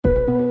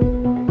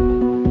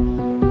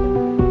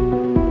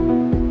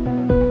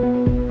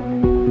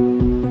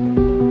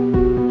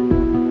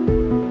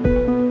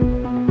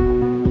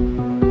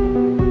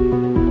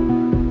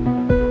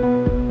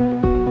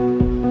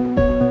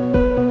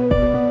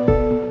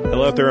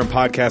out there in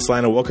podcast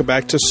land, and welcome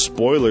back to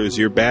Spoilers,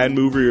 your bad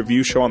movie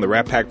review show on the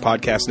Rat Pack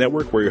Podcast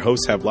Network, where your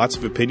hosts have lots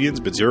of opinions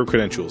but zero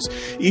credentials.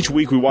 Each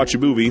week we watch a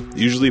movie,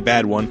 usually a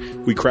bad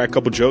one, we crack a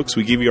couple jokes,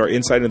 we give you our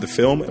insight into the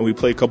film, and we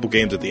play a couple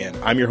games at the end.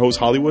 I'm your host,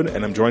 Hollywood,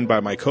 and I'm joined by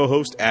my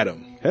co-host,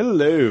 Adam.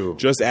 Hello.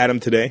 Just Adam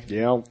today.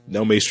 Yeah.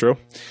 No Maestro.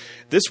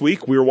 This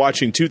week we were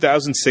watching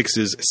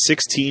 2006's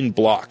 16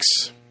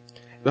 Blocks.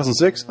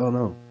 2006? Oh,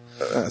 no.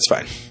 That's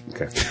fine.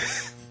 Okay.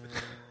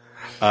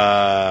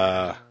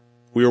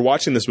 We were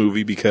watching this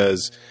movie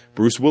because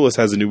Bruce Willis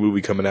has a new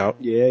movie coming out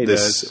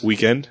this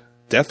weekend.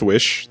 Death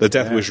Wish, the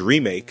Death Wish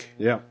remake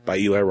by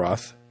Eli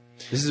Roth.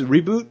 This is a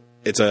reboot?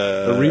 It's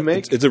a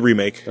remake? It's a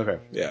remake. Okay.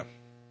 Yeah.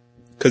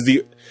 Because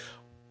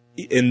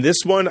in this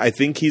one, I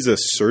think he's a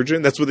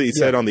surgeon. That's what he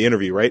said on the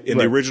interview, right? In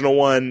the original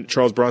one,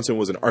 Charles Bronson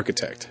was an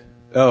architect.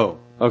 Oh,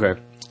 okay.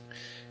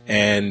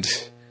 And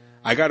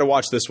I got to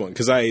watch this one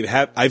because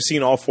I've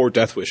seen all 4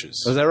 Death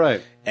Wishes. Oh, is that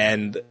right?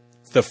 And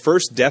the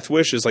first Death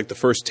Wish is like the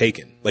first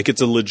Taken. Like,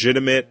 it's a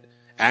legitimate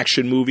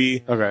action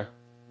movie. Okay.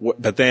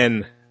 But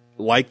then,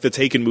 like the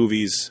Taken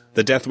movies,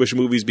 the Death Wish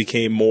movies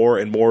became more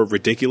and more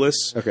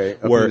ridiculous. Okay.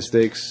 Where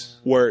mistakes.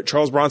 Where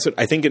Charles Bronson,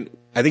 I think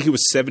he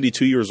was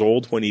 72 years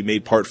old when he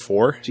made part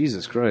 4.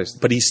 Jesus Christ.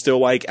 But he's still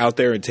like out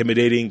there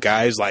intimidating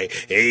guys like,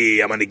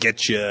 hey, I'm going to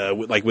get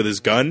you with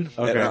his gun.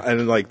 Okay.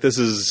 And like, this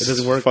is it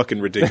doesn't work.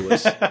 Fucking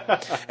ridiculous.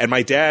 And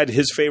my dad,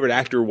 his favorite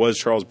actor was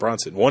Charles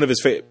Bronson. One of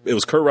his it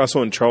was Kurt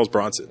Russell and Charles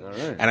Bronson. All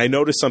right. And I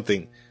noticed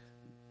something.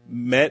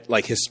 Met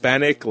like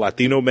Hispanic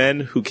Latino men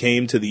who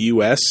came to the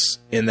U.S.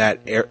 in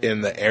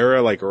the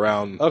era like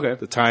around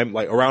the time,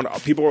 like around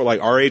people were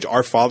like our age,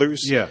 our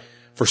fathers. Yeah.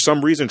 For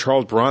some reason,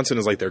 Charles Bronson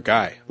is like their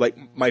guy. Like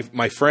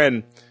my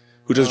friend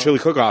who does Chili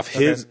Cook-Off,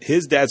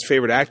 his dad's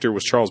favorite actor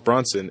was Charles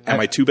Bronson, and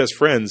my 2 best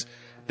friends,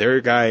 their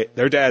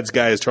dad's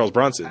guy is Charles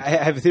Bronson. I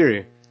have a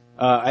theory.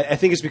 I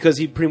think it's because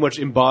he pretty much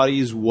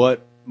embodies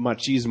what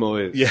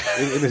machismo is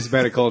in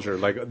Hispanic culture.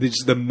 Like,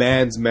 just the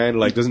man's man,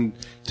 like, doesn't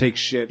take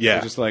shit. Yeah.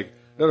 It's just like,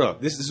 no,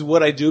 this is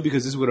what I do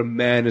because this is what a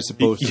man is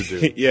supposed to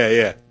do.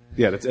 Yeah.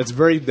 Yeah, that's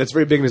very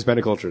big in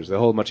Hispanic cultures, the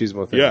whole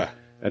machismo thing. Yeah.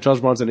 And Charles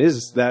Bronson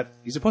is that.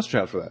 He's a poster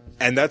child for that.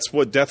 And that's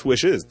what Death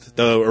Wish is.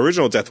 The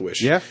original Death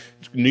Wish. Yeah.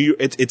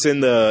 It's in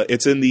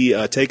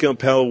the Take and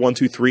Pell 1,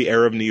 2, 3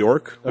 era of New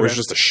York, where it's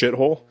just a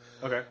shithole.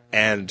 Okay.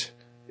 And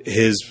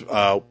his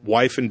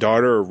wife and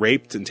daughter are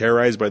raped and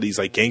terrorized by these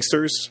like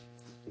gangsters.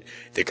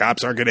 The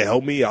cops aren't going to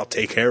help me. I'll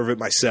take care of it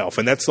myself.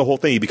 And that's the whole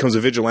thing. He becomes a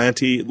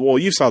vigilante. Well,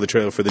 you saw the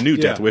trailer for the new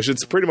Death Wish.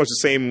 It's pretty much the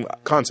same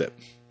concept.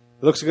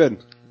 It looks good.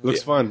 It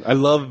looks fun. I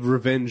love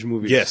revenge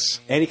movies. Yes.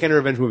 Any kind of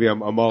revenge movie,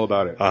 I'm all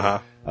about it.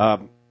 Uh-huh.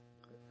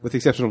 With the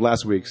exception of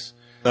last week's.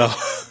 Oh,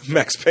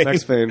 Max Payne.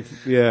 Max Payne.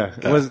 Yeah.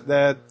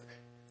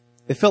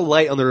 It felt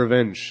light on the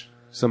revenge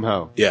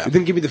somehow. Yeah. It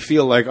didn't give me the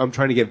feel like I'm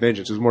trying to get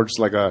vengeance. It was more just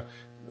like I'm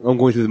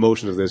going through the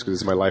motion of this because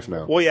it's my life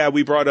now. Well, yeah,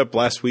 we brought up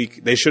last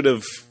week. They should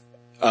have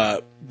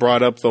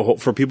brought up the whole,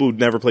 for people who've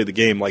never played the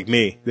game like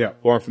me,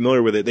 who aren't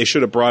familiar with it, they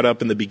should have brought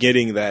up in the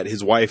beginning that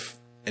his wife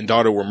and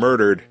daughter were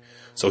murdered.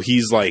 So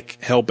he's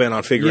like hell bent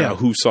on figuring out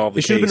who solved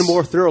the case. It should have been a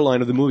more thorough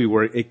line of the movie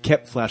where it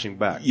kept flashing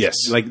back. Yes.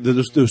 Like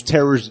those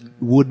terrors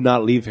would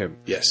not leave him.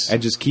 Yes.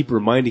 And just keep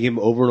reminding him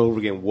over and over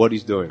again what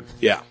he's doing.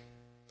 Yeah.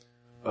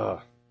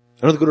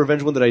 Another good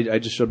revenge one that I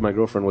just showed my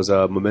girlfriend was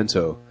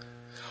Memento.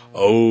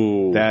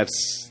 Oh.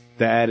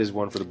 That is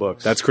one for the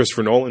books. That's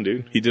Christopher Nolan,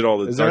 dude. He did all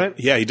the Is that right?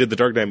 Yeah, he did the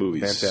Dark Knight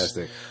movies.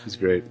 Fantastic. He's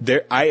great.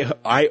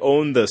 I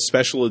own the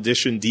special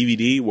edition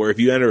DVD where if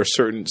you enter a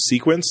certain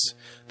sequence,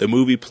 the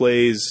movie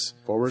plays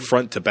forward,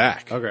 front to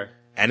back. Okay.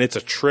 And it's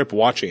a trip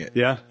watching it.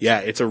 Yeah? Yeah,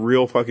 it's a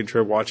real fucking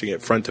trip watching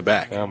it front to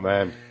back. Oh,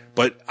 man.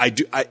 But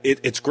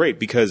it's great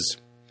because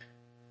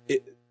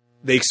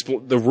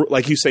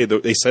like you say,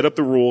 they set up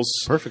the rules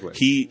perfectly.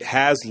 He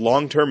has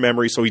long-term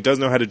memory, so he does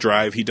know how to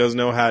drive. He does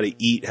know how to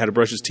eat, how to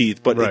brush his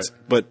teeth. But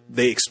but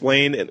they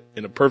explain it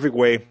in a perfect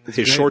way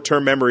his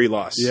short-term memory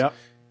loss. Yeah.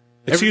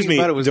 Excuse me.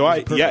 Do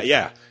I?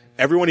 Yeah.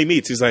 Everyone he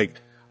meets, he's like,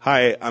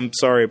 "Hi, I'm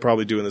sorry, I'm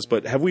probably doing this,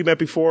 but have we met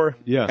before?"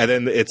 Yeah. And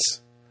then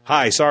it's,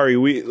 "Hi, sorry,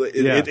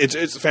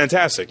 it's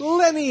fantastic."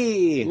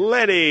 Lenny.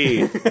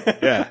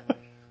 Yeah.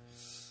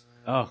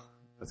 Oh,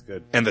 that's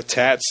good. And the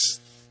tats.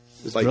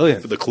 It's like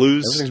brilliant. For the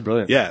clues. Everything's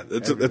brilliant. Yeah,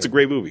 that's a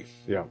great movie.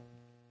 Yeah.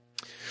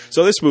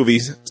 So this movie,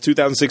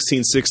 2006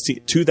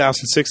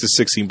 is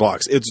 16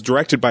 Blocks. It's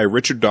directed by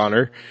Richard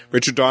Donner.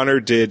 Richard Donner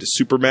did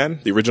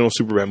Superman, the original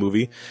Superman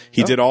movie.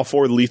 He did all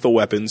 4 Lethal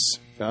Weapons.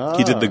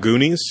 He did The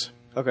Goonies.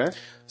 Okay.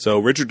 So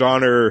Richard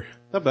Donner,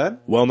 not bad,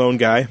 well-known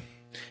guy.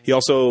 He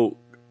also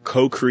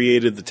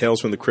co-created the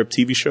Tales from the Crypt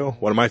TV show,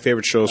 one of my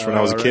favorite shows when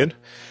I was a kid.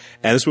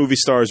 And this movie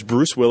stars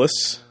Bruce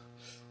Willis.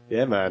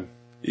 Yeah, man.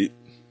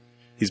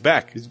 He's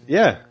back. He's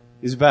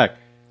back.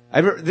 I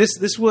remember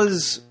this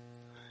was.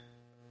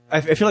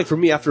 I feel like for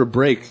me, after a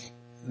break,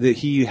 that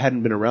he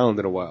hadn't been around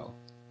in a while.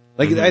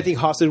 Like I think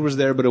Hostage was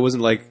there, but it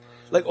wasn't like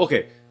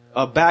okay,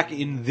 back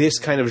in this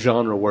kind of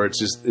genre where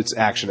it's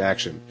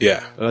action.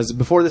 Yeah.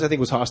 Before this, I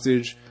think was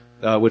Hostage,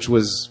 which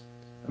was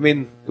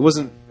mean, it was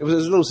a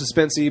little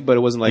suspensey, but it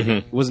wasn't like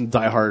it wasn't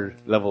Die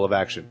Hard level of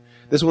action.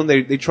 This one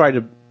they tried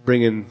to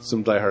bring in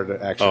some Die Hard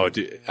action. Oh,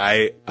 dude,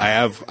 I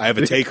have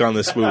a take on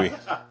this movie.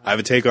 All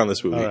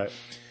right.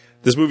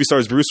 This movie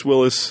stars Bruce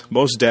Willis,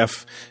 Mos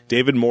Def,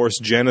 David Morse,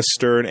 Jenna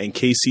Stern, and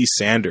Casey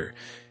Sander.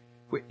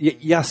 Wait,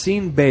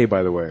 Yassine Bey,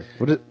 by the way.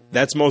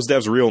 That's Mos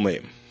Def's real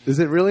name. Is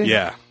it really?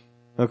 Yeah.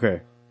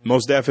 Okay.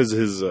 Mos Def is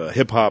his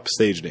hip hop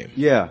stage name.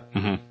 Yeah.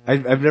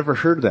 I've never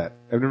heard that.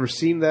 I've never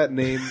seen that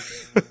name.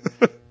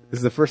 This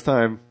is the first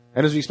time.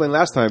 And as we explained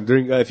last time,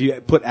 during if you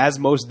put as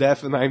Mos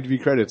Def in the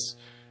IMDb credits,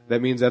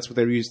 that means that's what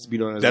they used to be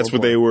known as. That's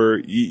what they were.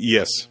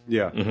 Yes.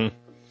 Yeah.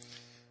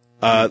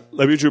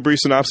 Let me do a brief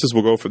synopsis.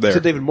 We'll go from there.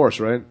 It's David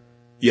Morse, right?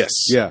 Yes.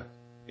 Yeah.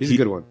 He's a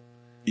good one.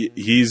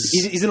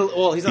 He's in a,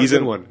 well, he's not a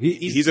good one.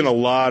 He's in a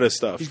lot of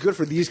stuff. He's good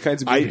for these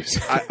kinds of movies.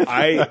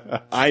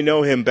 I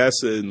know him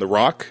best in The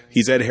Rock.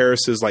 He's Ed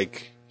Harris's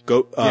like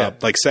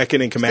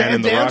second in command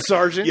in The Rock.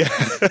 Sergeant. Yeah.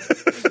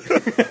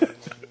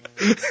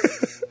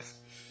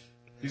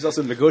 He's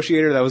also a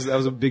negotiator. That was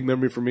a big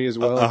memory for me as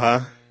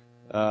well.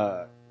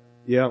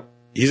 Yeah.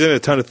 He's in a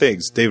ton of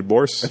things. David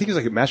Morse. I think he's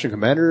like a master and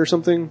commander or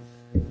something.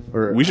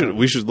 Or we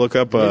should look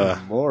up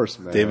David Morse,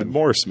 man. David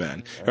Morse,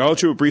 man. I'll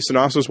do a brief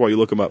synopsis while you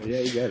look him up. Yeah,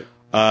 you got it.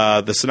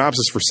 The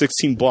synopsis for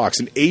 16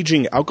 Blocks. An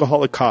aging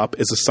alcoholic cop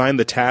is assigned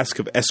the task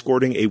of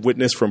escorting a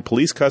witness from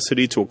police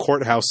custody to a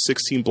courthouse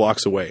 16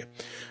 blocks away.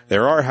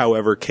 There are,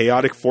 however,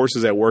 chaotic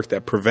forces at work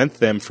that prevent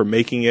them from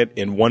making it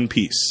in one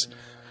piece.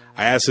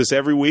 I ask this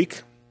every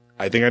week.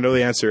 I think I know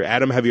the answer.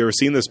 Adam, have you ever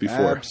seen this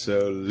before?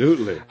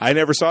 Absolutely. I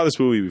never saw this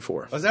movie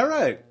before. Oh, is that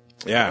right?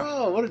 Yeah.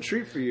 Oh, what a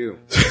treat for you.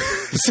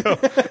 So,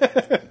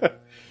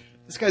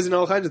 this guy's in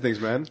all kinds of things,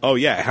 man. oh,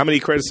 yeah. How many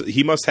credits?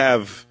 He must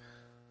have...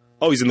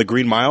 Oh, he's in The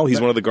Green Mile? He's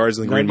one of the guards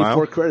in The Green Mile?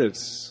 94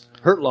 credits.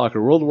 Hurt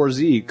Locker, World War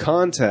Z,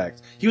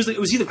 Contact. Was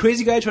he the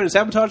crazy guy trying to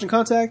sabotage in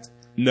Contact?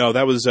 No,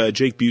 that was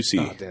Jake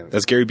Busey. Oh, damn it.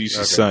 That's Gary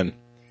Busey's son.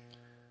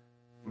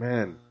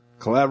 Man.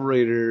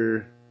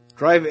 Collaborator.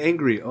 Drive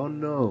Angry. Oh,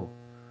 no.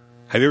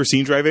 Have you ever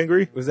seen Drive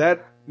Angry? Was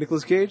that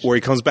Nicolas Cage? Where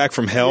he comes back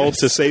from hell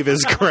to save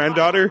his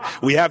granddaughter?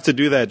 We have to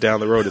do that down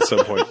the road at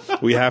some point.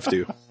 We have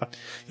to.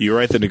 You're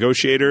right, The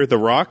Negotiator, The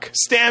Rock.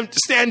 Stand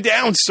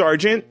down,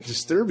 Sergeant.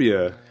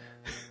 Disturbia.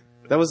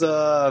 That was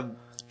Shia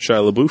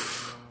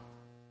LaBeouf.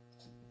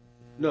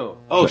 No.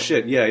 Oh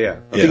shit! Yeah.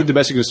 I'm thinking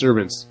Domestic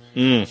Disturbance.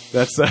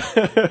 That's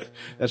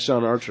that's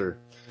Sean Archer.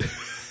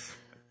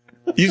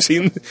 You've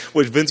seen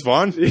with Vince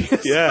Vaughn?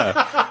 Yes.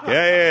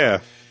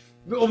 Yeah.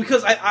 Well,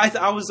 because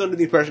I was under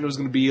the impression it was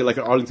going to be like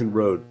an Arlington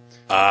Road.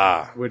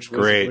 Which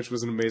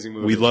was an amazing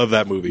movie. We love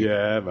that movie.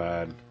 Yeah,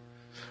 man.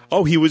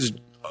 Oh,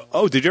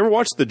 did you ever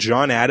watch the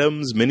John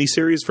Adams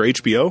miniseries for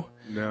HBO?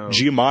 No.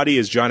 Giamatti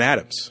is John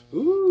Adams.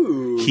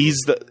 Ooh.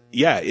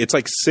 It's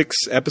like 6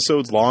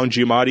 episodes long.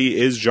 Giamatti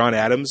is John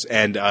Adams,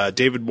 and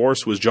David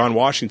Morse was John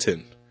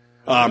Washington.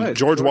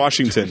 George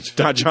Washington,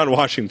 not John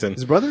Washington.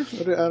 His brother?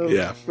 I don't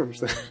Yeah.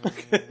 understand.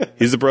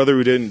 He's the brother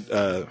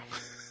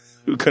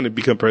who couldn't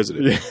become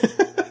president. Yeah.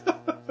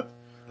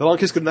 The Long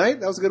Kiss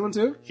Goodnight? That was a good one,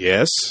 too?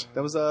 Yes.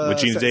 That was with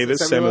Gene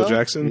Davis, Samuel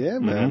Jackson. Yeah,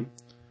 man.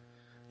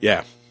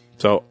 Yeah.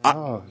 So,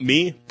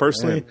 me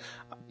personally,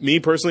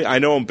 I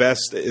know him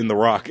best in The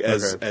Rock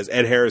as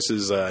Ed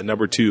Harris's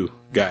number 2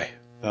 guy.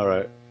 All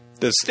right.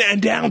 The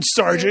stand down,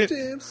 Sergeant.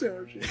 Damn,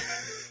 Sergeant.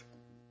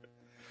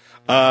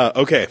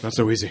 Okay. Not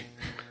so easy.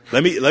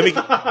 Let me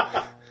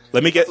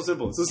get. So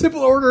simple. It's a simple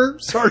order,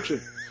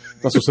 Sergeant.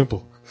 Not so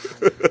simple.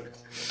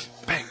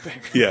 Bang,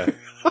 bang. Yeah.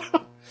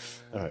 All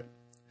right.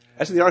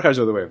 That's in the archives,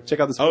 by the way. Check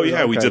out this. Oh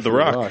yeah, we did The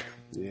Rock.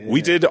 Yeah.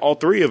 We did all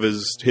 3 of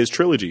his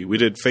trilogy. We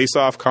did Face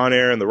Off, Con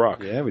Air, and The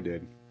Rock. Yeah, we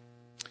did.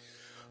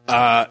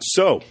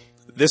 So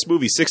this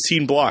movie,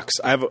 16 Blocks.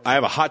 I have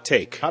a hot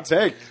take. Hot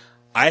take.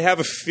 I have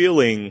a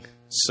feeling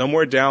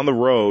somewhere down the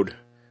road,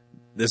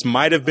 this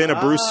might have been a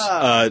Bruce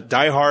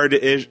Die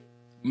Hard-ish.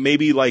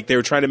 Maybe like they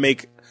were trying to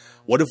make.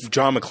 What if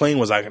John McClane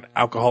was like an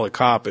alcoholic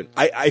cop? And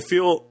I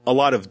feel a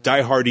lot of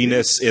Die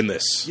Hardiness in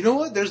this. You know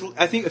what?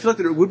 I feel like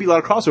there would be a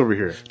lot of crossover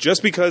here.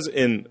 Just because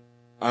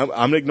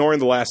I'm ignoring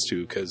the last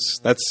 2 because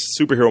that's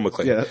superhero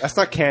McClane. Yeah, that's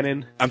not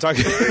canon. I'm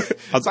talking.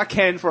 It's not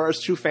canon for us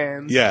true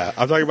fans. Yeah,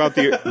 I'm talking about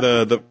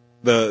the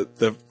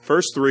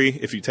first 3.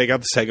 If you take out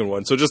the second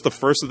one, so just the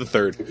first and the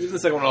third. Even the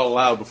second one all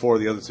allowed before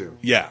the other 2.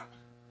 Yeah,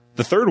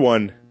 the third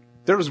one.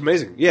 Third was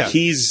amazing. Yeah,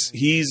 he's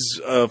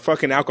a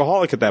fucking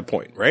alcoholic at that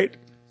point, right?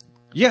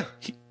 Yeah,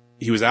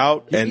 he was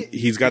out and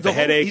he's got the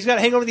headache. He's got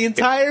a hangover the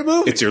entire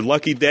movie. It's your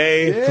lucky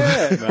day,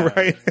 yeah,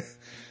 right?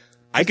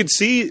 I could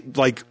see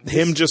like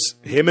him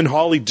and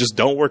Holly just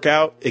don't work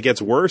out. It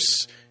gets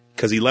worse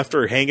because he left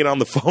her hanging on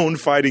the phone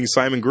fighting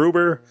Simon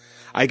Gruber.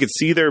 I could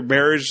see their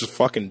marriage just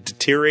fucking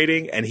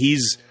deteriorating, and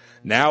he's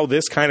now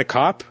this kind of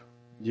cop.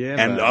 Yeah,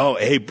 and man.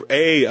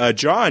 hey,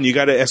 John, you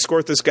got to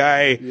escort this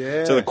guy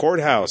to the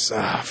courthouse.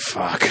 Ah,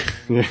 fuck.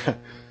 Yeah,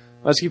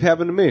 let's keep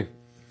happening to me.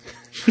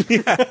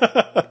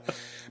 Yeah.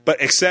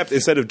 But except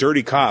instead of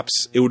dirty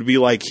cops, it would be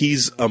like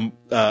he's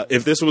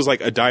if this was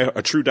like a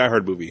true Die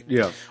Hard movie.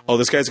 Yeah. Oh,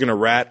 this guy's gonna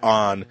rat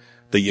on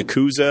the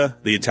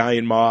Yakuza, the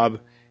Italian mob,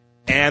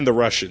 and the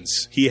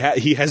Russians. He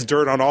has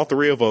dirt on all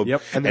three of them.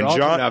 Yep, and they're all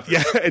John, coming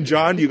after him. and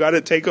John, you got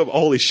to take him.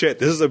 Holy shit,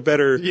 this is a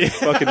better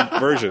fucking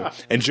version.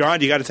 And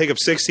John, you got to take him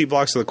 16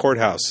 blocks to the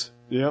courthouse.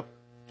 Yep.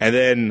 And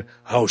then,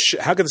 oh shit,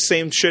 how could the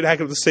same shit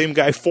happen to the same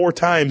guy 4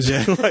 times?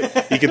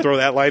 Like, he can throw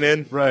that line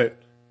in. Right.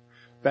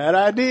 Bad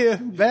idea.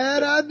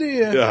 Bad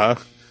idea.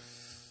 Uh-huh.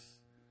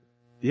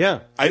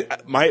 Yeah.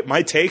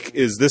 My take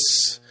is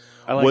this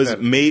like was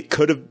that.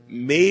 could have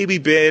maybe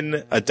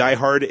been a Die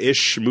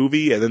Hard-ish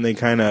movie, and then they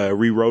kind of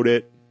rewrote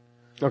it.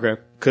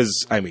 Okay.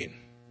 Because, I mean,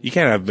 you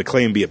can't have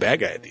McClane be a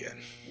bad guy at the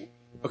end.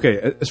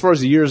 Okay, as far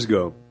as the years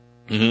go,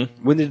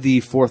 when did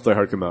the fourth Die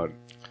Hard come out?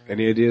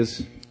 Any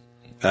ideas?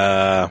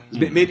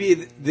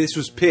 Maybe this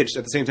was pitched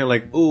at the same time,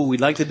 like, oh, we'd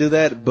like to do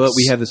that, but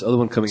we have this other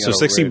one coming out. So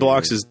 16 already.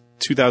 Blocks is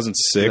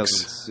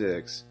 2006.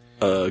 2006.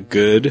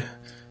 Good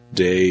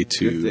Day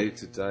to... Good Day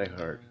to Die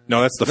Hard.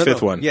 No, that's the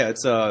fifth one. Yeah,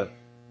 it's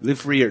Live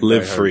Free or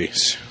Live Die Hard. Free.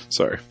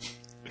 Sorry.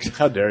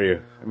 How dare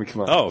you? I mean,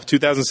 come on. Oh,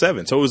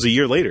 2007. So it was a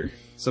year later.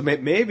 So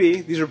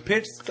maybe these are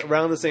pitched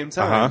around the same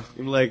time. Uh-huh.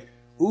 And like,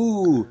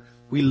 ooh,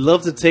 we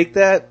love to take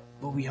that,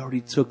 but we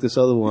already took this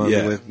other one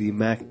with the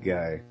Mac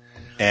guy.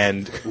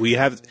 And we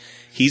have...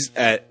 He's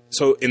at...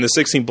 So in the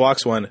 16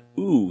 Blocks one,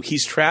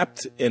 he's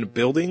trapped in a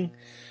building.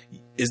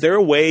 Is there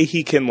a way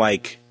he can,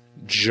 like,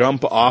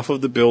 jump off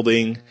of the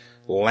building,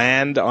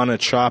 land on a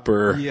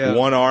chopper,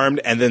 one-armed,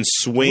 and then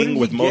swing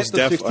with Mos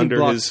Def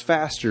under his...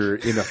 faster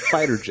in a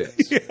fighter jet?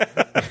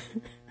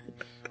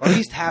 Or at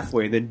least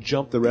halfway, and then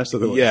jump the rest of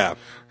the way. Yeah.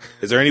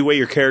 Is there any way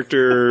your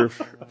character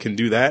can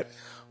do that?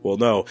 Well,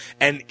 no.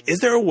 And is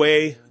there a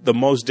way, the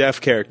Mos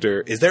Def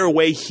character, is there a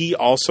way he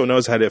also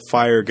knows how to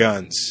fire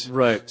guns?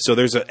 Right. So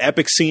there's an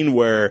epic scene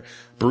where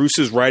Bruce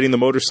is riding the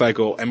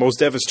motorcycle, and Mos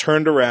Def is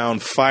turned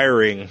around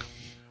firing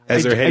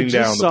as they're heading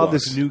down the I just saw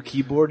blocks. this new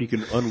keyboard you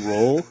can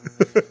unroll.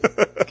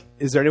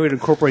 Is there any way to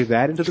incorporate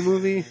that into the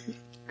movie?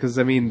 Because,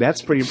 I mean,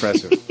 that's pretty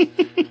impressive.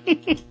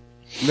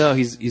 No,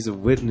 he's a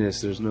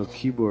witness. There's no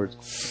keyboard.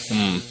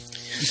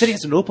 You said he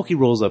has a notebook he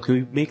rolls up. Can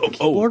we make the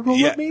keyboard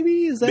roll up,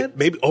 maybe? Is that...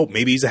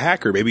 Maybe he's a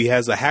hacker. Maybe he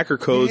has the hacker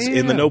codes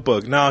in the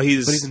notebook. No, But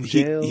he's in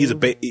jail.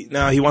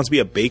 he wants to be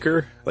a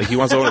baker. Like, he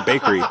wants to own a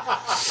bakery.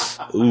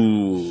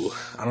 Ooh.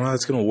 I don't know how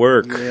that's going to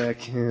work. Yeah, I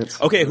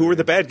can't. Okay, who are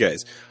the bad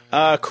guys?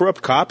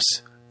 Corrupt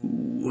cops.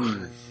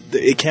 Ooh.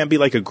 It can't be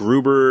like a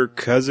Gruber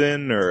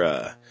cousin or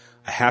a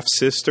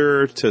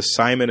half-sister to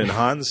Simon and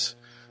Hans.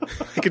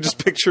 I could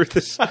just picture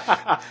this.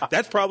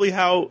 That's probably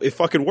how it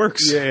fucking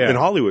works in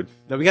Hollywood.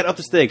 No, we got to up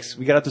the stakes.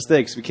 We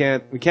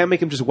can't make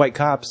them just white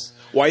cops.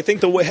 Well, I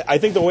think the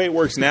way it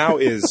works now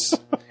is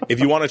if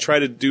you want to try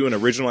to do an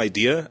original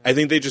idea, I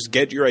think they just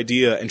get your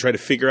idea and try to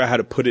figure out how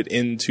to put it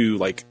into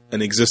like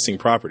an existing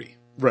property.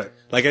 Right.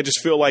 Like, I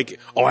just feel like,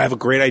 I have a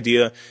great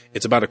idea.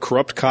 It's about a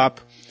corrupt cop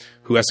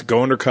who has to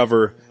go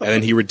undercover and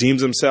then he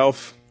redeems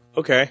himself.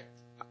 Okay.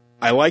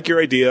 I like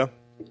your idea.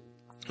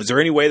 Is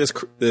there any way this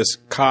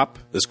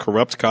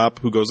corrupt cop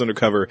who goes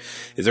undercover,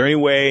 is there any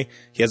way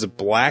he has a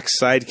black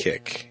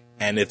sidekick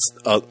and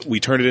we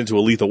turn it into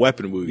a Lethal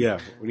Weapon movie? Yeah.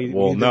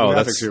 No,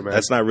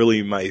 that's not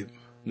really my...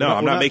 No,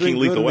 I'm not making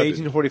Lethal Weapon.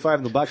 1845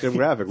 in the black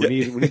demographic.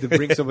 We need to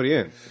bring somebody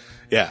in.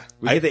 Yeah.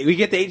 We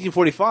get the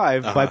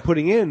 1845 by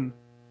putting in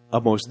a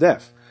Mos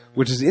Def,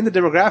 which is in the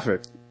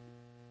demographic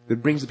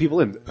that brings the people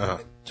in.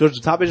 Towards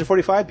the top age of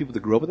 45, people that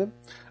grew up with him.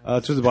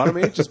 Towards the bottom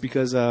age, just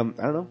because, I don't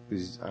know,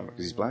 because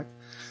he's black.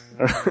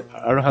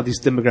 I don't know how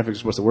these demographics are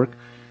supposed to work.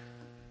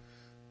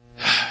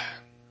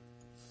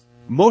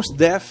 Mos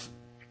Def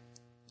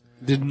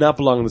did not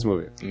belong in this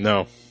movie.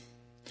 No.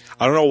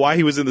 I don't know why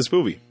he was in this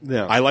movie.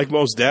 Yeah. I like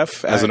Mos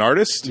Def as an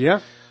artist.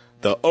 Yeah.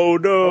 The oh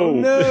no.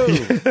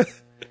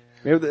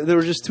 Maybe they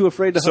were just too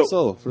afraid to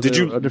hustle for a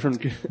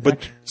different...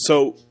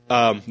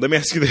 let me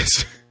ask you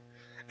this.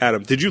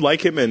 Adam, did you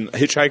like him in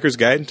Hitchhiker's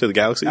Guide to the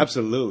Galaxy?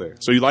 Absolutely.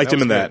 So you liked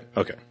him in that?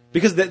 Okay.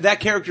 Because that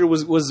character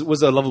was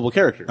a lovable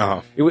character.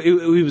 Uh-huh. He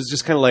was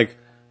just kind of like,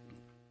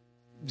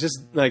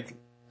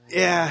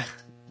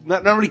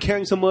 not really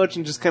caring so much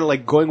and just kind of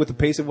like going with the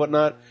pace and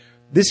whatnot.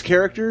 This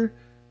character,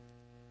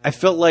 I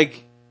felt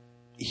like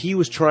he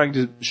was trying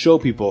to show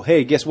people,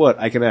 hey, guess what?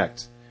 I can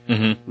act.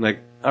 Mm-hmm. I'm like,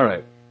 all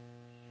right,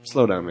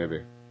 slow down,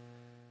 maybe.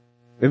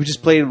 Maybe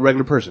just play a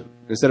regular person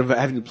instead of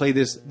having to play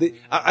this.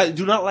 I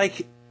do not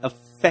like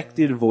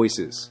affected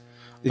voices.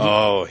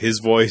 His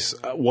voice.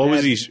 What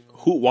was he?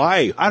 Who?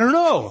 Why? I don't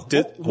know.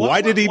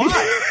 Why did he?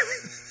 Why?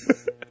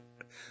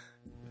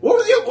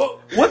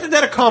 What did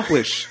that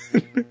accomplish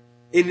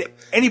in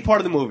any part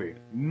of the movie?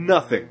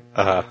 Nothing.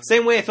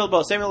 Same way I felt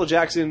about Samuel L.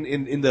 Jackson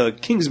in the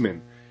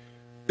Kingsman.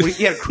 When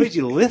he had a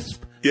crazy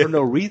lisp for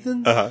no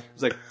reason.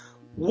 It's like,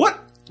 what?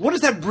 What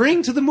does that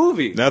bring to the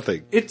movie?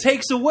 Nothing. It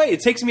takes away. It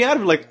takes me out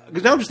of it. Like,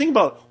 because now I'm just thinking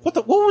about what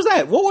was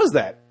that? What was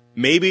that?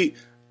 Maybe.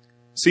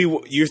 See,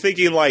 you're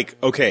thinking like,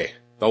 okay,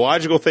 the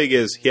logical thing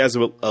is he has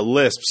a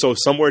lisp, so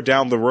somewhere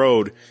down the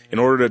road, in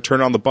order to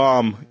turn on the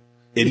bomb,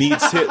 he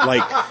needs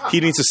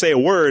to say a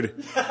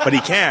word, but he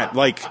can't.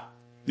 Like,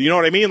 you know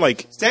what I mean?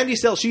 Like, Sandy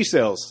sells, she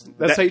sells.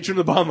 That's how you turn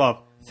the bomb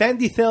up.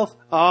 Sandy Self.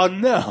 Oh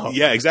no.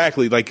 Yeah,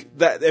 exactly. Like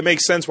that. It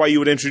makes sense why you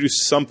would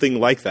introduce something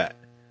like that.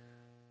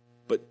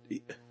 But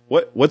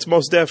what's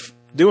Mos Def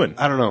doing?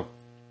 I don't know.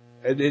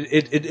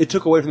 It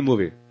took away from the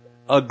movie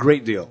a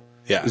great deal.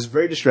 Yeah. It was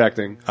very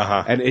distracting.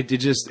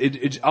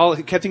 And all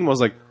I kept thinking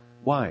was like,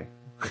 why?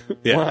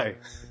 Yeah. Why?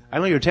 I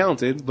know you're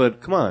talented,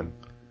 but come on.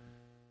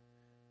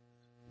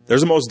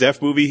 There's a Mos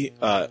Def movie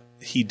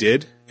he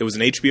did. It was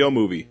an HBO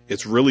movie.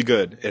 It's really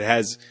good.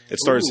 It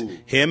stars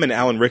him and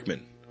Alan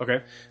Rickman.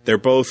 Okay. They're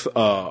both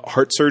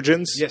heart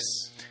surgeons. Yes.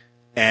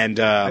 And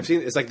I've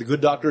seen it's like The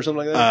Good Doctor or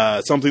something like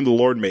that. Something the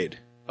Lord Made.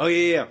 Oh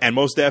yeah. And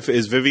Mos Def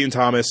is Vivian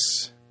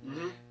Thomas.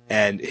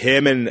 And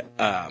him and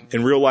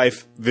in real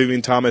life,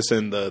 Vivian Thomas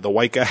and the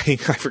white guy, I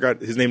forgot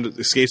his name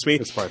escapes me.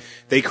 That's fine.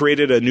 They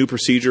created a new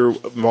procedure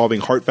involving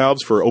heart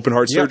valves for open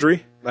heart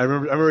surgery. I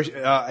remember.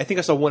 I think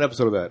I saw one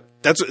episode of that.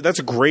 That's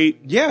a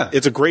great. Yeah.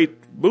 It's a great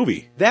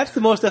movie. That's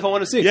the Mos Def I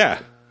want to see. Yeah.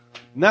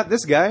 Not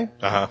this guy.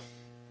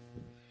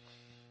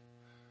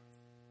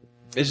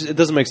 It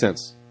doesn't make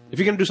sense. If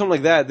you're gonna do something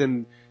like that,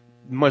 then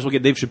you might as well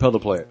get Dave Chappelle to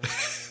play it.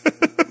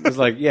 It's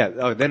like,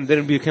 then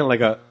it'd be kind of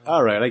like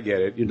all right, I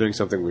get it. You're doing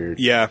something weird.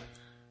 Yeah.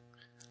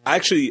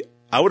 Actually,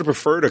 I would have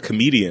preferred a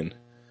comedian.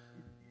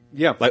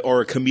 Yeah.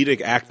 Or a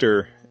comedic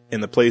actor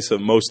in the place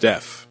of Mos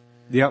Def.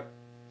 Yeah.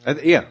 I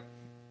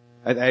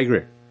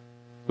agree.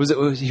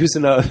 He was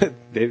in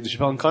Dave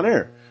Chappelle and Con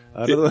Air.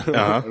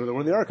 Another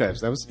one in the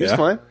archives. He was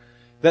fine.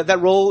 That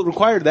role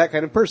required that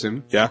kind of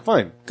person. Yeah.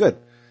 Fine. Good.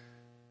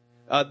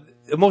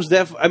 Mos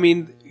Def, I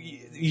mean,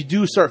 you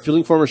do start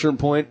feeling for him at a certain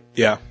point.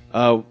 Yeah.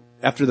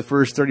 After the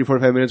first 30,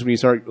 45 minutes when you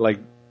start,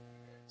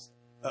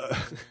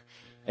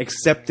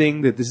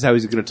 accepting that this is how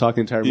he's going to talk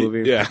the entire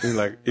movie. Yeah. You're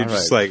like, You're all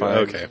just right, like, fine.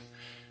 okay.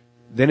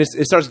 Then it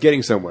starts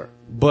getting somewhere.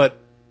 But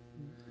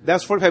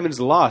that's 45 minutes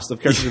lost of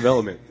character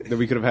development that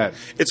we could have had.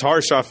 It's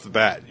harsh off the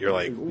bat. You're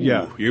like, ooh,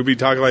 Yeah. you'll be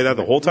talking like that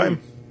the whole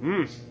time?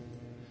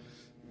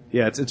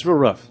 Yeah, it's real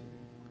rough.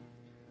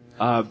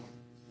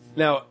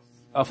 Now,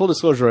 full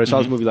disclosure, I saw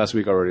this movie last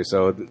week already,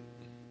 so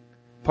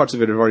parts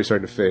of it have already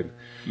started to fade.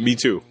 Me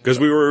too. Because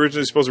we were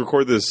originally supposed to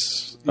record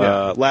this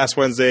last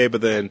Wednesday, but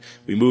then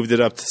we moved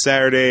it up to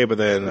Saturday, but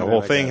then the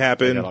whole thing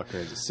happened. I got all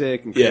kinds of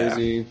sick and Yeah.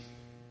 crazy.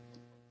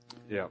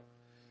 Yeah.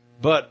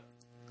 But,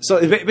 so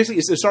basically,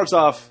 it starts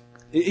off,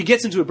 it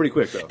gets into it pretty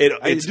quick, though.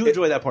 I do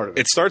enjoy that part of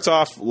it. It starts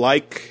off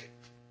like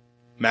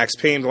Max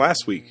Payne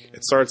last week.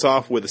 It starts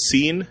off with a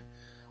scene.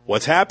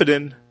 What's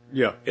happening?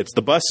 Yeah. It's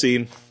the bus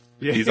scene.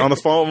 Yeah. He's on the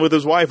phone with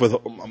his wife.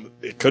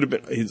 It could have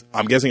been.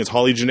 I'm guessing it's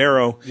Holly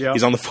Gennaro. Yeah.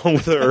 He's on the phone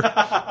with her,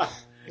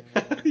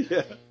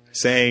 Yeah.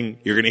 saying,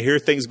 "You're going to hear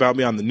things about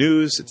me on the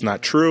news. It's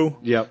not true.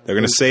 Yep. They're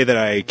going to say that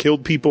I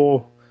killed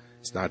people.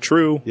 It's not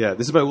true." Yeah,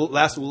 this is my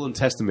last will and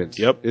testament.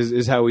 Yep.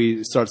 Is how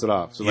he starts it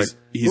off. So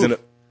He's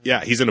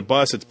in a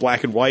bus. It's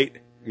black and white,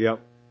 Yep.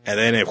 and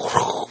then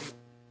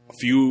a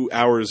few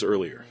hours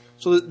earlier.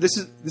 So this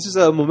is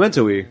a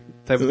memento-y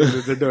type of thing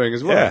that they're doing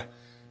as well. Yeah.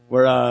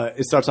 Where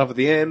it starts off at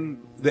the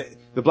end.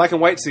 The black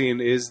and white scene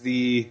is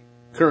the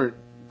current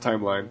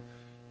timeline.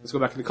 Let's go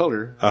back into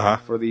color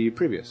for the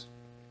previous.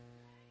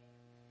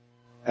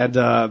 And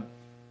so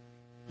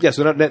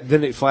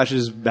then it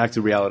flashes back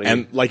to reality.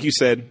 And like you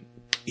said,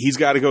 he's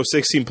got to go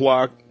 16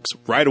 blocks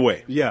right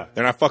away. Yeah.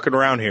 They're not fucking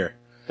around here.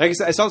 Like I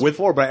said, I saw this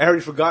before, but I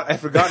already forgot. I'd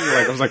forgotten.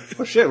 I was like,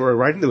 oh shit, we're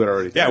right into it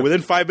already. Yeah,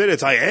 within 5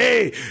 minutes, like,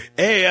 hey,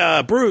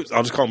 Bruce.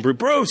 I'll just call him Bruce.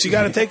 Bruce, you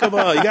got to take him.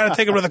 You got to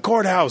take him to the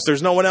courthouse.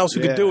 There's no one else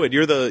who can do it.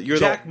 You're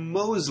Jack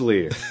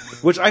Mosley,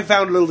 which I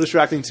found a little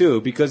distracting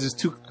too because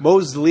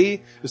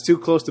Mosley is too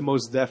close to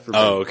Mos Def for me.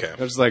 Oh, okay.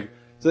 I was like,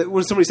 so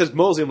when somebody says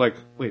Mosley, I'm like,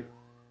 wait,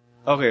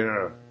 okay,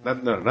 no,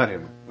 not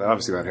him.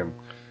 Obviously not him.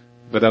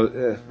 But that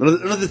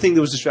was, another thing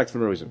that was distracting for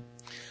no reason.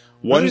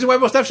 One reason why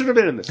Mos Def should have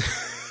been in this.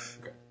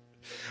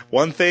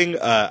 One thing,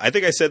 I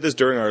think I said this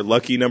during our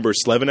Lucky Number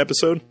 11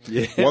 episode.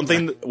 Yeah. One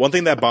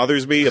thing that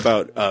bothers me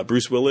about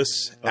Bruce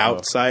Willis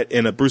outside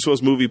in a Bruce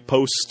Willis movie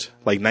post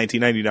like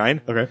 1999.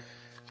 Okay.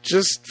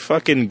 Just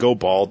fucking go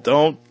bald.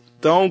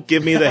 Don't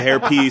give me the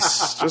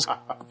hairpiece. Just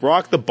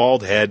rock the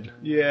bald head.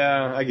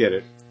 Yeah, I get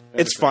it.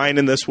 It's fine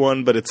in this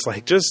one, but it's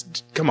like,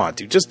 just come on,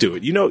 dude, just do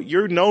it. You know,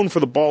 you're known for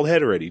the bald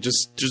head already.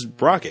 Just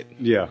rock it.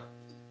 Yeah.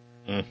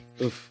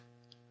 Oof.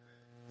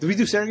 Did we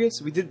do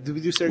surrogates? Did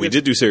we do surrogates? We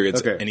did do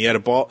surrogates, Okay. and he had a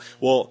ball.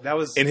 Well, That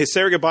was- in his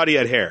surrogate body, he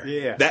had hair.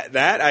 Yeah.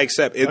 That I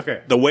accept.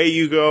 Okay. The way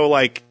you go,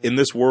 like in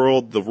this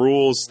world, the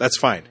rules, that's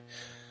fine.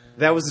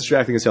 That was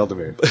distracting as hell to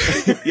me.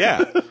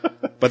 Yeah,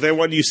 but then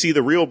when you see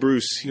the real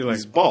Bruce, You're like,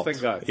 he's bald. oh,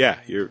 thank God. Yeah,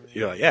 you're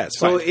like, yeah, it's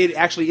So fine. it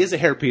actually is a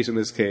hairpiece in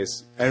this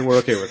case, and we're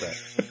okay with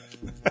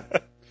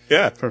that.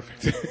 Yeah,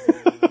 Perfect.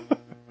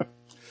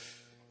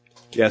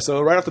 Yeah,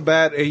 so right off the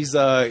bat, he's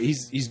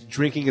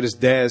drinking at his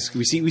desk.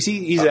 We see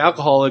he's an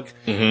alcoholic.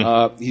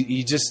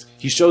 He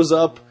shows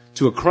up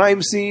to a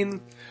crime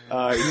scene.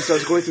 He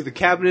starts going through the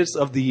cabinets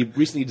of the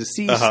recently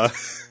deceased.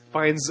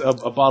 Finds a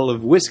bottle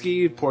of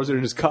whiskey, pours it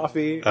in his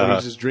coffee, and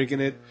he's just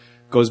drinking it.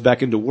 Goes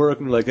back into work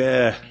and like,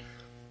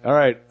 all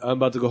right, I'm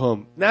about to go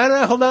home.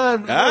 No, hold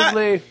on,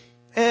 Mosley.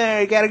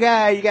 Hey, you got a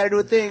guy. You got to do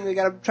a thing. You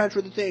got to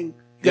transfer the thing.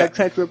 Yeah,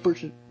 transfer a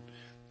person.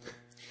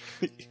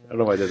 I don't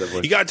know why I did that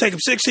voice. You got to take him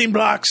 16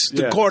 blocks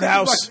to the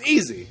courthouse. 16 bucks,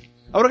 easy.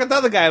 I would have got the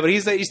other guy, but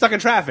he's stuck in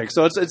traffic,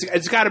 so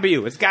it's got to be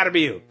you. It's got to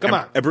be you. Come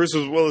on. And Bruce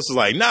Willis is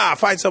like, nah,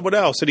 find someone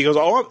else. And he goes,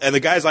 and the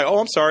guy's like, oh,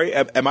 I'm sorry.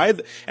 Am I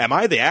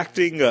the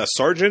acting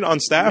sergeant on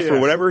staff or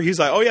whatever? He's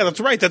like, oh yeah, that's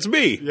right, that's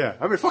me. Yeah,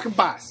 I'm your fucking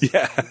boss.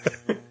 Yeah.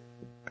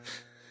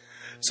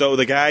 So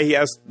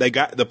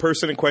the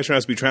person in question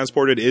has to be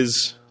transported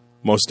is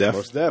Mos Def.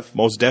 Mos Def.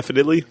 Most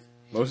definitely.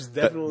 Most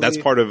definitely. That's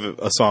part of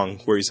a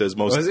song where he says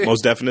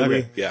most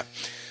definitely. Okay. Yeah.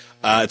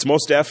 It's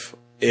Mos Def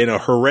in a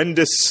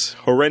horrendous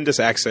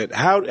accent.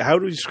 How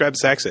do you describe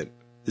this accent?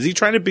 Is he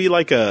trying to be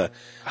like a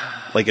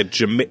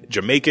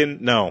Jamaican?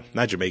 No,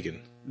 not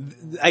Jamaican.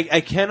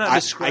 I cannot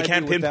describe. I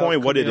can't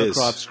pinpoint what it is.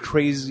 Across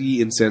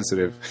crazy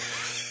insensitive.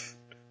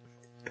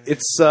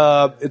 It's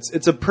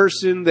a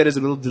person that is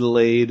a little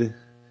delayed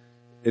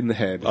in the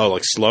head. Oh,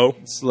 like slow?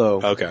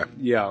 Slow. Okay.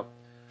 Yeah.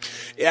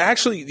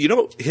 Actually,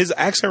 his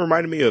accent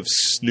reminded me of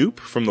Snoop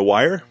from The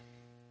Wire.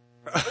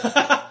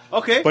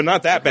 Okay. But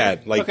not that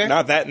bad. Like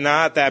not that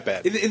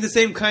bad. In the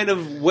same kind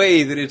of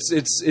way that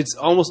it's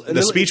almost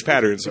the speech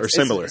patterns are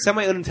similar. It's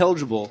semi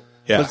unintelligible.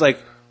 Yeah. But it's like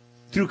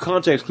through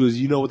context clues,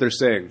 you know what they're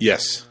saying.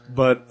 Yes.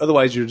 But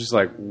otherwise, you're just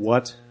like,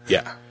 what?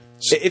 Yeah.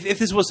 If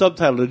this was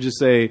subtitled, it'd just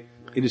say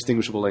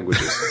indistinguishable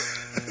languages,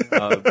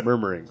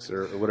 murmurings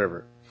or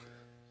whatever.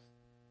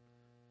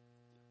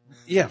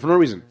 Yeah, for no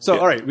reason. So,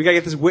 all right, we gotta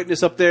get this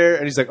witness up there,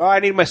 and he's like, "Oh, I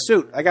need my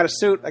suit. I got a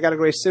suit. I got a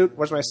gray suit.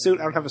 Where's my suit?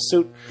 I don't have a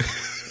suit."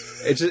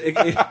 It's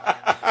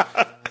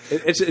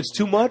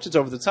too much. It's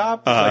over the top.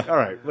 It's like, all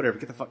right, whatever.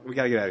 Get the fuck. We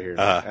gotta get out of here.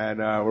 And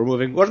we're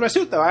moving. Where's my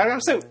suit though? I don't have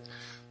a suit.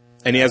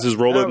 And he has his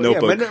rolled up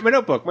notebook. Yeah, my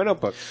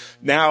notebook.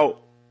 Now,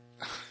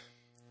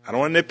 I don't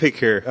want to nitpick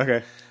here.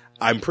 Okay.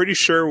 I'm pretty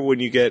sure when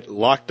you get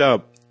locked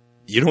up,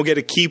 you don't get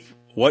to keep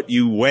what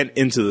you went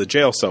into the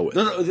jail cell with.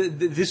 No.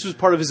 This was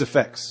part of his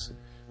effects.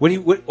 When he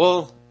went,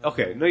 well,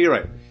 okay, no, you're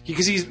right.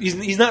 Because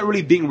he's not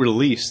really being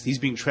released. He's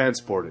being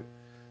transported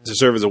To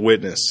serve as a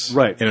witness,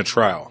 Right. in a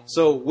trial.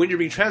 So when you're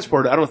being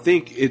transported, I don't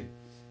think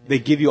they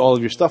give you all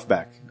of your stuff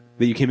back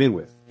that you came in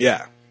with.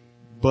 Yeah.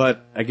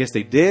 But I guess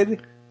they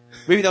did.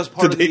 Maybe that was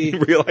part Did of they the.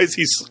 realize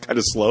he's kind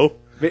of slow?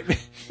 Maybe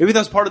that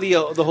was part of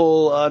the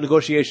whole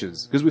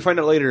negotiations, because we find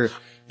out later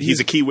He's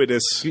a key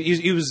witness.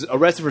 he was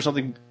arrested for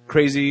something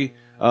crazy.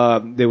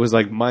 There was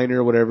like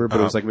minor or whatever, but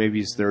it was like maybe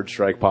his third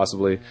strike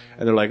possibly.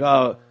 And they're like,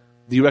 "Oh,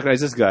 do you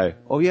recognize this guy?"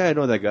 "Oh yeah, I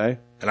know that guy."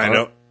 And I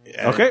know.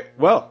 Okay,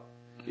 well,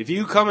 if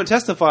you come and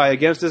testify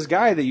against this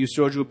guy that you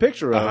showed you a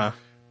picture of,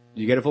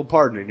 you get a full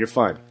pardon and you're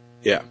fine.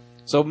 Yeah.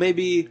 So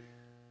maybe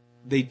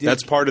they did.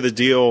 That's part of the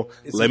deal.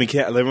 Let me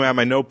have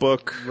my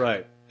notebook.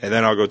 Right. And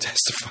then I'll go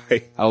testify.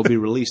 I will be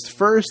released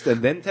first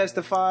and then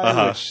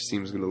testify, which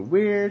seems a little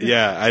weird.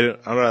 Yeah, I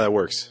don't know how that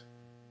works.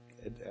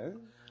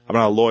 I'm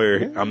not a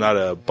lawyer. I'm not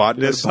a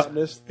botanist. You're a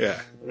botanist?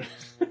 Yeah.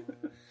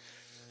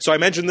 So I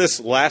mentioned this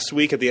last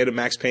week at the end of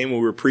Max Payne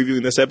when we were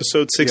previewing this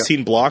episode,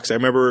 16 blocks. I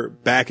remember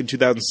back in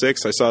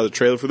 2006, I saw the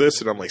trailer for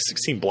this, and I'm like,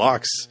 16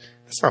 blocks?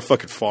 That's not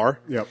fucking far.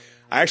 Yep.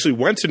 I actually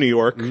went to New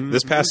York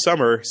this past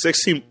summer.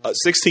 16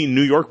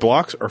 New York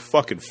blocks are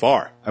fucking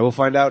far. I will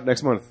find out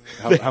next month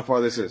how far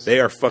this is. They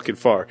are fucking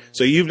far.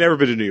 So you've never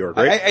been to New York,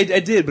 right? I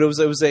did, but it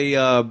was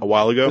a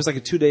while ago? It was like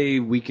a 2-day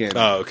weekend.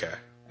 Oh, okay.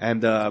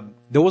 And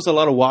there was a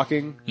lot of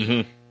walking.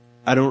 Mm-hmm.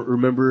 I don't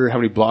remember how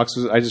many blocks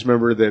it was. I just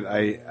remember that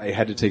I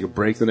had to take a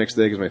break the next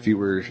day because my feet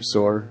were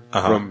sore.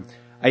 From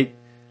I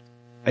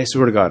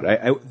swear to God,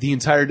 I the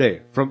entire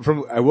day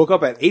from I woke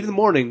up at 8 in the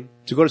morning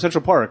to go to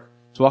Central Park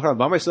to walk around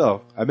by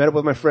myself. I met up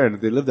with my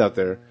friend. They lived out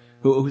there,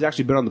 who's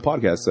actually been on the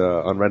podcast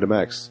on Random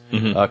Acts,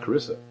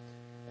 Carissa,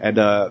 and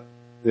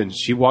then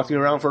she walked me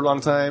around for a long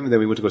time. And then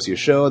we went to go see a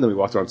show, and then we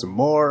walked around some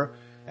more.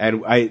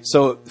 And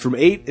so from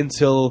 8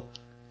 until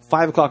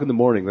 5 o'clock in the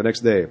morning the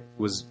next day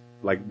was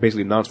like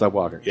basically nonstop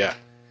walking. Yeah.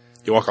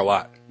 You walk a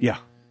lot. Yeah.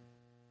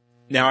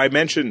 Now, I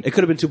mentioned... It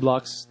could have been 2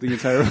 blocks the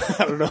entire...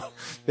 I don't know.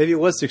 Maybe it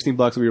was 16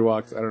 blocks we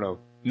walked. I don't know.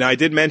 Now, I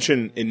did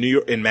mention in New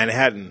York, in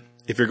Manhattan,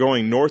 if you're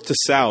going north to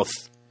south,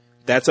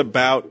 that's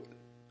about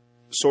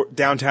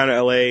downtown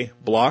LA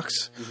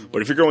blocks. Mm-hmm.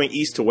 But if you're going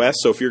east to west,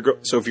 so if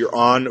you're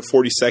on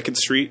 42nd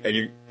Street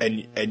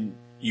and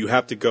you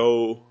have to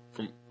go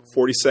from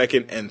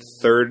 42nd and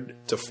 3rd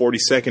to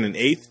 42nd and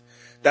 8th,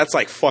 that's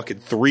like fucking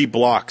 3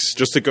 blocks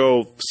just to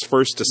go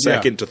first to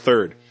second to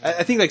third.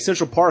 I think like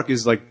Central Park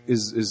is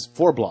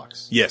 4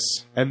 blocks. Yes,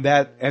 and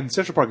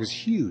Central Park is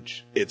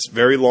huge. It's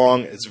very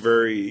long.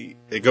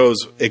 It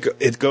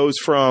goes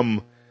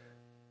from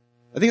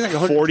I think it's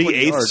like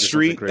 48th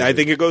Street. I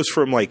think it goes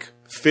from like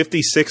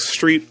 56th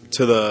Street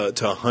to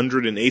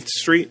 108th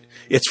Street.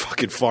 It's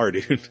fucking far,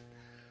 dude.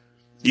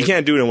 You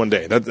can't do it in one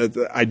day.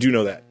 I do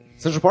know that.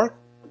 Central Park?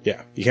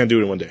 Yeah, you can't do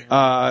it in one day.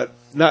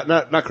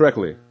 Not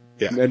correctly.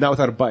 Yeah. And not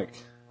without a bike.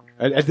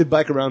 I did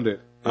bike around it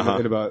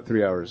in about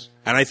 3 hours.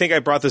 And I think I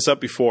brought this up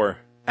before.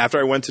 After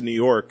I went to New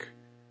York,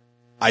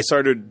 I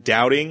started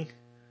doubting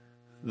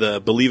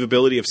the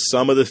believability of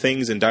some of the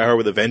things in Die Hard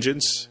with a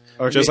Vengeance.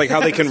 Just like how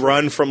they can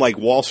run from like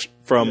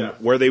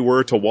where they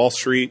were to Wall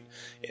Street,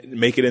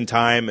 make it in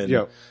time,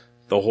 and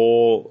the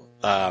whole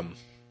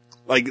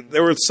like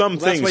there were some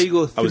things that's why you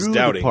go through I was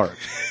doubting. The park.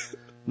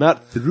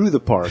 Not through the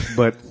park,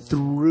 but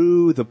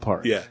through the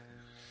park. Yeah.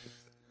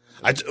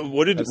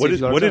 What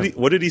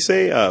did he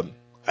say?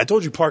 I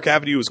told you Park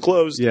Avenue was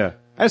closed. Yeah.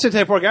 I didn't say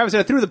take Park Avenue, I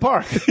said through the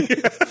park.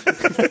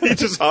 He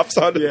just hops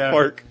onto the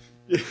park.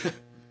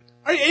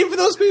 Are you aiming for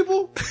those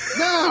people?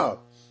 No.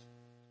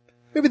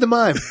 Maybe the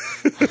mime.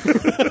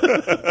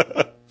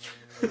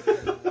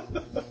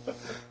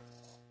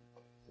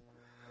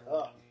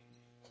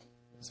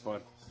 It's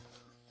fun.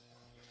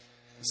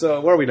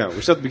 So where are we now?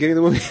 We're still at the beginning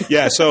of the movie?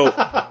 Yeah,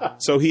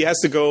 so he has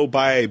to go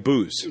buy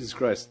booze. Jesus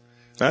Christ.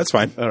 That's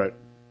fine. All right.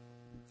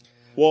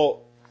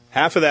 Well,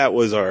 half of that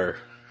was our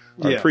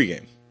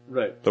pregame.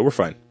 Right. But we're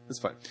fine. That's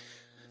fine.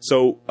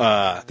 So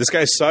this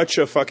guy's such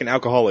a fucking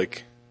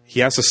alcoholic. He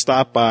has to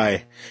stop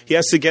by. He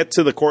has to get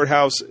to the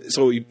courthouse.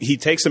 So he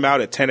takes him out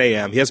at 10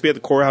 a.m. He has to be at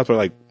the courthouse by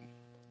like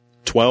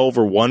 12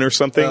 or 1 or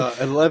something.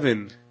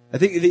 11. I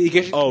think he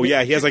gets. He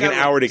has like an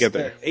hour to get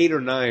there. 8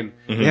 or 9.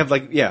 They have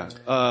like, he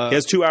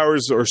has 2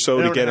 hours or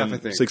so to get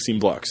him 16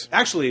 blocks.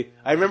 Actually,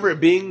 I remember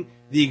it being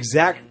the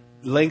exact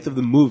length of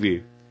the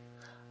movie.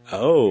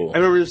 Oh. I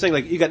remember him saying,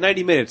 like, you got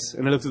 90 minutes.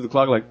 And I looked through the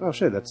clock like, oh,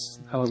 shit, that's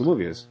how long the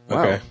movie is.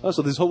 Wow. Okay. Oh,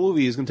 so this whole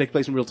movie is going to take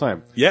place in real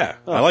time. Yeah,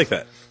 I like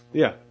that.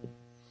 Yeah.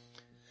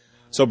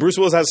 So Bruce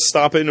Willis has to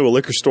stop into a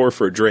liquor store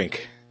for a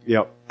drink.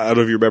 Yep. I don't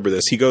know if you remember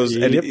this. He goes,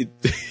 and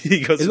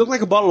he goes. It looked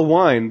like a bottle of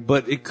wine,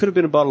 but it could have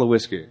been a bottle of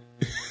whiskey.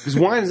 Because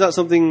wine is not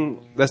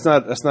something, that's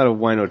not a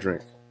wino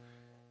drink.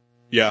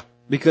 Yeah.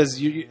 Because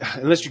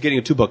unless you're getting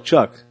a $2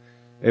 chuck,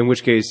 in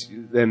which case,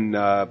 then,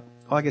 I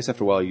guess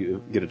after a while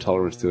you get a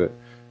tolerance to it.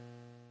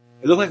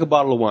 It looked like a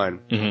bottle of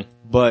wine,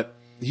 but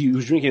he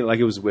was drinking it like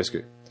it was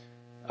whiskey.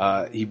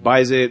 He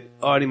buys it.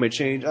 Oh, I need my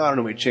change. Oh, I don't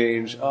know my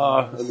change.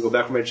 Oh, let me go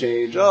back for my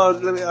change. Oh,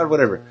 let me,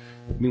 whatever.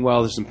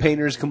 Meanwhile, there's some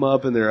painters come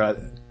up and they're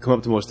come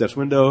up to Mos Def's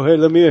window. Hey,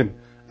 let me in.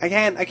 I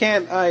can't.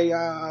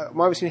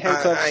 I'm obviously in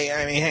handcuffs.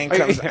 I mean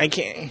handcuffs. I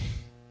can't.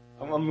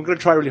 I'm going to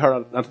try really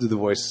hard not to do the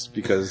voice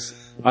because,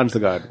 honest to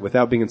God,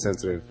 without being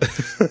insensitive,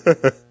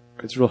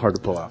 it's real hard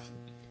to pull off.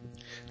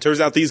 Turns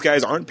out these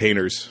guys aren't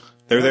painters.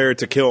 They're there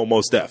to kill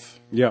Mos Def.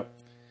 Yeah.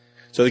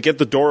 So they get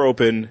the door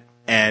open,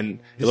 and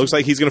it looks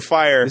like he's going to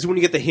fire. This is when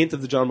you get the hint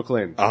of the John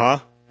McClane.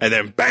 And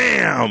then,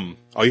 bam!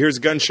 All you hear is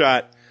a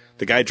gunshot.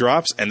 The guy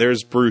drops, and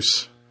there's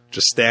Bruce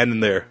just standing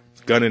there,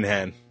 gun in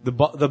hand. The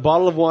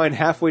bottle of wine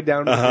halfway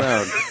down to the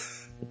ground.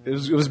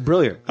 It was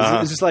brilliant. It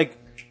was just like,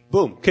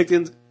 boom, kicked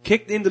into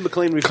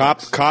McClane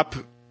reflex. Cop.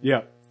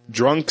 Yeah.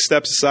 Drunk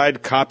steps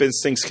aside. Cop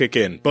instincts kick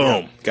in.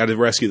 Boom. Got to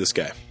rescue this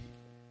guy.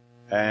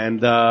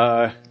 And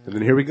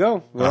then here we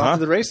go. We're off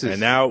to the races. And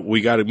now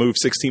we got to move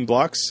 16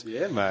 blocks.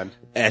 Yeah, man.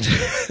 And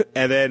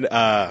then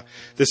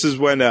this is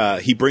when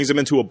he brings him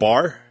into a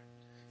bar.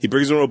 He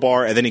brings him to a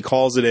bar, and then he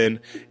calls it in.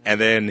 And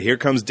then here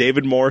comes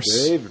David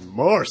Morse. David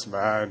Morse,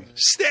 man.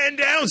 Stand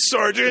down,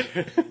 Sergeant.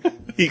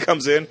 He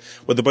comes in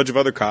with a bunch of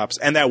other cops.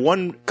 And that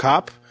one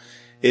cop,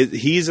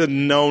 he's a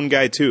known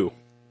guy, too.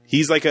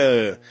 He's like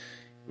a...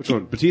 Which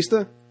one?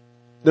 Batista?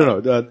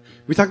 No.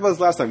 We talked about this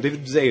last time.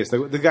 David Zayas,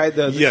 the guy,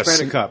 the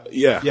Hispanic cop.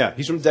 Yeah. Yeah,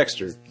 he's from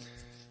Dexter.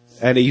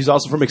 And he's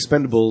also from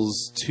Expendables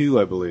 2,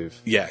 I believe.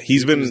 Yeah,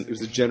 he was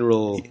the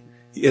general...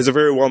 He has a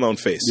very well-known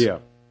face. Yeah.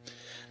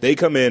 They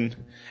come in,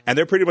 and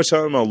they're pretty much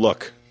telling him, oh,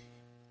 look,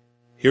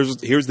 here's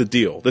the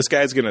deal. This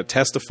guy's going to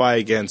testify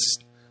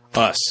against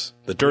us,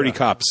 the dirty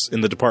cops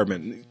in the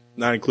department,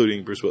 not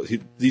including Bruce Willis.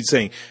 He's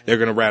saying, they're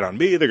going to rat on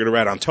me, they're going to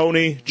rat on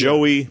Tony,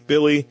 Joey,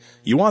 Billy.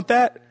 You want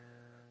that?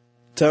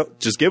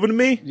 Just give it to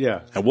me,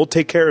 and we'll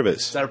take care of it.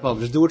 It's not a problem.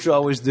 Just do what you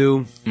always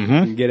do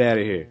and get out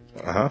of here.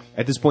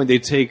 At this point, they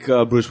take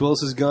Bruce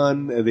Willis's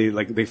gun, and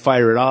they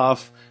fire it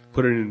off,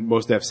 put it in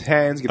Mos Def's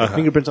hands, get the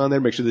fingerprints on there,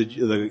 make sure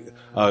the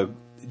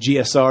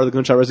GSR, the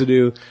gunshot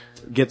residue,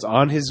 gets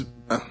on his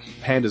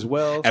hand as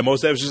well. And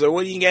Mos Def's just like,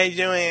 "What are you guys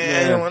doing?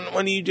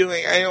 What are you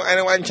doing? I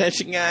don't want to touch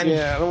the gun.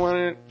 Yeah, I don't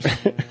want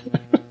it.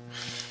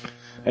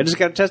 I just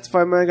got to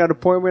testify, man. I got an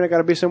appointment. I got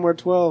to be somewhere at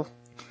 12."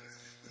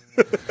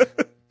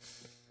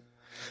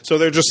 So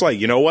they're just like,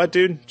 you know what,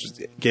 dude?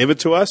 Just give it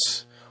to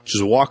us.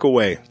 Just walk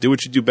away. Do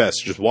what you do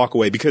best. Just walk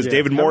away. Because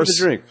David Morse...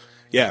 Have another drink.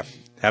 Yeah.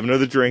 Have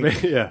another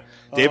drink. Yeah.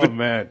 David,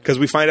 man. Because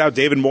we find out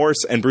David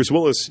Morse and Bruce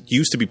Willis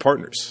used to be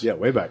partners. Yeah,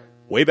 way back.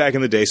 Way back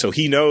in the day. So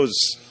he knows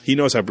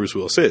how Bruce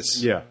Willis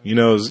is. Yeah. He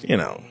knows,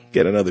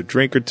 get another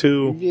drink or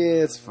two. Yeah,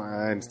 it's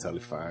fine. It's totally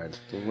fine.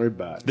 Don't worry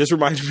about it. This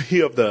reminds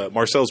me of the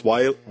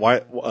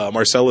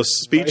Marcellus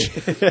speech.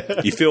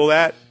 You feel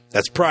that?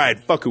 That's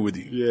pride fucking with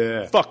you.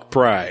 Yeah. Fuck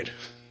pride.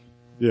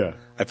 Yeah.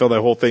 I felt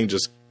that whole thing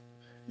just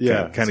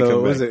kind of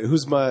come back. It?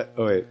 Who's my...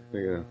 Oh, wait.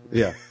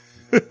 Yeah.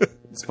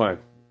 It's fine.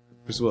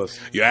 Bruce Willis.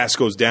 Your ass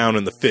goes down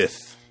in the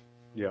 5th.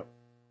 Yeah.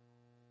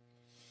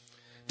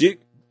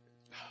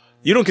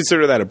 You don't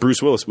consider that a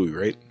Bruce Willis movie,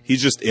 right?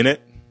 He's just in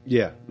it?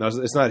 Yeah. No,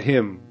 it's not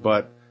him,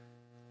 but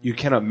you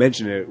cannot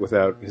mention it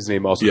without his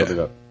name also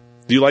coming up.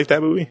 Do you like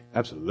that movie?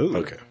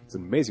 Absolutely. Okay. It's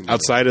an amazing movie.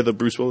 Outside of the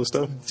Bruce Willis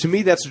stuff? To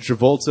me, that's a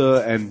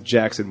Travolta and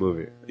Jackson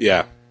movie.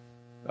 Yeah.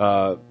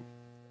 Vin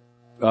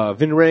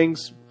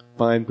Rhames,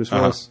 fine. Bruce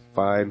Willis,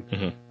 fine.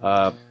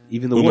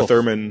 Even the Uma Wolf.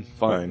 Thurman,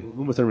 fine.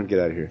 Uma Thurman, get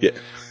out of here. Yeah.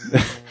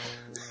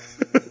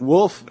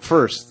 Wolf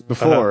first,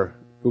 before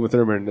Uma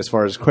Thurman, as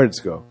far as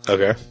credits go.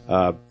 Okay.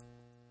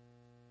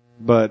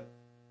 But,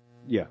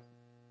 yeah.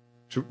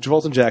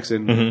 Travolta and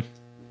Jackson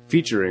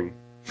featuring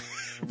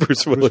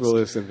Bruce Bruce Willis.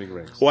 Willis and Vin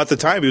Rhames. Well, at the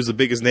time, he was the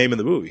biggest name in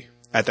the movie.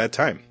 At that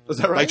time. Was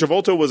that right? Like,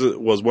 Travolta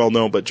was well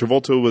known, but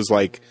Travolta was,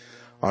 like,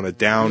 on a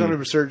down... He was on a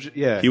resurgence,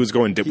 yeah. He was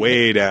going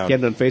way down. He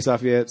hadn't done Face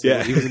Off yet, so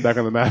Yeah. he wasn't back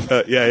on the map.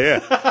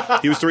 Yeah.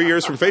 He was 3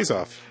 years from Face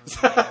Off.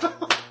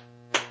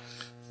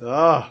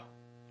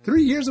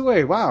 3 years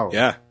away, wow.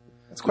 Yeah.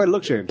 That's quite a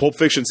look change. Pulp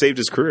Fiction saved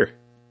his career.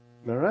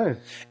 All right.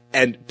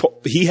 And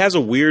he has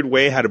a weird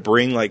way how to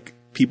bring, like,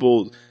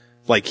 people...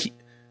 Like,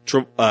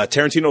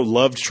 Tarantino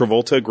loved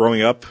Travolta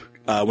growing up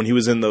when he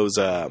was in those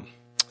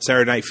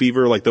Saturday Night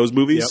Fever, like those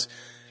movies. Yep.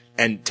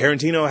 And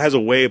Tarantino has a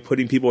way of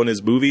putting people in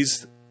his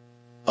movies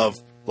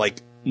of,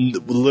 like,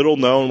 little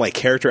known, like,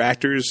 character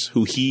actors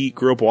who he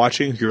grew up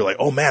watching. You're like,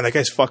 oh, man, that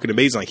guy's fucking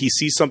amazing. Like, he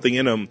sees something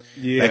in him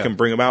that can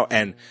bring him out.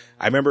 And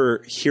I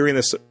remember hearing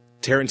this,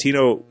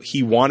 Tarantino,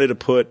 he wanted to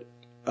put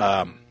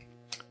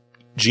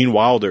Gene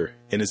Wilder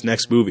in his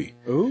next movie.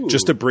 Ooh.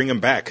 Just to bring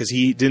him back, because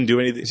he didn't do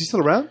anything. Is he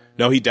still around?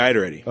 No, he died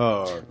already.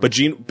 Oh. But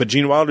Gene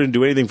Wilder didn't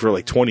do anything for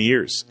like 20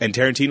 years. And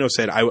Tarantino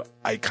said,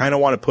 I kind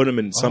of want to put him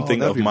in something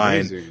that'd of be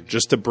mine amazing.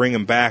 just to bring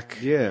him back.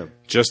 Yeah.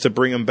 Just to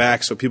bring him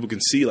back so people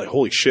can see, like,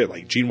 holy shit,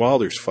 like, Gene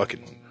Wilder's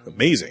fucking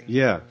amazing.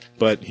 Yeah.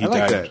 But he I like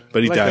died. that.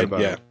 But he I like that died,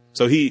 about yeah. him.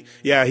 So he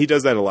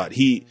does that a lot.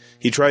 He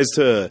tries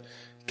to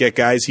get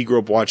guys he grew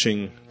up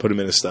watching, put him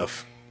in his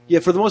stuff. Yeah,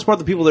 for the most part,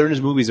 the people that are in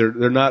his movies, they're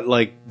not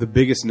like the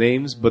biggest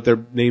names, but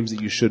they're names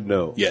that you should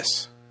know.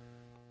 Yes.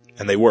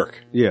 And they work.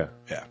 Yeah.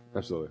 Yeah.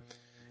 Absolutely.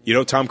 You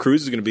know Tom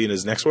Cruise is going to be in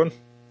his next one?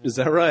 Is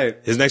that right?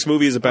 His next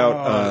movie is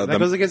about... that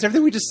goes against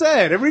everything we just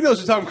said. Everybody knows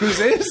who Tom Cruise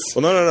is.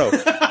 Well, no.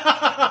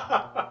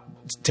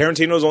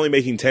 Tarantino's only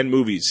making 10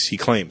 movies, he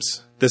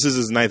claims. This is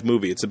his 9th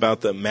movie. It's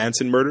about the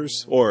Manson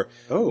murders, or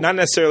not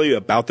necessarily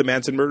about the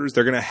Manson murders.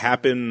 They're going to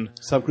happen...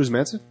 Tom Cruise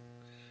Manson?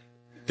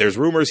 There's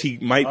rumors he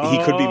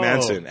could be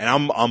Manson, and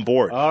I'm on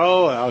board.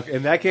 Oh, okay.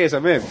 In that case,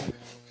 I'm in.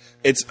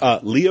 It's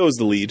Leo's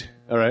the lead.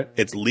 All right.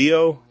 It's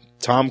Leo,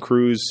 Tom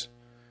Cruise,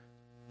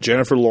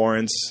 Jennifer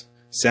Lawrence,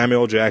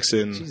 Samuel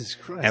Jackson, Jesus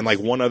Christ. and like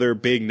one other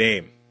big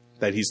name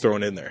that he's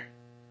throwing in there.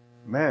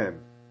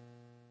 Man.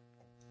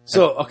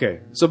 So,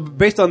 okay. So,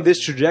 based on this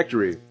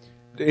trajectory,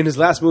 in his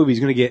last movie, he's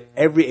going to get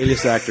every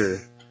A-list actor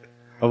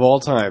of all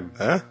time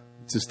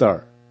to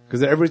star.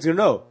 Because everybody's going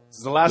to know. This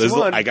is the last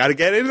one. I got to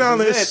get in on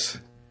this.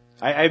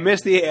 I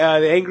missed the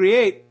Angry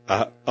Eight.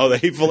 The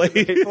Hateful Eight.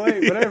 Hateful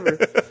Eight, whatever.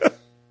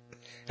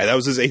 And that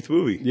was his 8th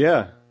movie.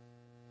 Yeah.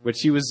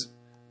 Which he was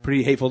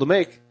pretty hateful to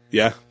make.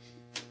 Yeah.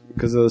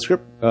 Because of the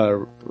script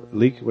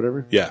leak,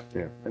 whatever. Yeah.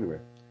 Yeah. Anyway.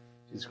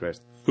 Jesus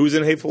Christ. Who's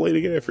in Hateful Eight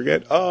again? I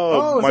forget.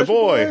 Oh, my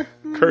boy.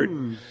 Kurt.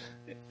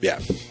 Yeah.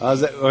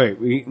 Wait,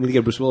 we need to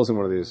get Bruce Willis in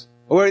one of these.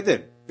 Oh, wait, he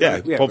did. Yeah,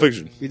 Pulp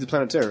Fiction. He's the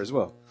Planet Terror as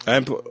well.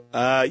 And,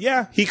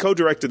 he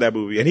co-directed that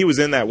movie, and he was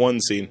in that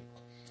one scene.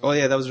 Oh,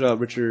 yeah, that was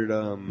Richard...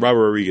 Robert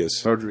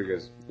Rodriguez.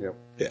 Rodriguez. Yep.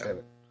 Yeah. Damn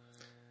it.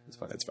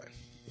 That's fine.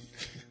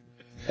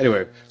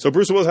 Anyway. So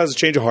Bruce Willis has a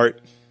change of heart.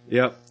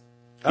 Yep.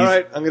 All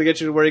right, I'm going to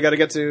get you to where you got to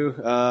get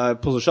to.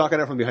 Pulls a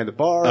shotgun out from behind the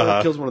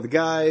bar, kills one of the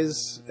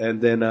guys,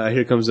 and then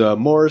here comes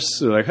Morse.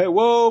 They're like, hey,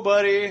 whoa,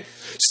 buddy.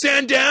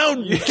 Stand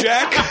down,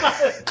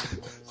 Jack.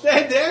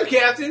 Stand down,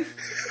 Captain.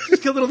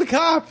 Just killed another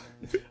cop.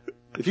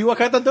 If you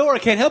walk out the door, I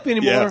can't help you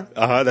anymore.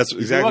 Yeah, that's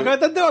exactly. You walk out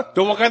the door.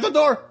 Don't walk out the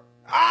door.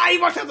 He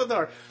walked out the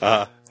door.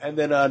 And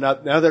then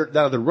now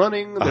they're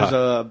running.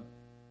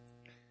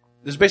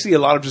 There's basically a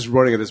lot of just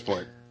running at this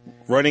point.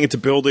 Running into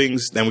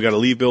buildings, then we got to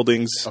leave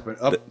buildings. Up and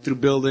up through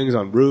buildings,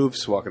 on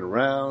roofs, walking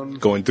around.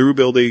 Going through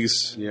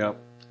buildings. Yep.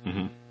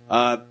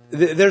 Mm-hmm.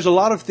 There's a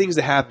lot of things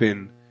that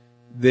happen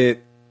that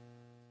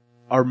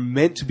are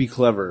meant to be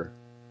clever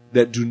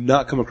that do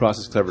not come across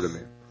as clever to me.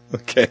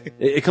 Okay.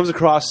 It comes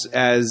across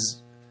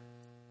as,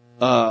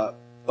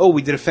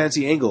 we did a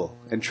fancy angle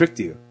and tricked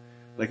you.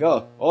 Like,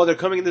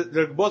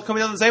 they're both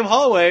coming down the same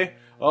hallway.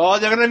 Oh,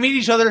 they're going to meet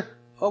each other.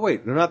 Oh,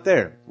 wait, they're not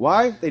there.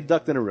 Why? They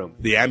ducked in a room.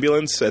 The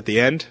ambulance at the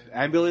end.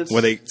 Ambulance?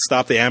 When they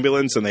stop the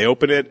ambulance and they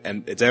open it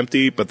and it's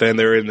empty, but then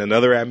they're in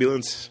another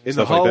ambulance. In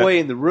the hallway,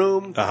 in the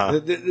room.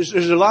 There's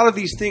a lot of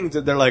these things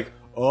that they're like,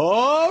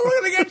 oh,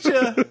 we're going to get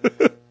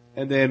you.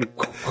 And then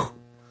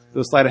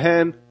they'll slide a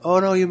hand. Oh,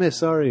 no, you missed.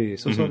 Sorry.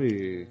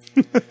 Sorry.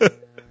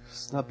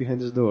 It's not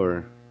behind this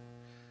door.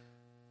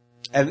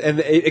 And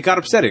it got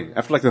upsetting.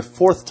 After like the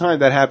 4th time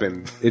that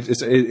happened,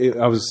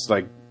 I was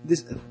like,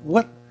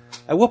 what?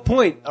 At what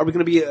point are we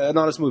going to be an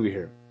honest movie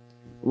here?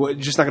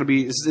 It's just not going to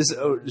be. This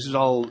is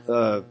all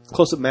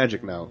close-up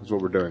magic now. Is what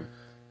we're doing.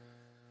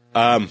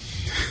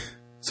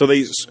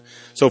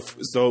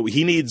 So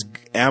he needs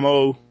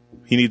ammo.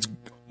 He needs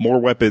more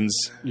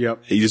weapons. Yep.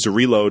 He used to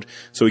reload.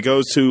 So he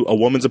goes to a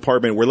woman's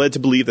apartment. We're led to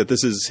believe that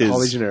this is his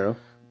Holly Gennaro.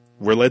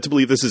 We're led to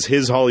believe this is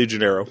his Holly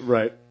Gennaro,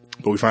 Right.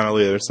 but we find out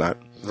later it's not.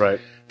 Right.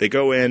 They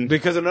go in.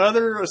 Because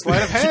another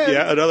sleight of hand.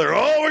 Yeah, another.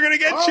 Oh, we're gonna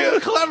get Oh, you.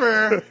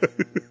 clever.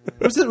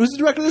 Who's the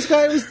director of this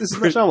guy? This is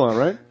Night Shyamalan,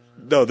 right?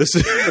 No, this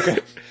is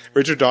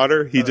Richard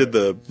Donner. He did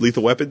the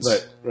Lethal Weapons.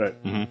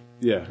 Right. Mm-hmm.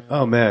 Yeah.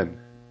 Oh man.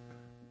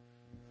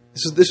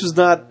 This was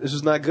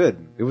not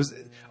good. It was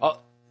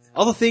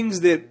all the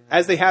things that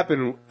as they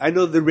happen. I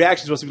know the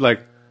reaction is supposed to be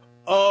like,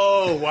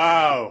 "Oh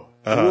wow,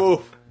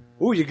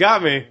 ooh, you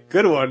got me,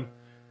 good one."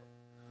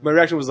 My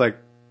reaction was like,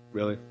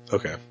 "Really,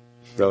 Okay.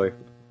 really."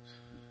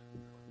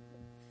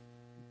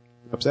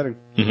 Upsetting.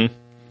 Mm-hmm.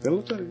 Little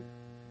upsetting.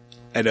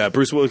 And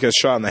Bruce Willis gets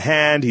shot in the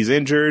hand. He's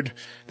injured.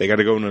 They got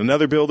to go into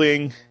another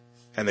building,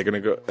 and they're gonna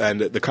go.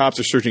 And the cops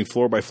are searching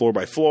floor by floor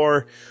by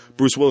floor.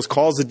 Bruce Willis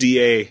calls the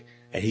DA,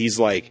 and he's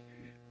like,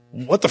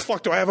 "What the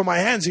fuck do I have on my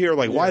hands here?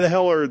 Like, why the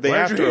hell are they Why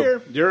aren't after you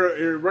him?" here?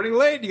 You're running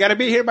late. You got to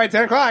be here by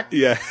 10:00.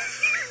 Yeah,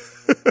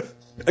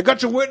 I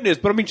got your witness,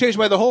 but I'm being chased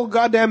by the whole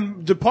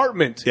goddamn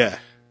department. yeah.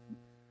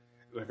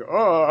 Like,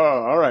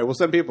 all right, we'll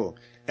send people.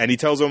 And he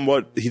tells them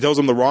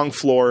the wrong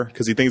floor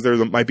because he thinks there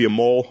might be a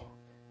mole.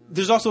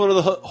 There's also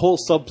another whole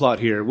subplot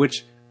here,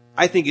 which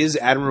I think is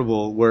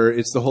admirable, where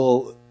it's the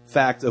whole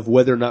fact of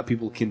whether or not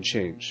people can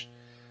change.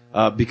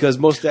 Because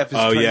most staff is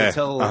trying to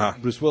tell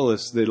Bruce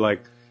Willis that,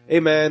 like, hey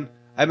man,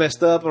 I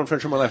messed up, I'm trying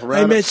to turn my life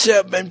around. I messed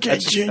up, I'm trying to I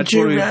just want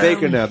to be a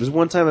baker now. There's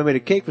one time I made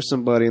a cake for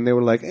somebody, and they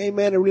were like, hey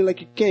man, I really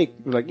like your cake.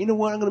 We're like, you know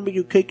what, I'm going to make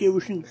you a cake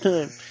every single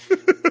time.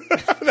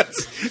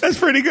 That's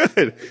pretty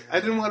good. I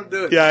didn't want to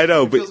do it. Yeah, I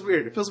know, it but feels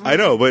weird. It feels weird. I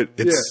know, but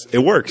it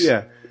works.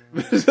 Yeah.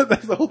 That's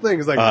the whole thing.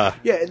 It's like,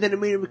 yeah, and then I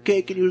made him a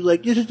cake, and he was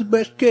like, this is the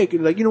best cake.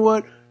 And like, you know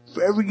what?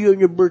 For every year on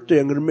your birthday,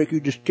 I'm going to make you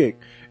this cake.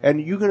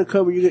 And you're going to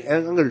come,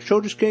 and I'm going to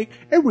show this cake.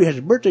 Everybody has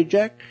a birthday,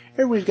 Jack.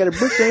 Everybody's got a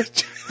birthday.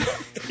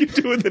 You're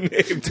doing the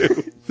name,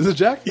 too. Is it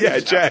Jack? Yeah,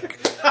 Jack.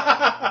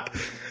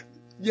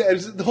 Yeah,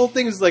 the whole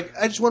thing is like,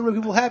 I just want to make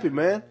people happy,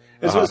 man.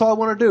 And so that's all I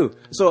want to do.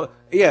 So,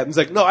 yeah, it's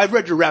like, no, I've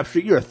read your rap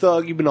sheet. You're a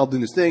thug. You've been all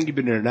doing this thing. You've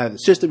been in and out of the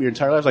system your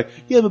entire life. It's like,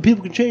 yeah, but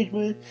people can change,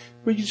 man.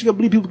 But you just got to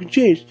believe people can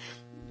change.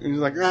 And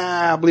he's like,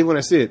 I believe when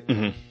I see it.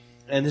 Mm-hmm.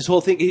 And this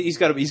whole thing, he's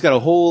got a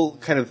whole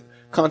kind of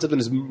concept in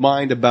his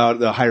mind about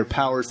the higher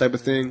powers type of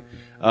thing.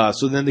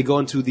 So then they go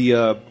into the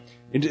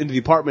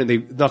apartment. They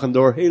knock on the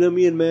door. Hey, let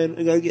me in, man.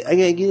 I gotta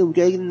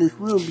get in this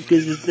room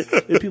because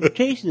there's people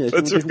chasing us.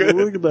 That's and we're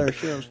worried about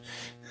ourselves.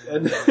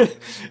 And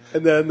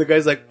then the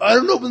guy's like, I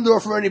don't open the door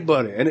for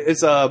anybody. And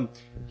it's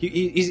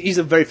he's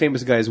a very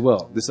famous guy as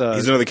well. This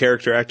He's another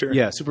character actor?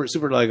 Yeah,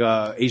 super like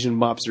Asian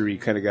mobster-y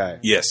kind of guy.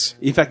 Yes.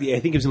 In fact, I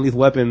think he was in Lethal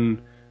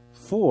Weapon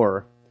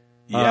 4.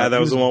 Yeah, that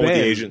was the one Ben, with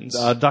the Asians.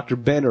 Dr.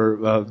 Ben,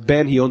 or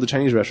Ben, he owned the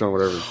Chinese restaurant or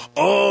whatever.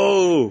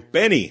 Oh,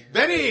 Benny.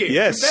 Benny!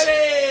 Yes.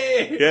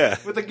 Benny! Yeah.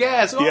 With the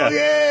gas. Oh, Yeah.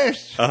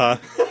 yes! Uh-huh.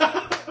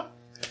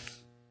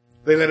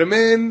 They let him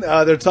in.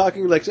 They're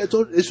talking like, this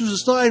was a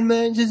sign,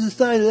 man. This is a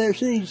sign. Let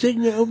us in. You said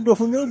you didn't open the door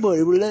for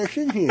nobody, but let us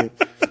in here.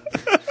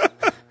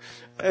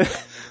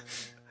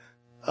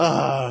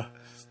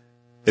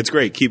 It's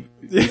great. You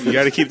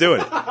got to keep doing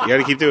it. You got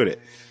to keep doing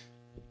it.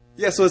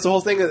 Yeah, so it's the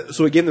whole thing.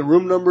 So we gave them the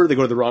room number. They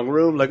go to the wrong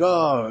room. Like,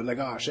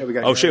 oh shit, we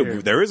got. Oh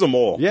shit, there is a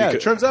mole. Yeah,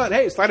 it turns out,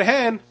 hey, sleight of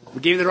hand.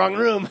 We gave you the wrong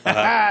room.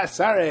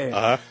 Sorry.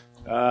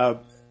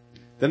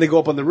 Then they go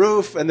up on the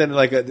roof, and then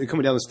they're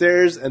coming down the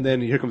stairs, and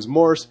then here comes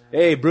Morse.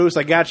 Hey, Bruce,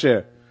 I got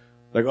you.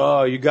 Like,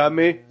 oh, you got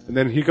me? And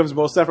then here comes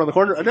Morse around the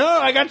corner. No,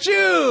 I got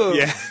you.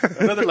 Yeah.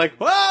 Another like,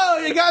 whoa,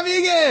 you got me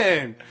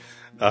again.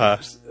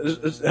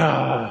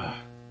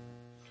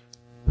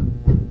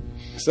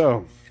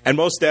 So, and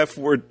Mos Def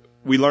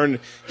we learned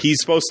he's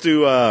supposed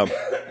to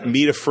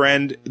meet a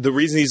friend. The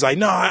reason he's like,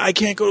 no, I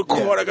can't go to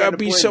court. I gotta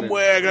be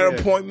somewhere. I got an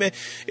appointment.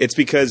 It's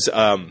because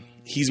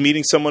he's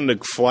meeting someone to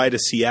fly to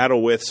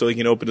Seattle with, so he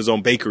can open his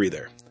own bakery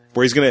there.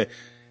 Where he's gonna.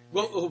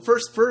 Well,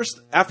 first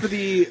after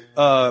the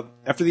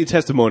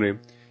testimony,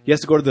 he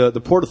has to go to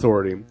the Port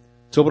Authority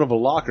to open up a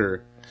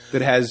locker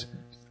that has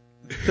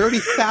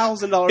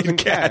 $30,000 in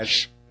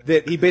cash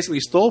that he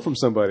basically stole from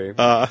somebody,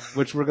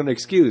 which we're going to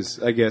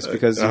excuse, I guess,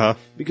 because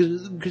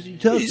he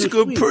tells he's a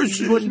good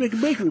person, he wants to make a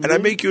bakery, and I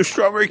make you a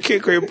strawberry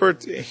cake on your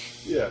birthday.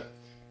 Yeah.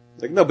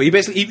 Like, no, but he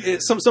basically,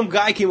 some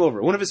guy came over,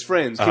 one of his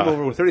friends came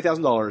over with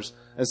 $30,000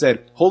 and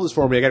said, hold this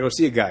for me, I gotta go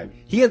see a guy.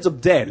 He ends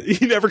up dead.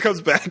 He never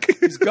comes back.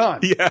 He's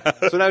gone. Yeah.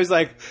 So now he's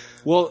like,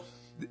 well,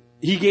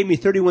 he gave me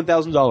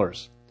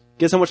 $31,000.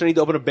 Guess how much I need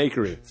to open a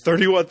bakery?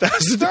 $31,000.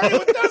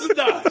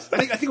 $31,000. I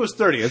think it was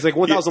 30. It's like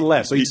 1,000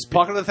 less. So he just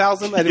pocketed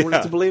 1,000. I didn't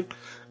want to believe.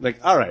 I'm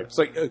like, all right.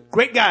 So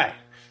great guy.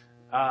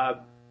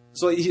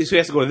 So he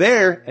has to go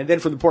there, and then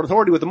from the Port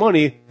Authority with the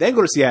money, then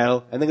go to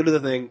Seattle, and then go do the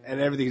thing, and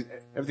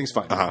everything's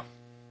fine.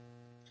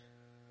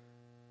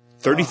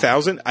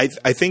 30,000. I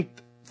think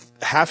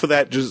half of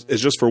that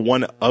is just for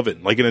one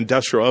oven, like an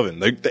industrial oven.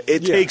 Like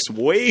it takes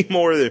way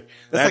more than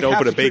that to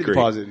open a bakery.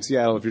 Deposit in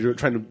Seattle if you're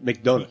trying to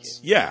make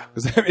donuts. Yeah,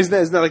 isn't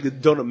that like the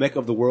donut mecca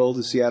of the world?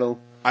 Is Seattle?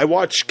 I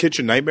watch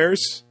Kitchen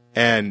Nightmares,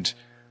 and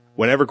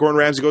whenever Gordon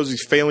Ramsay goes to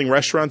these failing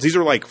restaurants, these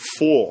are like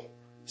full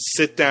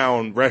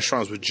sit-down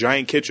restaurants with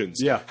giant kitchens.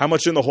 Yeah. How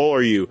much in the hole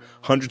are you?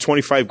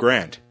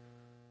 $125,000.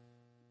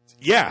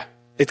 Yeah.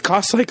 It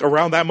costs like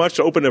around that much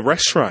to open a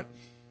restaurant.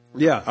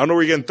 Yeah. I don't know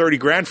where you're getting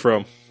 $30,000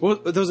 from. Well,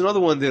 there was another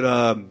one that,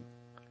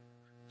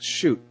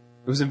 it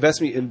was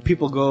investment, and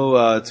people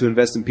go to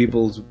invest in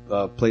people's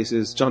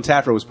places. John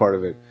Taffer was part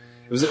of it.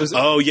 It was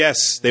Oh,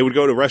 yes. They would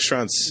go to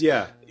restaurants.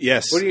 yeah.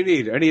 Yes. What do you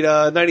need? I need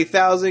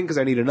 $90,000 because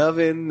I need an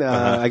oven.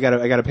 I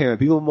gotta pay my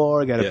people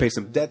more. I gotta Yeah. pay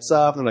some debts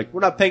off. And they're like,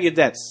 we're not paying your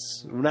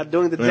debts. We're not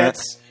doing the We're not-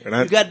 debts. we're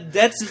not- You got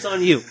debts. It's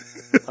on you.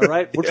 All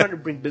right. We're trying to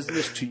bring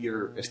business to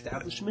your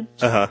establishment,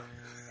 Uh-huh.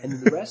 and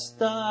the rest,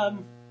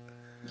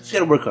 just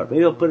gotta work hard.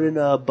 Maybe I'll put in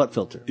a butt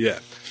filter. Yeah.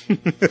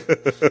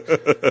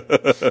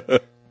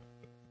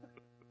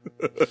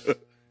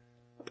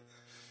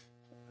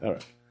 All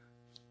right.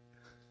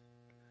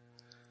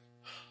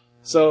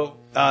 So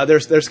they're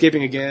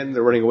escaping again.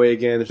 They're running away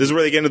again. This is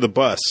where they get into the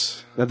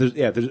bus. Now there's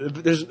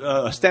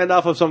a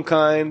standoff of some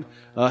kind.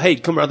 Hey,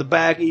 come around the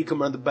back. You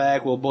come around the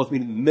back. We'll both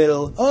meet in the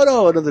middle. Oh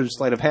no, another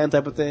sleight of hand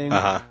type of thing. They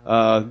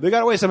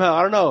got away somehow.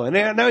 I don't know. And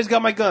now he's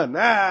got my gun.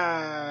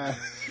 Ah.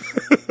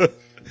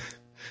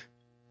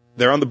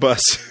 They're on the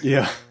bus.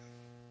 Yeah.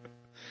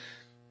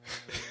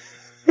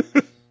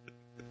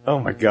 Oh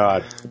my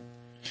god.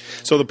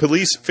 So the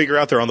police figure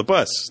out they're on the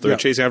bus. They're Yeah.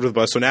 chasing after the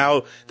bus. So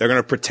now they're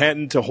going to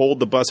pretend to hold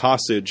the bus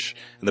hostage,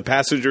 and the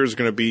passengers are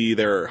going to be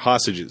their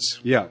hostages.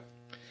 Yeah.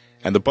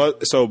 And the bus.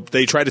 So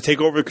they try to take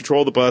over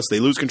control of the bus. They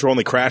lose control and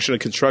they crash in a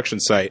construction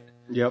site.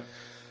 Yep.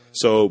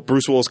 So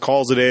Bruce Willis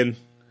calls it in.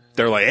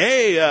 They're like,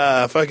 "Hey,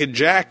 fucking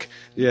Jack."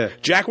 Yeah.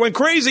 Jack went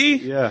crazy.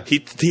 Yeah.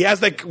 He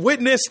has that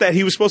witness that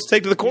he was supposed to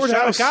take to the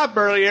courthouse. Shot a cop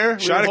earlier.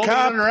 Shot we a were cop.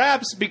 holding it under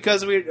wraps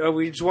because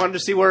we just wanted to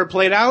see where it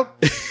played out.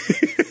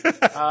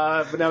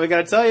 But now we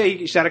got to tell you,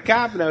 he shot a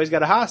cop. And now he's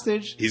got a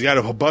hostage. He's got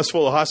a bus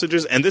full of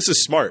hostages, and this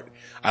is smart.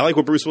 I like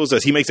what Bruce Willis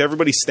does. He makes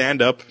everybody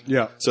stand up.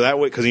 Yeah. So that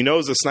way, because he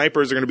knows the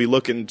snipers are going to be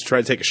looking to try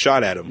to take a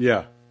shot at him.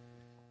 Yeah.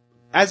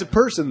 As a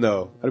person,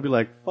 though, I'd be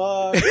like,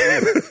 "Fuck,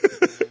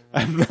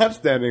 I'm not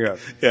standing up."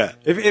 Yeah.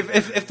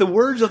 If the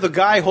words of the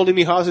guy holding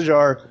me hostage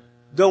are,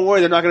 "Don't worry,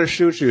 they're not going to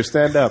shoot you.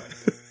 Stand up."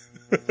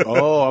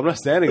 Oh, I'm not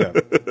standing up.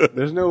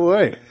 There's no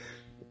way.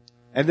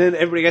 And then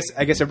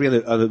I guess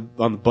everybody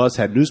on the bus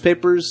had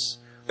newspapers,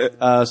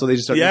 so they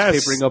just started Yes.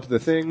 newspapering up the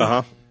thing. Uh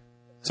huh.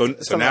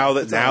 So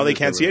now they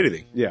can't see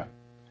anything. Yeah.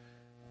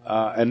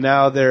 And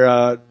now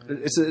they're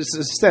it's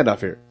a standoff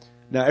here.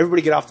 Now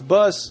everybody get off the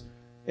bus.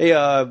 Hey,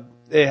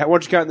 why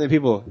don't you count the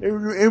people?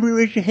 Everybody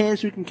raise your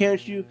hands so we can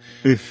count you.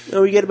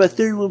 Oh, we got about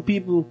 31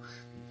 people.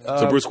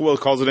 So Bruce Willis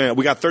calls it in.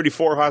 We got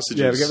 34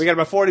 hostages. Yeah, we got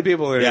about 40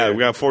 people in Yeah, here. we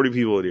got 40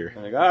 people in here.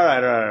 I'm like, all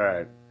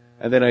right.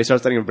 And then he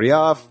starts letting everybody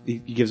off. He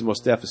gives Mos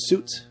Def a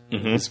suit.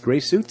 This gray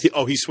suit.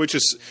 He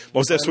switches.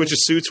 Most Def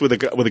switches suits with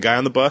a guy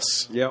on the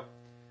bus. Yep.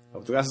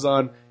 Put the glasses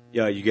on.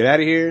 Yeah, you get out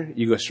of here.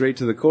 You go straight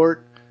to the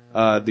court.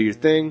 Do your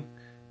thing.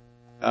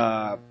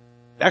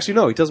 Actually,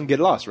 no, he tells him get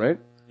lost, right?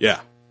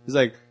 Yeah. He's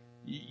like,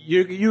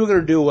 you were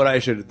going to do what I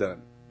should have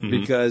done.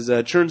 Because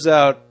turns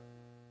out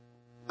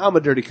I'm a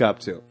dirty cop,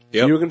 too.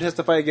 Yep. You were going to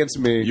testify against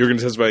me. You're going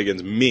to testify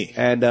against me.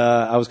 And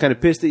I was kind of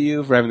pissed at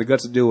you for having the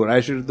guts to do what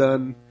I should have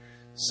done.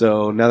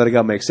 So now that I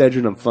got my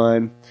Excedrin, I'm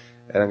fine.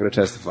 And I'm going to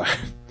testify.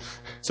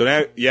 So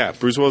now, yeah,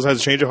 Bruce Willis has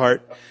a change of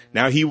heart.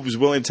 Now he was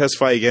willing to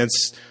testify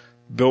against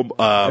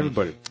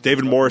Everybody.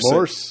 David Morrison,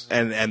 Morse.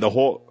 and the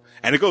whole,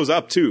 and it goes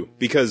up too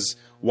because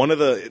one of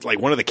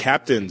the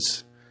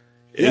captains,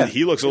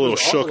 he looks a little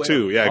shook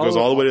too. Yeah, it goes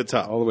all the way to the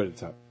top. All the way to the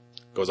top.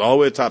 Goes all the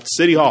way to the top to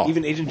City Hall.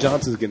 Even Agent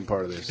Johnson's getting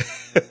part of this.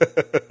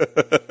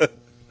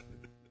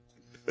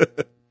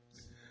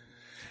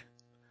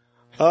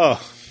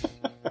 Oh.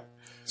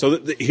 So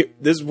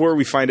this is where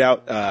we find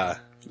out.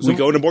 We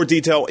go into more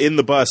detail in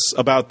the bus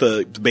about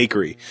the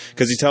bakery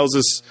because he tells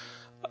this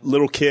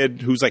little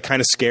kid who's like kind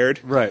of scared.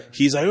 Right.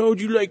 He's like, "Oh,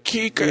 do you like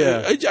cake?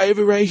 Yeah. I have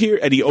it right here."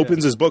 And he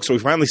opens his book, so we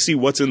finally see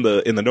what's in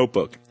the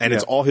notebook, and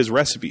it's Yeah. all his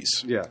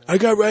recipes. Yeah. I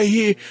got right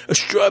here a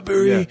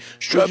strawberry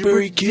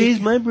cake. Today's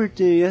my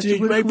birthday. Today's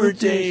my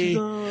birthday.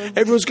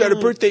 Everyone's got a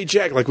birthday,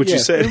 Jack, like what you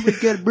said. Everybody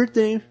got a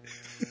birthday.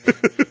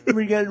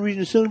 Everybody got a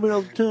reason to celebrate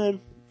all the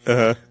time.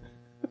 Uh-huh.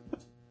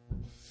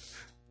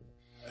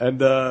 And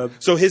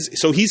So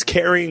he's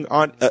carrying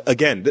on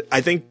again.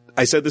 I think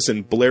I said this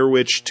in Blair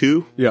Witch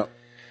 2. yeah.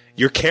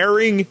 You're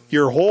carrying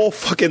your whole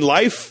fucking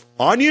life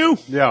on you?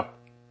 Yeah.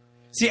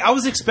 See, I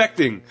was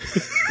expecting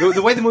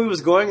the way the movie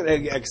was going.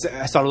 I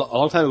saw it a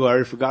long time ago. I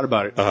already forgot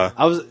about it. Uh-huh.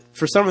 I was,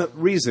 for some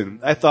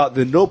reason, I thought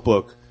the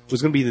notebook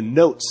was going to be the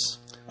notes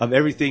of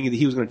everything that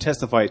he was going to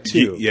testify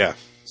to. Yeah.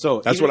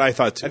 So That's what I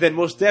thought too. And then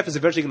Mos Def is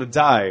eventually going to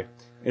die,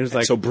 and it's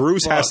like So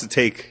Bruce has fuck. to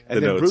take the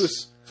And then notes.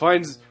 Bruce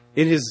finds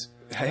in his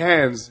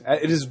hands,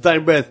 in his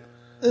dying breath,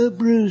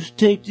 Bruce,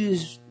 take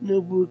this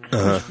notebook.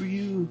 It's for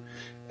you.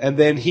 And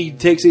then he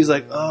takes it. He's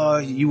like, "Oh,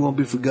 you won't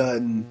be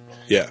forgotten."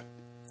 Yeah.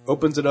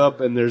 Opens it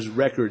up, and there's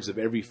records of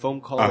every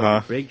phone call,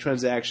 every bank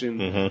transaction,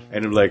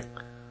 and I'm like,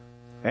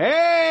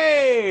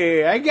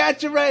 "Hey, I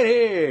got you right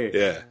here."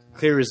 Yeah.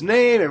 clear his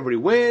name, everybody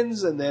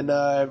wins, and then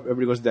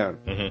everybody goes down.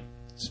 Mhm.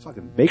 It's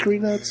fucking bakery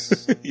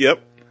nuts.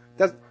 Yep.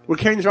 We're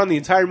carrying this around the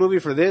entire movie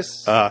for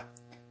this.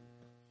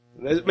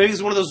 Maybe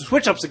it's one of those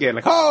switch ups again.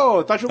 Like,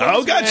 oh, thought you were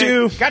Oh, got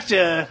you.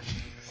 Gotcha.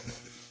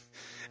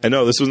 And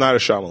no, this was not a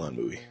Shyamalan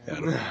movie.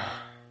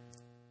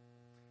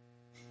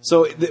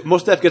 So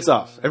Mos Def gets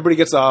off. Everybody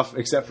gets off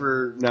except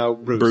for now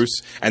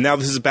Bruce. And now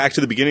this is back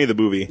to the beginning of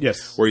the movie.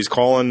 Yes. Where he's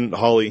calling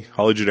Holly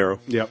Gennaro.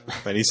 Yep.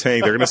 And he's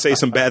saying they're going to say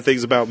some bad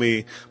things about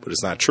me, but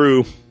it's not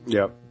true.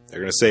 Yep. They're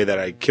going to say that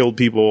I killed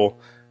people.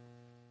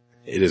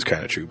 It is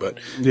kind of true, but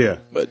Yeah.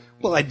 but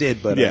Well, I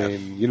did, but Yeah. I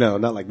mean,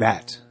 not like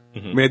that. I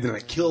mean, I didn't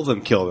like kill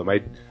them.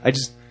 I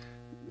just.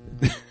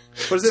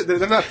 What is it?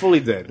 They're not fully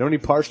dead. They're only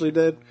partially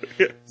dead.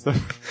 So,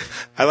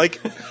 I like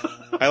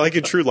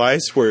in True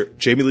Lies where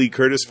Jamie Lee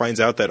Curtis finds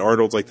out that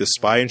Arnold's like this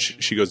spy, and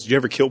she goes, "Did you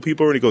ever kill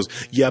people?" And he goes,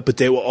 "Yeah, but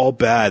they were all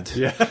bad."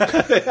 yeah.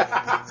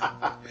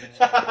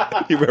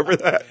 You remember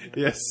that?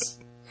 Yes.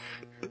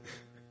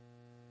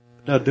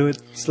 No, do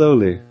it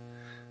slowly.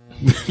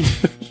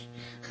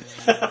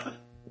 Sorry.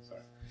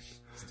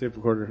 It's tape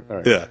recorder. All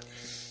right. Yeah.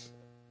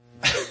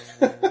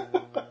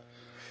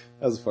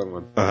 That was a fun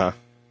one. Uh-huh.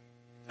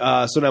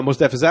 So now Mos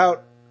Def is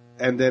out,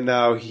 and then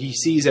now he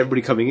sees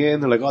everybody coming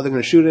in. They're like, oh, they're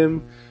going to shoot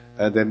him.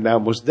 And then now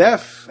Mos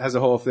Def has a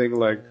whole thing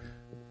like,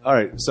 all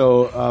right,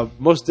 so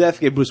Mos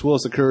Def gave Bruce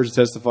Willis the courage to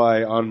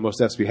testify on Mos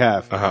Def's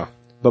behalf. Uh-huh.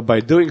 But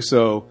by doing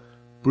so,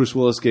 Bruce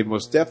Willis gave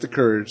Mos Def the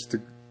courage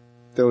to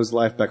throw his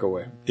life back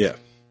away. Yeah.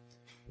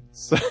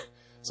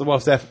 So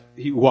Mos Def,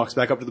 he walks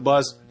back up to the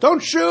bus.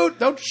 Don't shoot!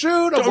 Don't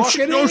shoot! I'm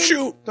walking in. Don't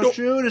shoot! Don't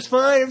shoot! It's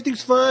fine.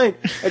 Everything's fine.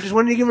 I just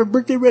wanted to give her a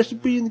birthday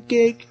recipe in the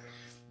cake.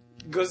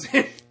 Goes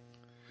in.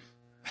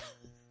 I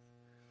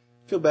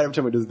feel bad every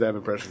time I do this damn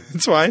impression.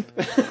 It's fine.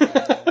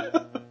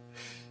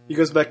 He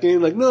goes back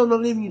in like, no, I'm not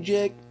leaving you,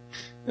 Jack.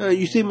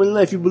 You saved my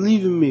life. You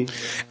believe in me.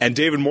 And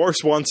David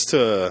Morse wants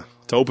to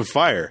open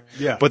fire.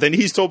 Yeah. But then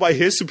he's told by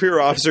his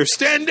superior officer,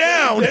 stand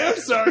down! Damn,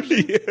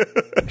 Sergeant. Yeah.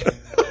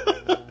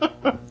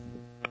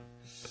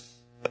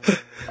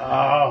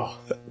 Oh.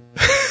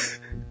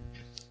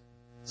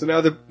 So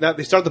now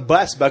they start the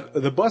bus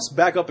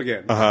back up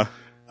again.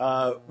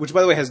 Uh-huh. Which,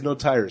 by the way, has no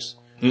tires.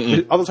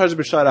 All the tires have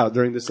been shot out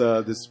during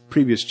this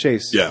previous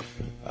chase. Yeah.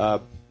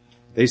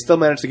 They still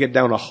managed to get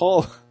down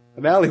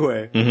an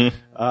alleyway.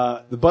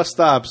 The bus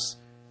stops.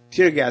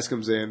 Tear gas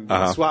comes in.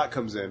 SWAT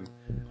comes in.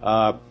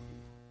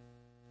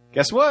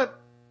 Guess what?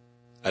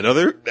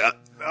 Another...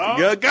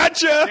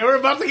 gotcha! They were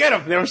about to get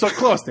him. They were so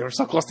close. They were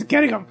so close to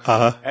getting him.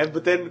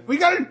 But then we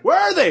got in. Where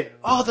are they?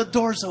 Oh, the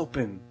door's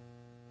open.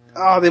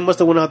 Oh, they must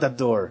have went out that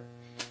door.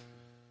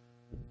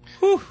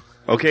 Whew.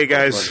 Okay,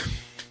 guys.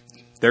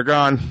 They're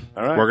gone.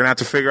 All right. We're going to have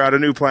to figure out a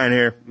new plan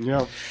here.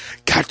 Yeah.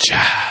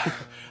 Gotcha!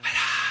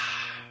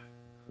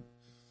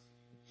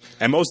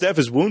 And Mos Def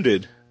is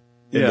wounded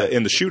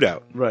in the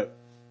shootout. Right.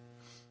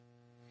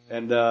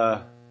 And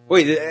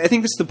wait, I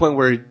think this is the point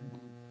where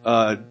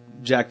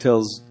Jack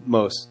tells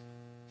Mos.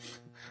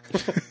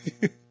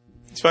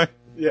 It's fine.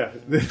 Yeah.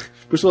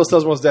 Bruce Willis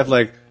tells Mos Def,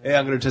 like, hey,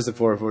 I'm going to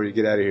testify before you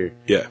get out of here.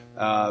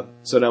 Yeah.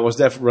 So now Mos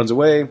Def runs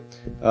away.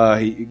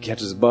 He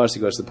catches a bus. He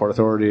goes to the Port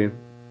Authority,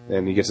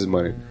 and he gets his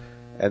money.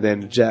 And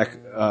then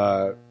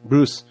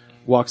Bruce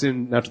walks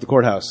in now to the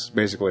courthouse,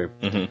 basically.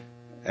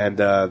 And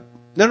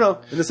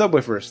no, in the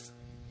subway first.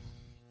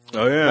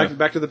 Oh, yeah.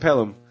 Back to the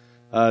Pelham.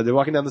 They're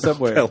walking down the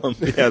subway. Pelham.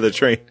 Yeah, the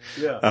train.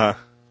 Yeah.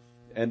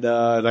 And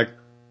like,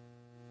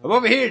 I'm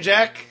over here,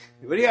 Jack.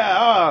 What do you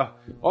got?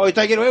 Oh, you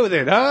thought you get away with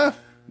it, huh?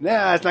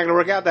 Nah, it's not gonna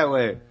work out that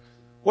way.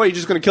 What, you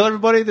just gonna kill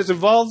everybody that's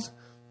involved?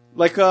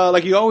 Like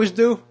you always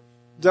do? Is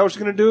that what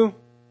you're gonna do?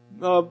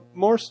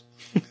 Morse?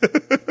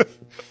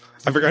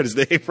 I forgot his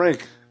name.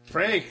 Frank,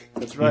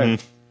 that's right.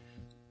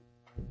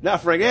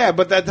 Not Frank, yeah,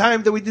 but that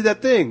time that we did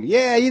that thing.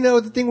 Yeah,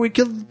 the thing we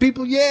killed the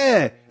people,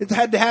 yeah. It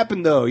had to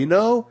happen though,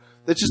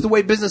 That's just the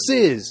way business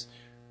is.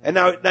 And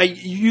now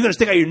you're gonna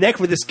stick out your neck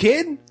for this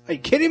kid? Are you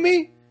kidding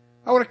me?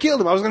 I would have killed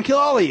him. I was gonna kill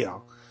all of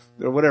you.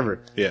 Or whatever.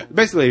 Yeah.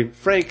 Basically,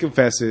 Frank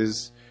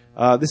confesses.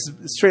 This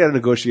is straight out of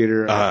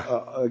Negotiator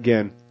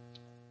again.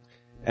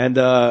 And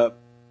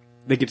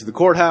they get to the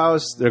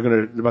courthouse.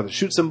 They're about to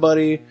shoot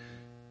somebody.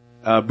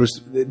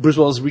 Bruce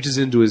Willis reaches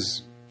into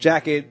his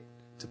jacket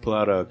to pull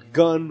out a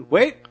gun.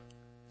 Wait.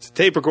 It's a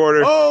tape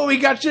recorder. Oh, he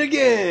got you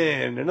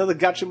again. Another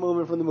gotcha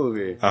moment from the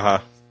movie.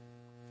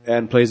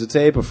 And plays a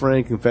tape of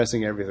Frank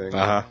confessing everything.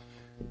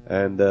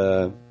 And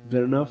is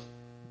that enough?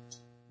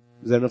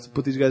 Is that enough to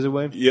put these guys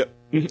away? Yep.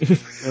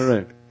 All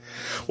right.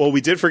 Well,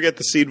 we did forget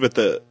the scene with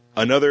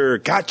another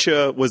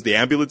gotcha was the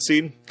ambulance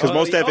scene. Because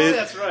Mos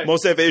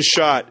Def is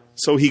shot,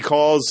 so he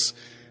calls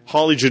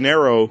Holly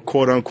Gennaro,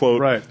 quote unquote.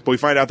 Right. But we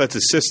find out that's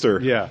his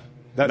sister. Yeah.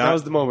 That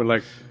was the moment.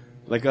 Like,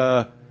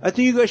 I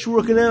think you guys should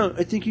work it out.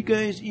 I think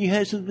you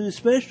had something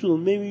special.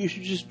 Maybe you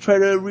should just try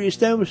to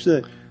reestablish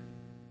that.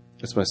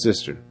 That's my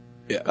sister.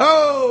 Yeah.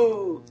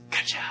 Oh!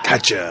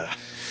 Gotcha.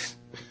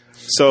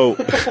 So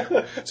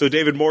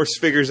David Morse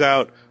figures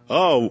out,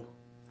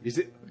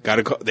 Had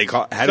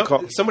to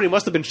call. Somebody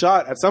must have been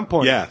shot at some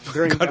point. Yeah,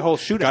 during the whole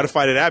shootout. Got to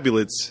find an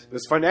ambulance.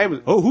 Let's find an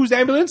ambulance. Oh, who's the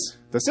ambulance?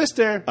 The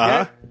sister. Uh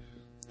huh.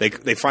 Yeah.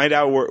 They find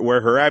out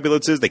where her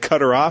ambulance is. They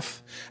cut her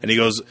off, and he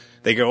goes.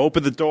 They go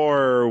open the door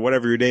or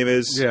whatever your name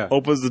is. Yeah.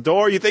 Opens the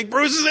door. You think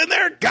Bruce is in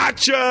there?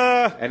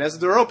 Gotcha. And as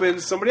the door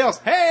opens, somebody else.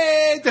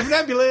 Hey, different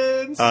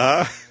ambulance.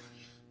 Uh huh.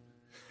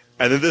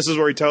 And then this is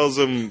where he tells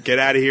him, get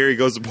out of here. He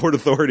goes to Port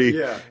Authority.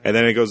 Yeah. And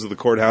then he goes to the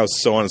courthouse,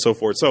 so on and so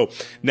forth. So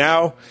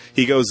now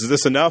he goes, is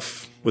this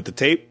enough with the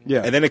tape?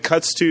 Yeah. And then it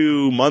cuts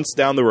to months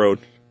down the road.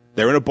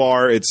 They're in a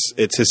bar. It's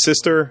his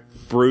sister,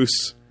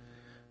 Bruce,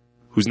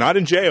 who's not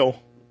in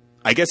jail.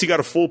 I guess he got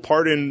a full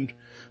pardon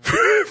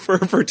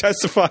for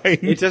testifying.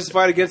 He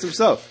testified against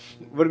himself.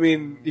 What do you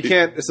mean? You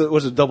can't.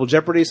 Was it double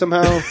jeopardy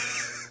somehow?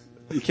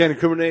 You can't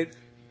incriminate.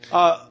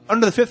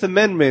 Under the Fifth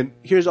Amendment,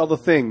 here's all the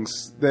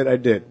things that I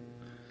did.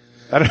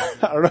 I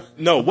don't know.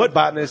 No, what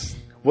botanist?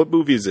 What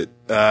movie is it?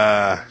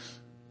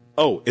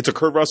 It's a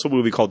Kurt Russell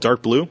movie called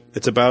Dark Blue.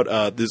 It's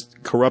about this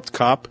corrupt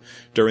cop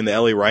during the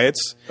LA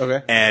riots.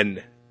 Okay.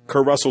 And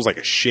Kurt Russell's like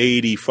a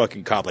shady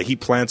fucking cop. Like he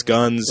plants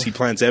guns, he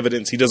plants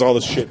evidence, he does all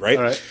this shit, right?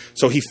 All right.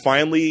 So he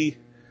finally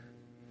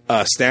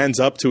stands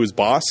up to his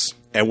boss,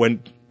 and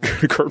when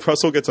Kurt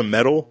Russell gets a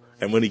medal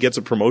and when he gets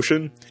a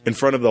promotion in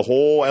front of the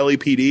whole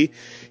LAPD,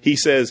 he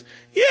says,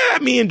 yeah,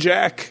 me and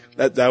Jack,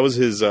 that was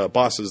his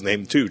boss's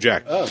name too,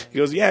 Jack. Oh. He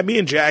goes, yeah, me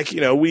and Jack,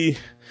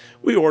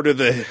 we ordered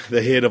the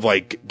hit of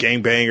like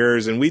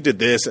gangbangers and we did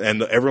this,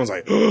 and everyone's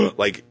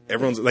like,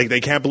 everyone's like,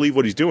 they can't believe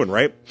what he's doing,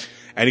 right?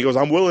 And he goes,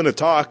 I'm willing to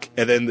talk.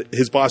 And then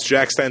his boss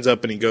Jack stands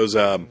up and he goes,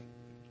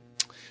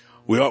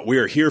 we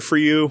are here for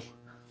you.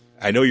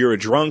 I know you're a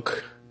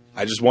drunk.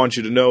 I just want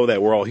you to know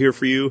that we're all here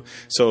for you.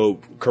 So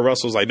Kurt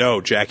Russell's like,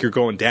 no, Jack, you're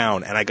going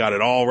down. And I got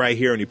it all right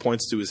here. And he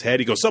points to his head.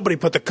 He goes, somebody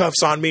put the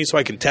cuffs on me so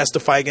I can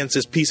testify against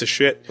this piece of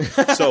shit.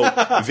 So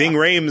Ving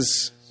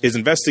Rhames is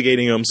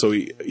investigating him. So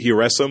he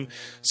arrests him.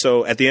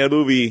 So at the end of the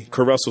movie,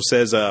 Kurt Russell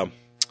says,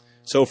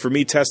 so for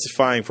me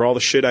testifying for all the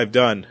shit I've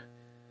done,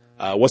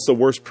 what's the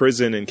worst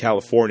prison in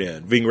California?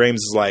 And Ving Rhames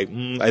is like,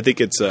 I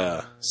think it's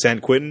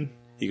San Quentin.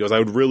 He goes, I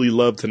would really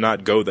love to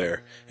not go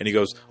there. And he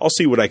goes, I'll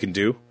see what I can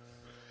do.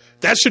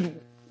 That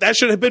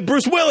should have been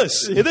Bruce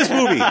Willis in this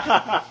movie.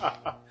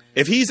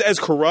 If he's as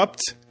corrupt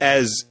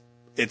as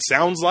it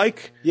sounds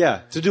like,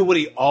 Yeah, to do what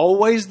he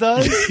always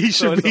does. He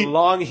so should it's be- a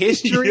long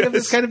history of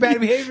this Yes. kind of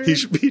bad behavior. he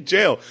should be in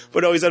jail.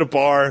 But no, he's at a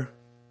bar,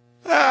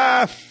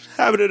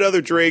 having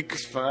another drink.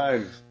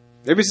 Fine.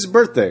 Maybe it's his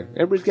birthday.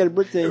 Everybody's got a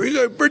birthday. Here we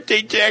go,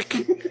 birthday check.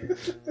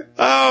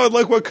 Oh, and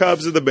look what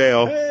comes in the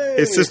mail. Hey.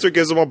 His sister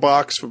gives him a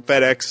box from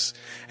FedEx,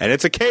 and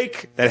it's a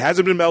cake that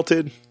hasn't been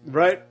melted.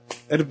 Right?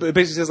 And it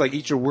basically says, like,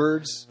 eat your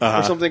words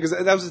or something. Because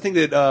that was the thing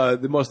that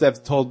the Most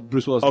Def told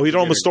Bruce Willis. Oh, he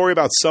told him a story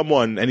about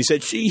someone, and he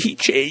said, he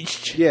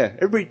changed. Yeah,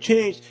 everybody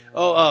changed.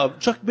 Oh,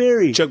 Chuck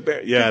Berry. Chuck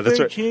Berry. Yeah, Chuck that's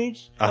Berry right.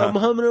 changed. Uh-huh.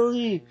 Muhammad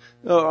Ali.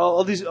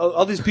 All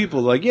these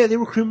people. Like, yeah, they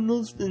were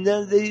criminals, and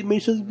now they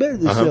made something better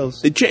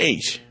themselves. They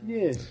changed.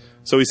 Yeah.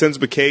 So he sends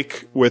him a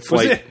cake with,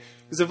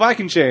 Because if I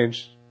can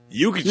change,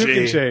 you can you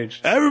change. can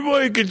change.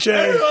 Everybody can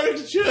change. Everybody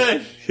can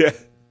change. Yeah.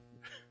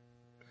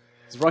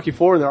 Is Rocky IV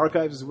in the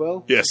archives as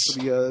well? Yes. For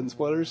the in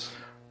spoilers?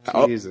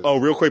 Jesus. Oh,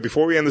 real quick,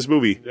 before we end this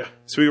movie,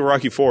 speaking of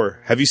Rocky IV,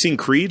 have you seen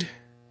Creed?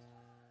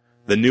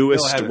 The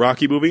newest haven't.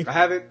 Rocky movie? I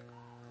have it.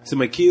 It's in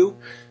my queue.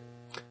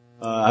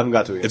 I haven't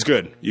got to it yet. It's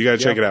good. You got to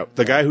check it out.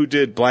 The guy who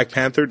did Black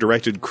Panther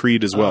directed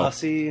Creed as well.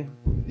 See,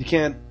 you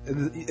can't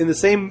in the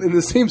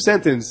same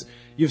sentence.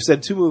 You've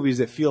said two movies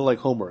that feel like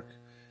homework.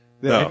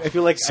 That Oh, I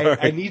feel like sorry.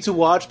 I need to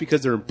watch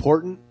because they're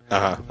important,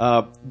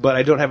 Uh-huh. but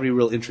I don't have any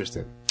real interest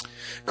in.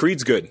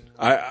 Creed's good.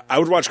 I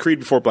would watch Creed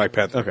before Black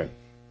Panther. Okay.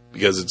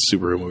 Because it's a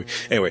superhero movie.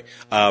 Anyway,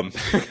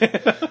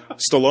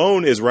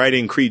 Stallone is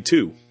writing Creed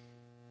 2.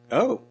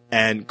 Oh,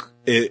 And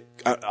I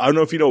don't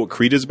know if you know what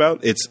Creed is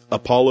about. It's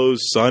Apollo's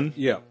son.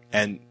 yeah,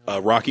 And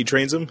Rocky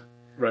trains him.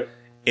 right.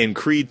 In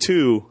Creed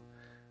 2,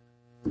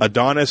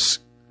 Adonis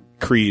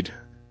Creed,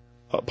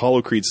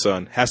 Apollo Creed's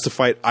son, has to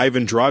fight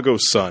Ivan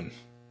Drago's son.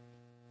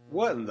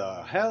 What in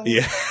the hell?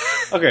 Yeah.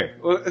 Okay.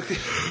 Well,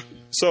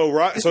 So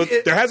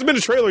there hasn't been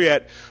a trailer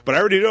yet, but I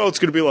already know it's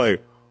going to be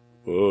like,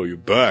 oh, you're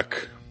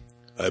back.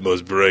 I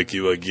must break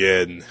you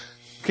again.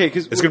 okay,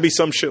 because It's going to be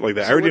some shit like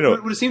that. I already know.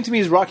 What it seemed to me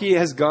is Rocky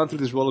has gone through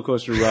this roller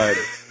coaster ride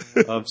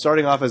of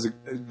starting off as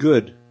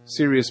good,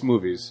 serious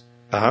movies,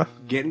 Uh-huh.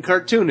 getting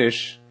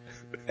cartoonish,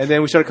 and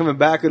then we started coming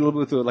back a little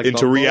bit with like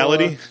Into Balboa,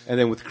 reality? and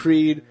then with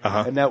Creed,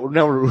 Uh-huh. and now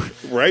we're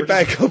Right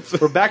back up.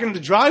 we're back into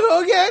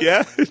Drago again.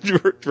 Yeah,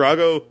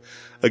 Drago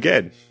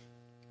again.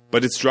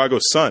 But it's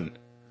Drago's son.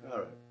 All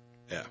right.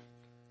 Yeah.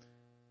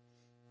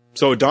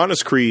 So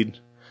Adonis Creed,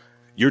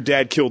 your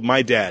dad killed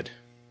my dad.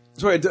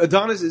 Sorry,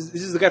 Adonis is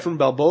this the guy from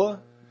Balboa?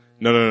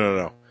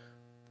 No.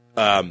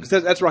 'Cause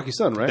that's Rocky's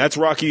son, right? That's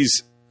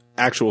Rocky's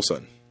actual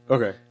son.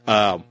 okay.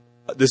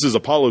 This is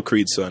Apollo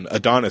Creed's son,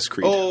 Adonis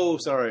Creed. Oh,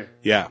 sorry.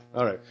 Yeah.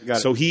 All right, got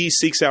So he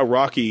seeks out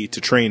Rocky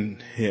to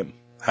train him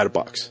how to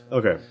box. it.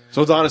 Okay,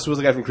 so Adonis was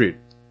the guy from Creed.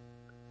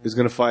 He's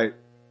going to fight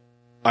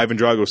Ivan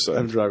Drago's son.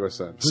 Ivan Drago's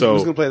son. So-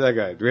 Who's going to play that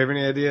guy? Do we have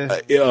any idea?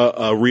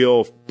 A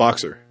real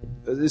boxer.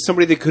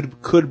 Somebody that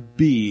could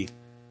be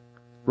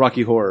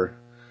Rocky Horror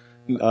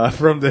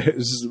from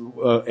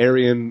the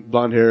Aryan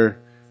blonde hair,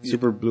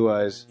 super blue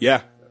eyes.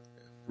 Yeah.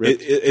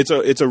 Ripped.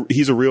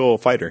 He's a real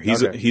fighter.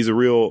 He's Okay. he's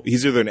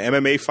either an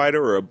MMA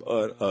fighter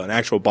or an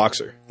actual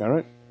boxer. All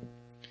right.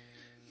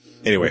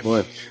 Anyway,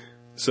 Boy.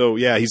 so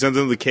yeah, he sends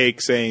him the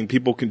cake saying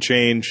people can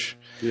change.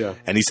 Yeah.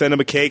 And he sent him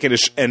a cake, and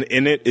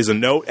in it is a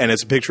note, and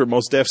it's a picture of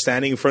Mos Def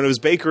standing in front of his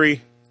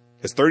bakery,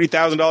 his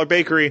 $30,000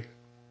 bakery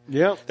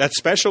Yeah. that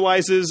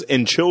specializes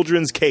in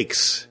children's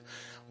cakes.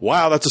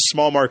 Wow, that's a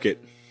small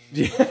market.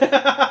 You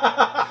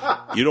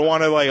don't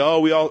want to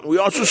we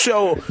also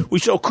sell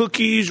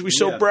cookies, we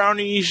sell Yeah.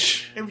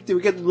 brownies. Everything.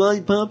 We got the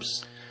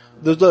lollipops.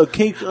 Those little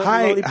cakes.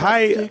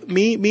 Hi.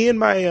 Me and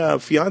my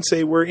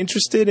fiance were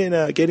interested in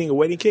getting a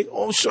wedding cake.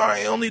 Oh,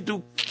 sorry, I only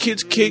do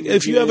kids cake.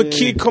 If you have a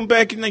kid, come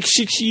back in like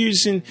 6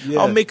 years and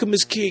I'll make him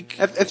his cake.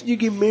 After you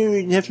get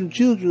married and have some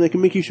children, I can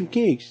make you some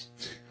cakes.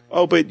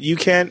 Oh, but you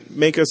can't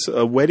make us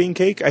a wedding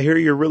cake? I hear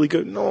you're really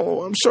good.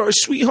 No, I'm sorry,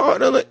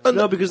 sweetheart.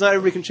 No, because not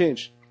everybody can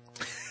change.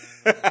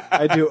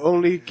 I do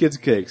only kids'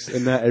 cakes,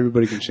 and not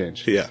everybody can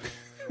change. Yeah.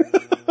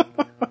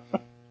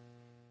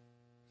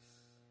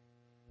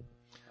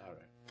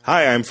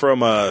 Hi, I'm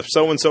from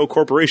so and so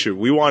corporation.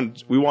 We want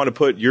to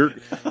put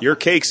your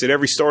cakes at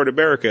every store in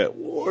America.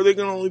 Well, are they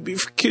going to only be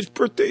for kids'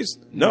 birthdays?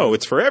 No,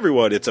 it's for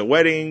everyone. It's a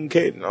wedding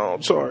cake. No,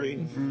 I'm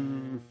sorry.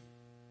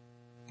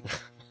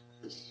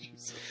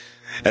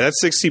 And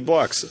that's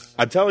 $60.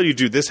 I'm telling you,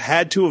 dude, this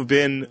had to have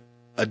been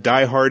a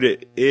Die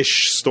Hard-ish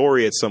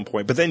story at some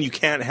point. But then you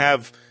can't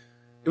have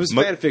It was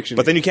fan fiction.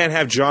 But then you can't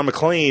have John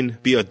McClane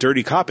be a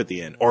dirty cop at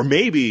the end. Or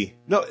maybe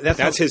no,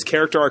 that's his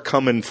character arc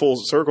coming full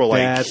circle. Like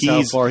That's how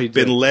he's far he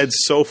been did. led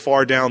so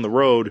far down the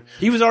road.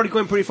 He was already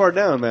going pretty far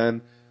down,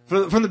 man.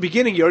 From the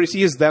beginning, you already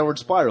see his downward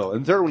spiral.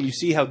 And third one, you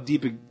see how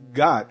deep it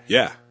got.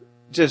 Yeah.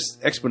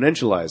 Just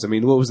exponentialized. I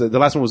mean, what was the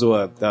last one was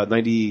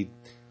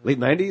late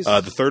 90s?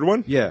 The third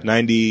one? Yeah.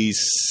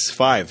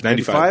 95. Okay.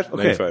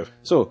 95.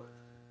 So,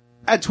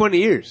 at 20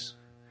 years.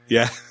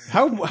 Yeah.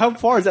 How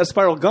far has that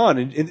spiral gone?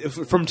 And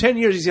from 10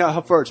 years, you see how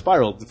far it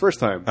spiraled the first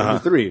time, Uh-huh.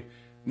 3.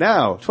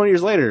 Now, 20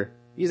 years later,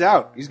 he's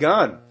out. He's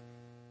gone.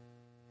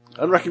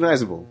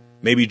 Unrecognizable.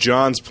 Maybe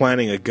John's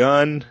planning a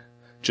gun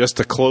just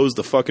to close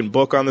the fucking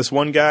book on this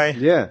one guy.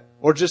 Yeah.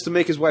 Or just to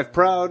make his wife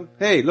proud.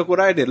 Hey, look what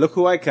I did. Look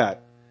who I caught.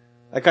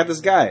 I caught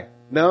this guy.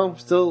 No,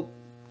 still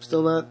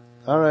not.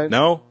 All right.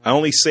 No, I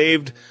only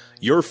saved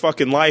your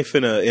fucking life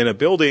in a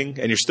building,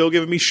 and you're still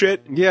giving me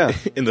shit. Yeah.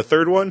 In the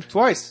third one,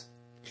 Twice.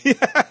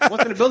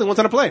 Once in a building, once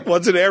on a plane.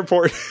 one's in an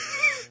airport,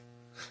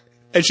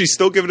 and she's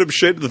still giving him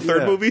shit in the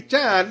third Yeah. movie.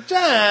 John.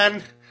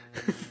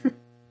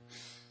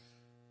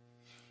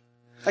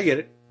 I get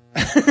it.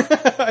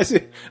 I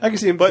can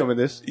see him becoming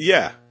this.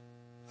 Yeah.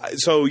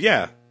 So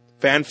yeah,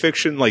 fan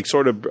fiction, like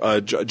sort of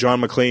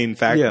John McClane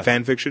Yeah.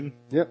 fan fiction.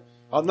 Yep.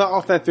 Not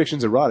all fan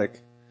fiction's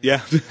erotic.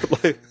 Yeah.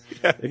 Like,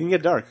 yeah. It can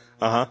get dark.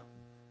 Uh-huh.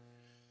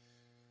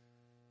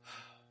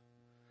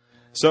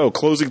 So,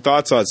 closing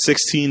thoughts on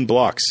 16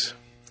 Blocks.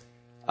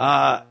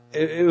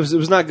 It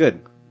was not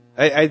good.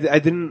 I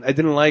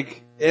didn't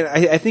like. And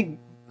I think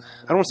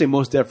I don't want to say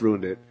Mos Def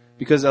ruined it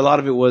because a lot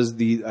of it was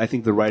the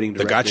writing.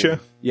 The directing. gotcha?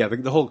 Yeah,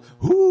 the whole.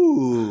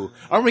 Ooh,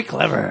 aren't we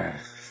clever?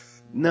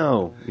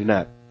 No, you're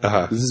not.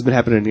 Uh-huh. This has been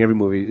happening in every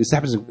movie. This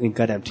happens in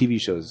goddamn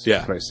TV shows. Yeah.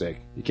 For Christ's sake,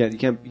 you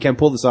can't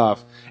pull this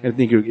off and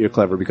think you're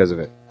clever because of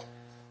it.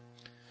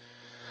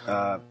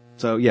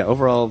 So yeah,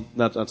 overall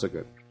not so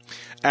good.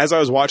 As I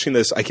was watching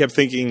this, I kept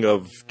thinking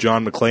of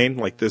John McClane.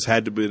 Like, this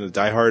had to be a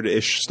Die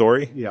Hard-ish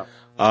story. Yeah.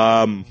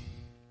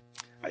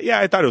 Yeah,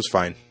 I thought it was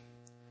fine.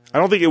 I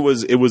don't think it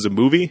was a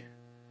movie.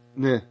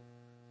 Yeah.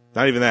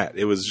 Not even that.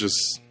 It was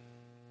just...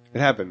 It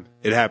happened.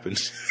 It happened.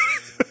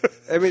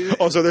 I mean,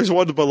 Oh, so there's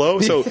one below?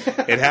 So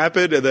it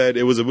happened, and then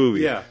it was a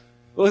movie. yeah.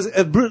 Well,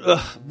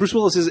 Bruce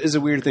Willis is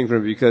a weird thing for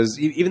me because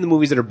even the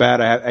movies that are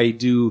bad, I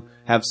do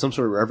have some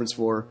sort of reverence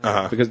for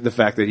Uh-huh. because of the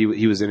fact that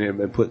he was in it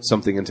and put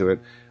something into it.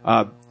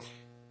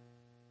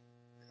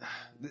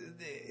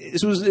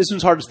 This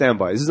one's hard to stand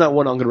by. This is not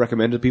one I'm going to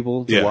recommend to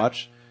people to Yeah.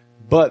 watch,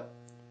 but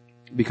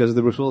because of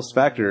the Bruce Willis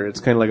factor, it's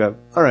kind of like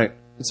all right,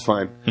 it's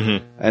fine.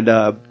 Mm-hmm. And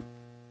it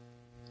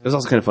was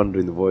also kind of fun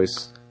doing the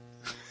voice.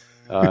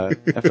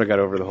 After I got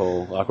over the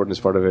whole awkwardness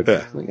part of it,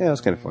 Yeah. like, yeah, it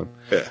was kind of fun.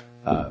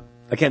 Yeah.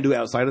 I can't do it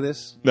outside of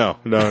this. No.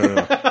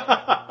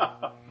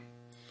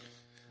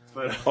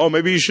 Oh,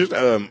 maybe you should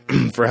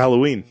for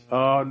Halloween.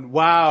 Oh,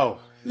 wow.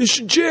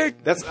 Listen,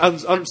 Jack. That's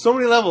on so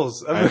many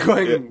levels. I'm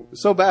going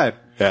so bad.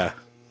 Yeah.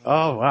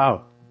 Oh,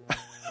 wow.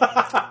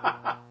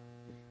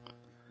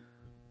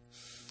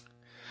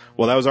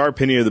 Well, that was our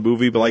opinion of the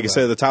movie, but like I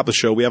said at the top of the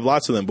show, we have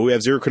lots of them, but we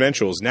have 0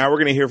 credentials. Now we're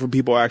going to hear from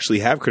people who actually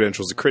have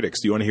credentials, the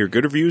critics. Do you want to hear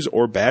good reviews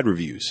or bad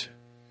reviews?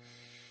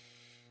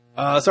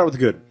 Let's start with the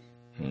good.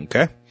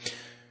 Okay.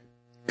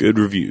 Good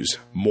reviews.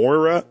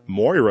 Moira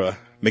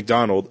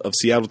McDonald of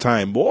Seattle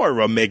Time. More of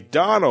a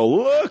McDonald.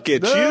 Look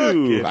at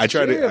you. I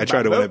try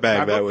to win it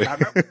back that way.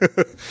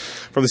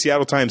 From the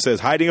Seattle Times says,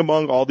 hiding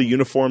among all the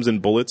uniforms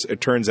and bullets,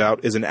 it turns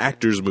out, is an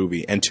actor's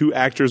movie, and 2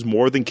 actors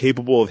more than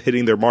capable of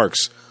hitting their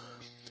marks.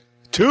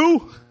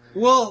 2?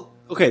 Well,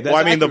 okay, that's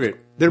accurate.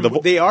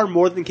 They are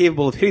more than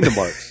capable of hitting the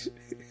marks.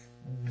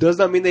 Does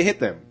not mean they hit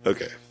them.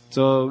 Okay.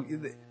 So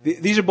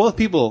these are both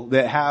people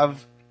that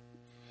have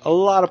a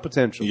lot of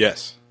potential.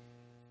 Yes.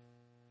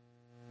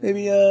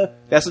 Maybe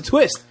that's a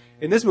twist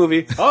in this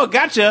movie. Oh,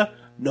 gotcha.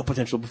 No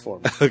potential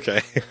performance.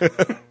 Okay.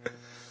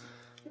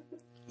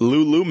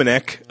 Lou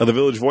Lumanek of The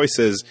Village Voice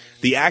says,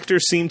 the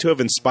actors seem to have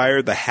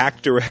inspired the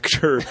hack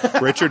director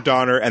Richard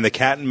Donner, and the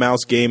cat and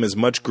mouse game is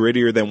much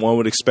grittier than one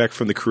would expect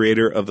from the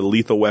creator of the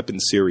Lethal Weapon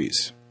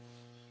series.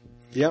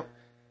 Yep.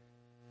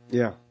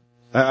 Yeah.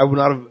 I would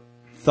not have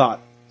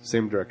thought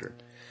same director.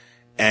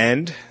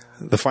 And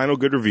the final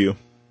good review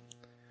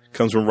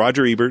comes from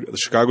Roger Ebert of the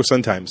Chicago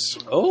Sun-Times.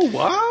 Oh,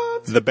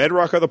 what? The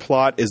bedrock of the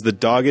plot is the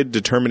dogged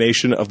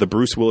determination of the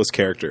Bruce Willis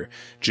character.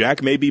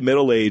 Jack may be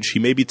middle-aged, he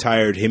may be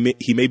tired,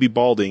 he may be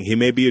balding, he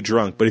may be a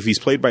drunk, but if he's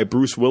played by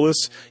Bruce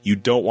Willis, you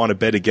don't want to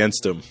bet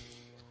against him.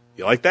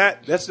 You like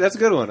that? That's a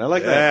good one. I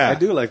like that. I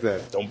do like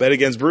that. Don't bet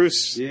against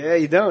Bruce. Yeah,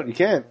 you don't. You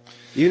can't.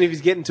 Even if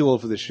he's getting too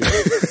old for this shit.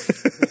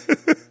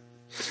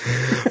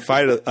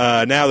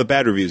 Now the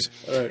bad reviews.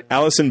 Right.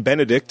 Allison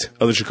Benedict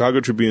of the Chicago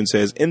Tribune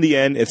says, in the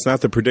end, it's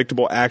not the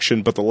predictable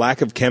action, but the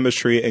lack of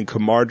chemistry and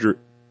camaraderie.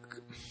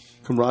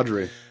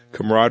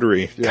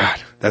 Yeah.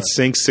 God, that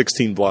sinks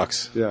 16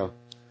 blocks. Yeah.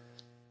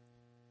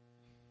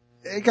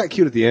 It got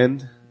cute at the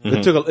end.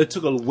 Mm-hmm. It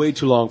took way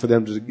too long for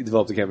them to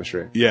develop the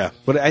chemistry. Yeah.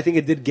 But I think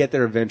it did get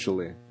there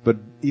eventually. But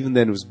even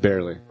then, it was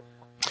barely.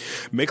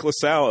 Mick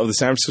LaSalle of the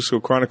San Francisco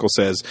Chronicle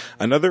says,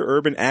 another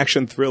urban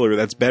action thriller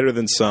that's better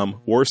than some,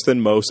 worse than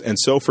most, and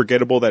so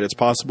forgettable that it's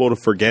possible to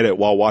forget it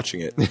while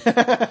watching it.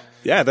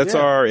 Yeah, that's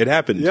it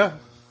happened. Yeah.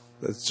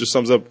 That just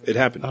sums up, it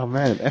happened. Oh,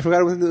 man. I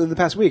forgot it in the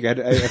past week. I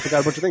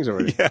forgot a bunch of things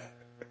already. Yeah.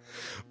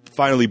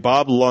 Finally,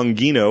 Bob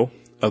Longino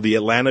of the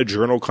Atlanta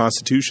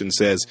Journal-Constitution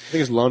says, I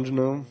think it's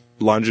Longino.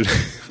 I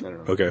don't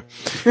know. Okay.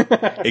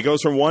 It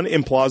goes from one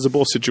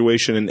implausible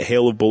situation and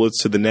hail of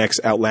bullets to the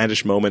next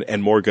outlandish moment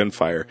and more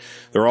gunfire.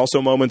 There are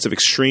also moments of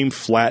extreme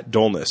flat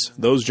dullness,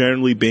 those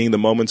generally being the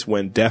moments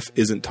when Death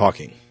isn't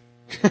talking.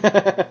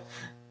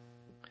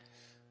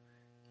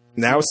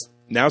 Now it's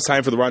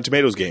time for the Rotten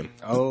Tomatoes game.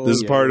 Oh, this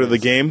is part of the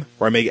game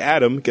where I make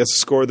Adam guess the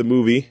score of the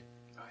movie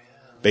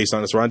based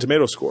on its Rotten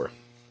Tomatoes score.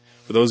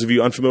 For those of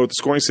you unfamiliar with the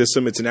scoring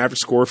system, it's an average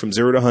score from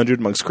 0 to 100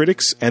 amongst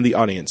critics and the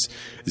audience.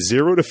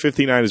 0 to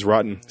 59 is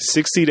rotten,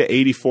 60 to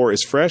 84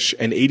 is fresh,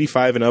 and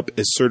 85 and up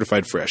is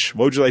certified fresh.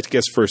 What would you like to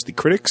guess first, the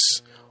critics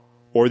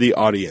or the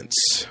audience?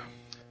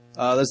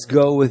 Let's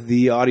go with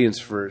the audience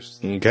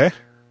first. Okay.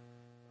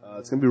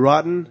 It's going to be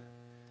rotten.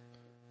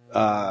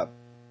 As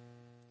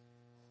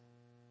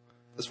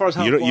far as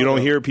how you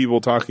don't hear people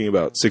talking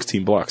about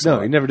 16 blocks.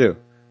 No, you never do.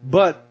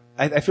 But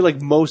I feel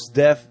like Most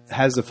Def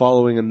has the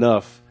following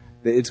enough.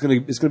 It's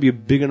gonna be a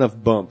big enough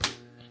bump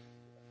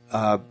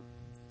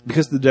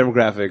because of the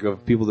demographic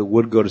of people that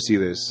would go to see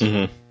this.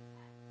 Mm-hmm.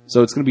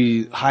 So it's gonna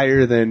be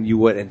higher than you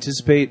would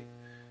anticipate.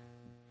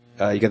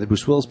 You got the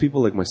Bruce Willis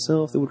people like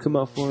myself that would come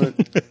out for it.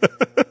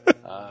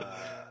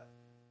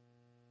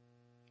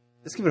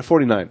 Let's give it a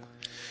 49.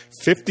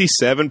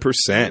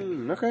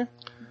 57%. Okay,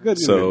 good.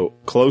 So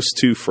close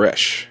to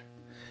fresh.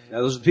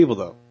 Now those are the people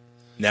though.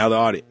 Now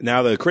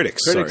the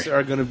critics. Critics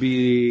are going to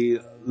be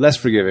less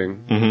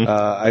forgiving. Mm-hmm.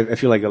 I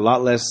feel like a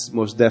lot less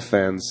Most Def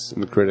fans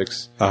in the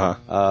critics.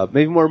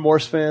 Maybe more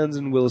Morse fans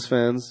and Willis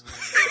fans.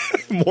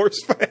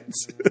 Morse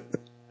fans.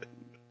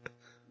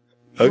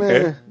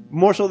 Okay.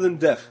 More so than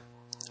Def.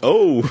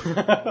 Oh.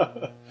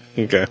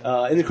 Okay.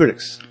 In the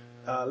critics.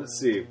 Let's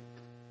see.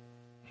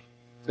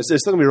 It's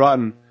still going to be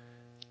rotten.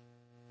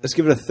 Let's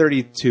give it a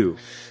 32.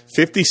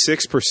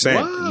 56%.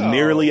 Wow.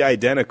 Nearly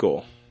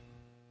identical.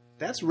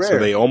 That's rare. So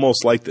they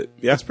almost liked it.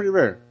 Yeah. That's pretty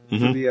rare for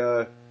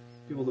the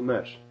people to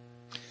match.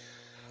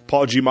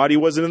 Paul Giamatti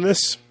wasn't in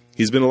this.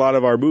 He's been in a lot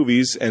of our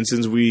movies, and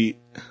since we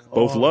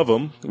both love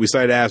him, we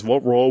decided to ask,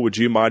 what role would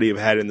Giamatti have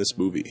had in this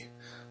movie?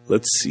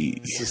 Let's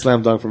see. It's a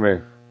slam dunk for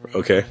me.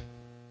 Okay.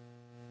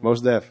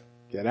 Most Def.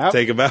 Get out.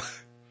 Take him out.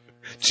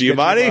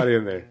 Giamatti? Giamatti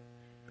in there.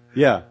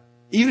 Yeah.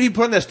 Even if he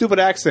put on that stupid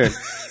accent,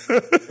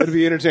 it'd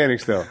be entertaining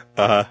still.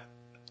 Uh-huh.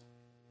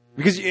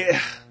 Because he's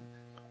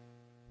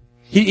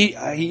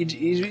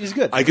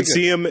good. I could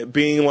see him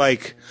being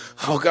like,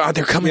 "Oh God,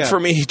 they're coming for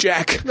me,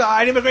 Jack." No,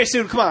 I need a great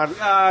suit. Come on,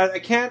 I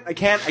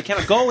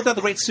cannot go without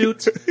the great suit.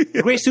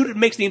 The great suit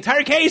makes the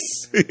entire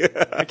case.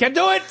 Yeah. I can't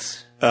do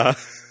it. Yeah,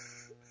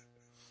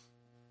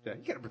 you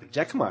got a birthday,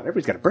 Jack. Come on,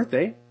 everybody's got a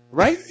birthday,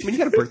 right? I mean, you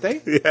got a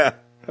birthday. Yeah.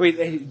 I mean,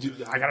 hey,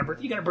 dude, I got a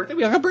birthday. You got a birthday.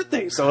 We all got a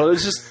birthday. So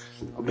it's just,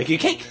 I'll make you a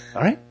cake.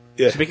 All right.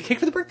 Yeah. Just make a cake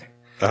for the birthday.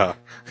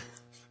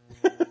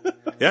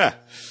 Yeah,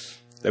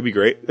 that'd be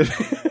great.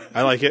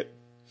 I like it.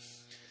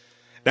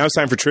 Now it's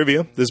time for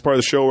trivia. This is part of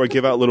the show where I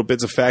give out little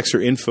bits of facts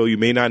or info you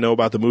may not know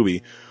about the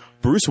movie.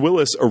 Bruce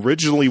Willis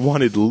originally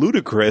wanted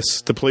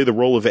Ludacris to play the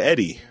role of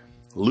Eddie.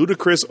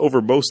 Ludacris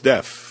over Mos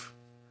Def.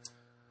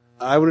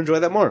 I would enjoy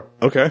that more.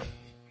 Okay.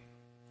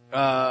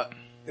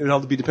 It would all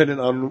be dependent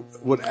on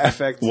what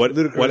affect What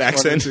Ludacris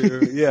accent?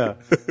 wanted to,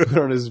 put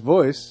on his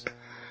voice.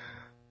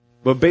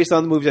 But based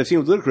on the movies I've seen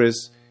with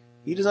Ludacris,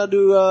 he does not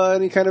do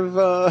any kind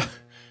of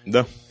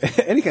No.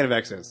 any kind of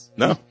accents.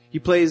 No. He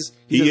plays.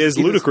 He is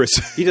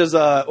Ludacris. He does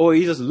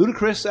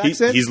Ludacris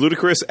accent. He's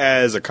Ludacris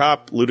as a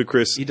cop.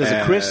 Ludacris. He does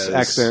a Chris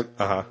accent.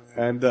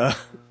 And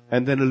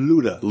then a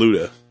Luda.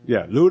 Luda.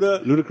 Yeah,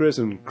 Luda, Ludacris,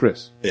 and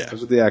Chris. Yeah.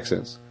 Those are the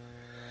accents.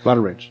 A lot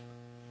of range.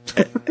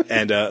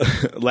 And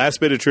last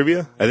bit of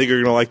trivia. I think you're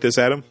going to like this,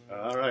 Adam.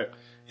 All right.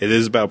 It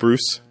is about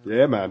Bruce.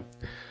 Yeah, man.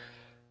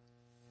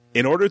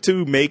 In order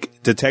to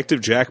make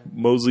Detective Jack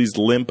Mosley's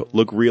limp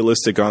look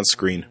realistic on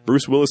screen,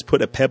 Bruce Willis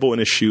put a pebble in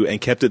his shoe and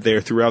kept it there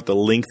throughout the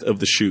length of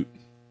the shoot.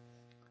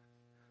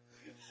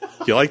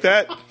 You like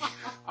that? You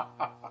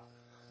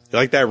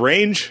like that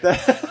range?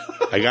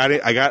 I got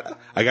it. I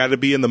got to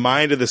be in the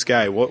mind of this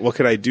guy. What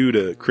could I do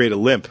to create a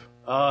limp?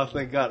 Oh,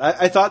 thank God.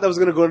 I thought that was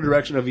going to go in the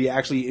direction of he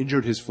actually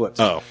injured his foot.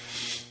 Oh.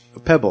 A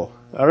pebble.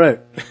 All right.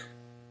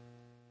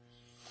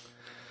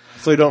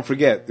 So you don't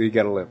forget that you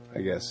got a limp, I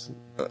guess.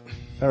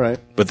 All right.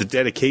 But the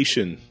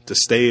dedication to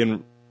stay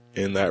in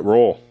that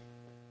role.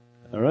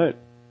 All right.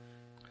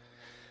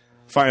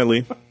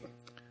 Finally,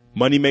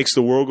 Money Makes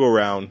the World Go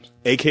Round,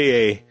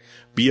 a.k.a.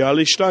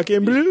 Bialystok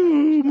and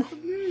Bloom.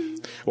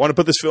 I want to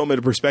put this film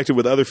into perspective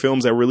with other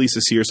films that were released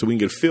this year so we can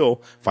get a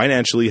feel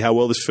financially how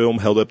well this film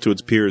held up to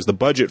its peers. The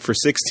budget for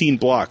 16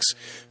 blocks,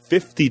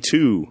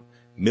 $52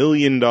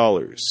 million.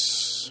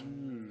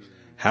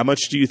 How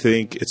much do you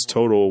think its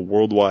total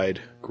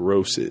worldwide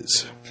gross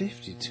is?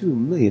 $52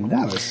 million.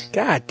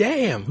 God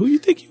damn. Who you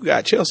think you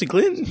got? Chelsea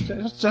Clinton?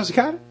 Chelsea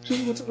Cotton?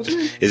 What's her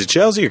name? Is it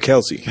Chelsea or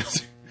Kelsey?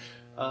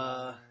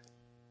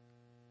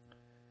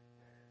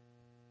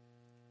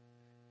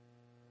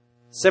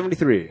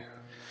 73.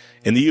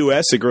 In the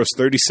U.S., it grossed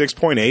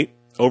 36.8.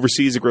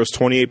 Overseas, it grossed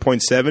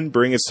 28.7,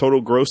 bringing its total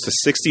gross to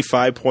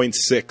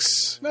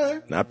 65.6.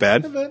 Not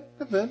bad.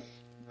 Not bad.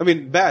 I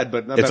mean, bad,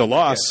 but not bad. It's a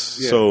loss.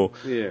 Yeah. So,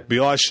 Yeah.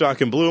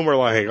 Bialystok and Bloom are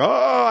like,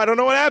 oh, I don't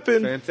know what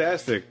happened.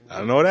 Fantastic. I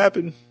don't know what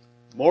happened.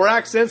 More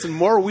accents and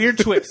more weird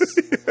twists.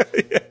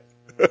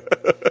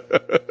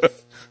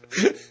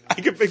 I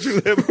can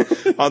picture them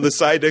on the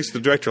side next to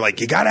the director,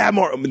 like, you gotta have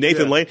more,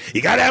 Nathan Lane,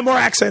 you gotta have more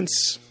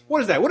accents.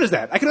 What is that? What is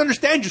that? I can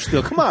understand you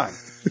still. Come on.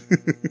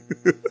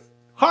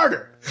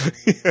 Harder.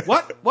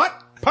 What?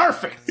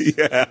 Perfect.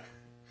 Yeah.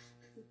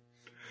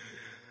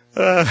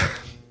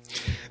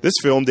 This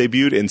film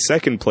debuted in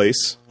second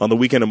place on the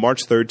weekend of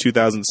March 3rd,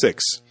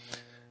 2006.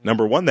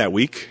 Number one that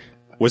week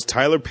was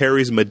Tyler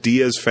Perry's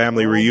Medea's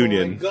Family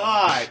Reunion.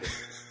 Oh,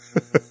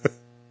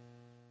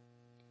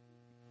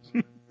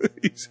 my God.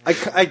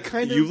 I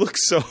kind of... You look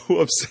so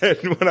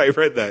upset when I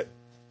read that.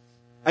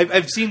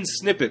 I've seen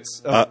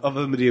snippets of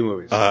the Medea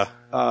movies.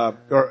 Or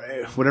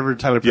whatever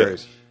Tyler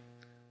Perry's.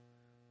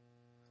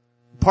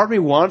 Part of me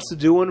wants to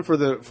do one for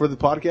the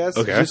podcast,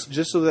 Okay.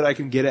 just so that I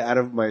can get it out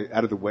of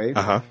the way.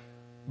 Uh-huh.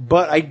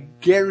 But I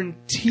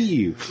guarantee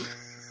you,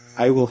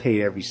 I will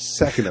hate every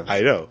second of it.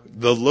 I know.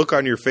 The look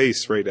on your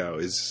face right now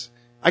is...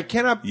 I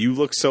cannot... You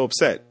look so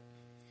upset.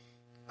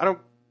 I don't...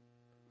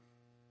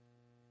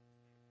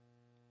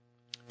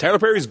 Tyler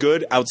Perry's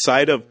good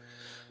outside of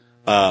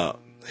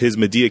his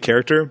Medea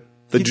character.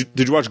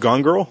 Did you watch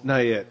Gone Girl?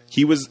 Not yet.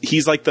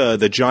 He's like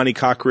the Johnny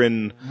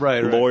Cochran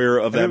lawyer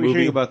of that movie.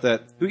 Hearing about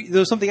that. There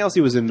was something else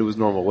he was in that was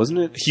normal, wasn't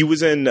it? He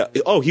was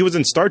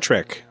in Star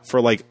Trek for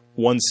like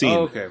one scene.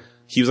 Oh, okay.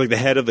 He was like the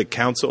head of the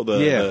council,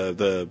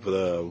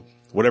 the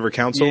whatever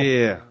council.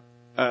 Yeah.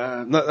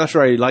 Not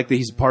sure I like that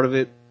he's a part of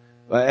it.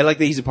 I like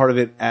that he's a part of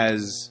it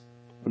as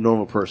a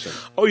normal person.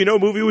 Oh, you know a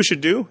movie we should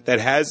do that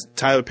has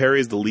Tyler Perry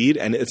as the lead,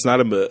 and it's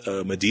not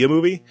a Medea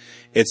movie.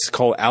 It's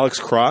called Alex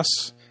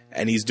Cross,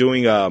 and he's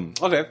doing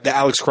the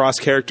Alex Cross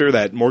character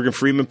that Morgan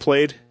Freeman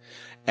played.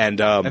 And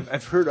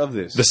I've heard of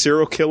this. The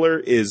serial killer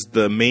is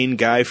the main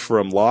guy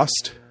from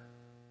Lost.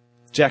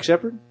 Jack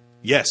Shepherd?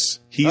 Yes,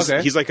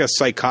 he's like a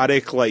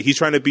psychotic, like he's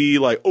trying to be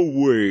like, oh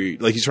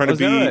wait, like he's trying to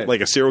be like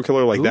a serial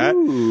killer like that.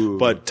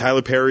 But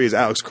Tyler Perry is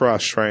Alex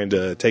Cross trying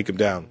to take him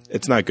down.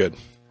 It's not good.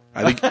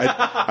 I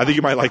think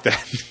you might like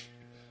that.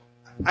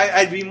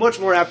 I'd be much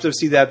more apt to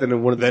see that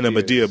than one of the a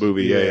Medea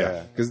movie.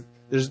 Yeah. Because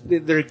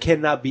there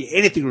cannot be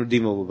anything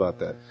redeemable about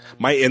that.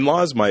 My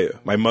in-laws, my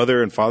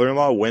mother and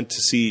father-in-law went to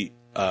see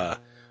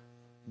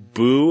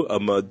Boo, a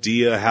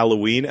Medea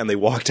Halloween, and they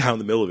walked down in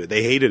the middle of it.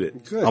 They hated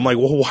it. Good. I'm like,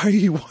 well, why are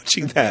you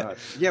watching that? God.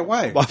 Yeah,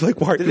 why? I'm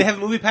like, why? Did they have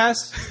a movie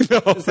pass? No,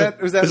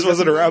 this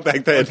wasn't around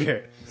back then.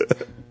 Okay.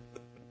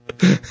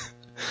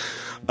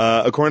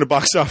 According to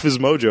Box Office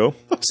Mojo,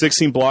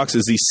 16 Blocks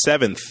is the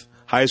 7th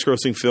highest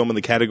grossing film in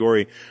the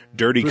category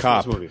Dirty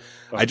Cop.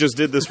 I just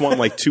did this one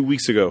like 2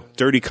 weeks ago.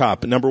 Dirty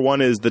Cop. Number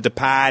one is The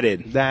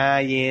Departed.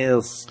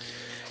 Yes.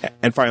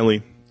 And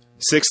finally,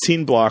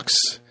 16 Blocks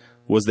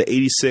was the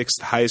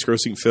 86th highest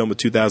grossing film of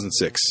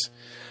 2006.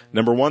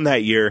 Number one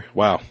that year.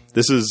 Wow.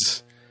 This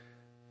is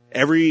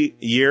every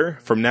year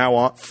from now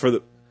on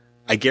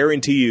I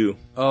guarantee you.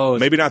 Oh,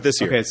 maybe not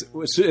this year. Okay, it's a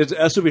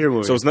superhero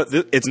movie. So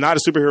it's not a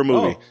superhero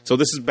movie. Oh. So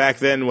this is back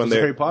then when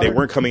Harry Potter? they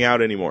weren't coming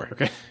out anymore.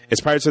 Okay.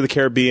 It's Pirates of the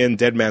Caribbean,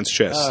 Dead Man's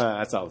Chest.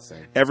 That's all the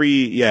same.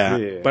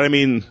 Yeah. But I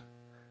mean,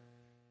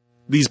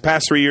 these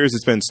past 3 years,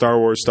 it's been Star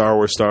Wars,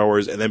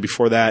 and then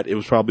before that, it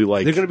was probably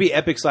like They're going to be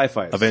epic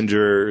sci-fi.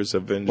 Avengers.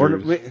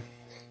 Or,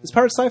 is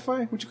Pirates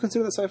sci-fi? Would you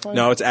consider that sci-fi?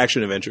 No, it's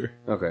action adventure.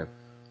 Okay.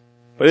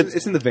 But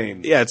It's in the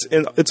vein. yeah,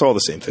 it's all the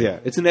same thing. Yeah,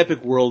 it's an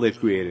epic world they've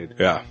created.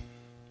 Yeah.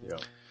 Yeah.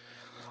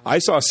 I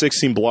saw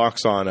 16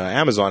 Blocks on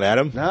Amazon,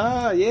 Adam.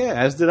 Yeah,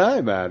 as did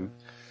I, man.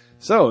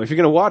 So, if you're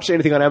going to watch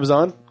anything on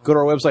Amazon, go to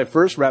our website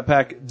first,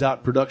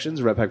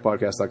 ratpack.productions,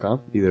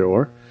 ratpackpodcast.com, either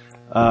or.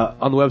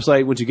 On the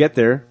website, once you get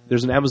there,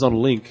 there's an Amazon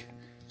link,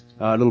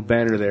 a little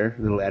banner there,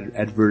 a little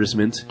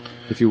advertisement,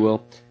 if you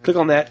will. Click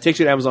on that, takes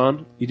you to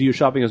Amazon. You do your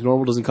shopping as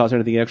normal, doesn't cost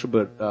anything extra,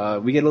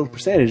 but we get a little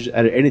percentage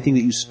out of anything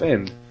that you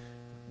spend,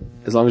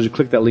 as long as you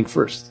click that link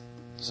first.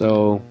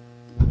 So,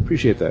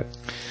 appreciate that.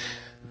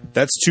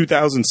 That's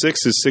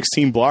 2006's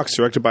 16 Blocks,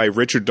 directed by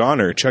Richard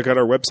Donner. Check out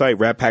our website,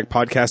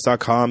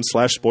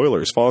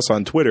 ratpackpodcast.com/spoilers. Follow us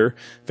on Twitter,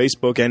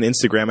 Facebook, and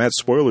Instagram at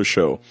Spoilers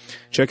Show.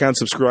 Check out and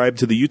subscribe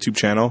to the YouTube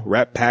channel,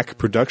 Rat Pack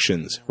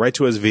Productions. Write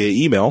to us via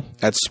email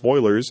at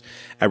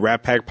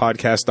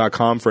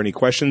spoilers@ratpackpodcast.com for any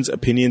questions,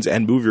 opinions,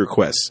 and movie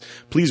requests.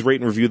 Please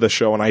rate and review the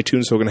show on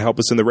iTunes so it can help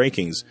us in the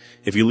rankings.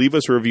 If you leave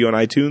us a review on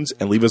iTunes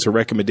and leave us a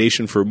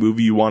recommendation for a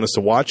movie you want us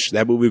to watch,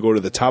 that movie will go to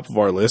the top of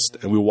our list,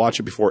 and we'll watch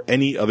it before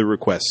any other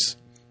requests.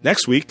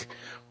 Next week,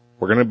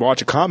 we're going to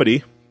watch a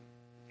comedy.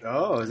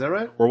 Oh, is that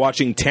right? We're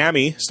watching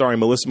Tammy, starring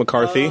Melissa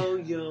McCarthy. Oh,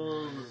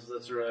 yes,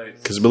 that's right.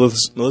 Because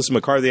Melissa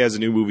McCarthy has a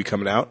new movie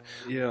coming out.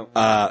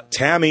 Yeah.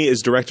 Tammy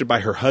is directed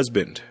by her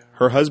husband.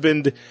 Her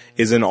husband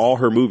is in all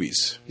her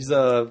movies. He's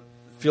a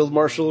field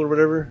marshal or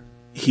whatever.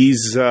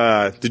 He's,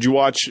 did you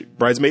watch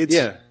Bridesmaids?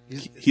 Yeah.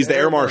 He's the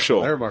air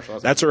marshal. Air marshal.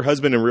 That's her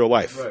husband in real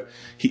life. Right.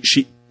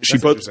 She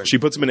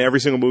puts him in every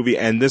single movie,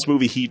 and this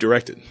movie he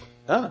directed.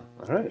 Ah,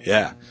 all right.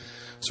 Yeah.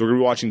 So we're going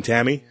to be watching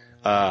Tammy.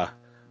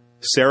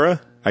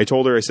 Sarah, I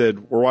told her, I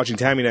said, we're watching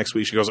Tammy next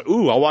week. She goes,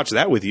 ooh, I'll watch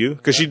that with you.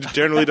 Because she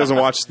generally doesn't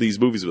watch these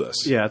movies with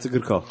us. Yeah, that's a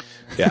good call.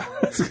 Yeah.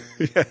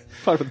 Yeah.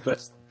 Probably the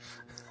best.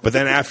 But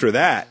then after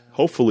that,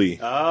 hopefully,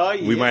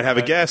 we might have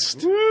a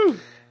guest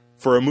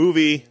for a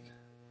movie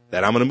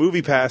that I'm going to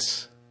movie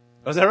pass.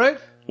 Oh, is that right?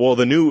 Well,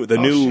 the new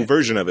shit.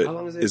 version of it How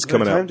long is is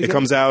coming out. It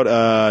comes out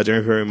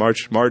January, February,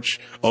 March.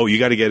 Oh, you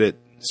got to get it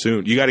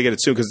soon. You got to get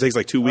it soon because it takes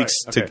like 2 weeks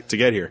to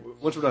get here.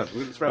 Once we're done,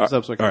 let's wrap this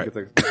up so I can get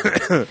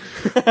the.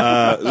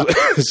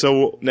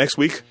 So next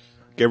week,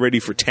 get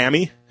ready for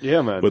Tammy.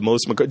 Yeah, man. With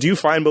Melissa McCarthy. Do you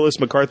find Melissa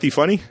McCarthy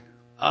funny?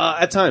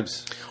 At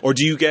times. Or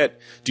do you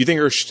think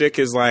her shtick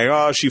is like,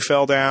 oh, she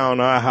fell down,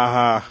 ha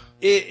ha?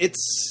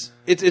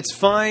 It's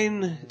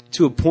fine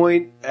to a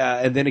point,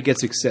 and then it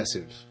gets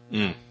excessive.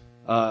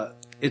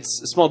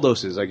 It's small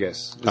doses, I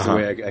guess, is the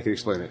way I can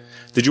explain it.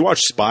 Did you watch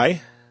Spy?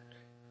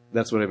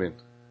 That's what I mean.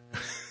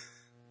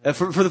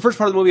 For the first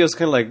part of the movie, I was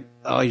kind of like,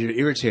 "Oh, you're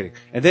irritating,"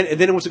 and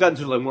then once it got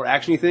into like more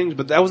actiony things,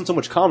 but that wasn't so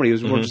much comedy; it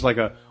was more just like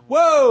a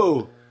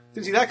 "Whoa,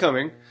 didn't see that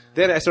coming."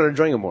 Then I started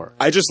enjoying it more.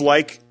 I just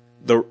like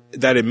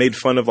that it made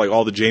fun of like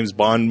all the James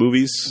Bond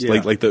movies,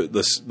 Yeah. like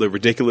the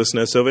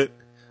ridiculousness of it.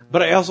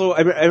 But I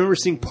remember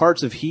seeing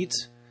parts of Heat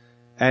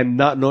and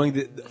not knowing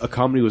that a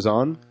comedy was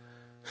on.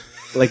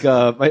 Like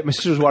my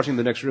sister was watching in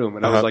the next room,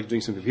 and I was like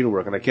doing some computer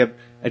work, and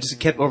I just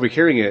kept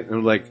overhearing it, and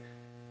I'm like.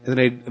 And then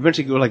I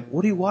eventually go like,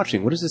 "What are you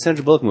watching? What is this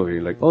Sandra Bullock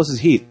movie?" Like, "Oh, this is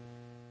Heat."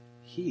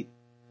 Heat.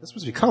 That's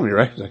supposed to be comedy,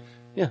 right? Like,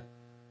 yeah.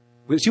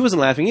 But she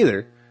wasn't laughing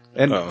either,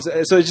 and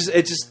so it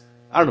just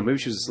I don't know. Maybe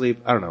she was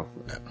asleep. I don't know.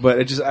 But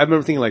I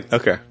remember thinking like,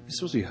 Okay. it's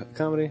supposed to be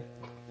comedy.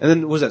 And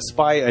then was that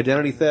Spy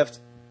Identity Theft?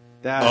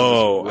 That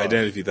was rough.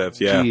 Identity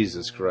theft. Yeah.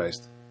 Jesus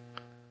Christ.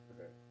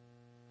 Okay.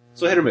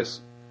 So hit or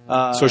miss.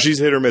 So she's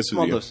hit or miss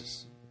Small with you. doses.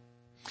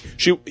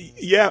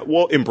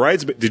 Well, in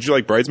Bridesmaids, did you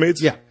like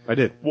Bridesmaids? Yeah, I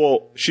did.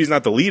 Well, she's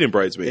not the lead in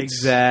Bridesmaids.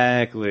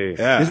 Exactly.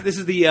 Yeah. This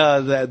is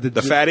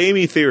the Fat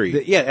Amy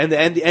theory. and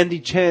the Andy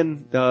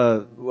Chen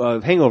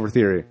hangover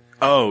theory.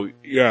 Oh,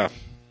 yeah.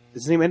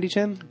 Is his name Andy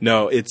Chen?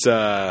 No, it's,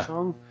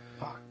 Chong?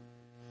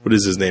 what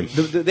is his name?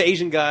 The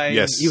Asian guy.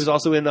 Yes. He was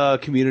also in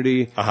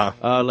Community. Uh-huh.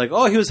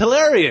 He was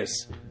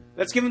hilarious.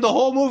 Let's give him the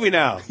whole movie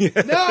now.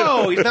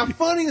 No, he's not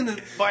funny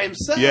by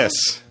himself.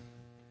 Yes.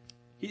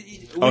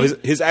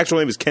 His actual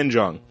name is Ken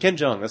Jeong. Ken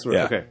Jeong, that's right.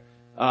 Yeah. Okay.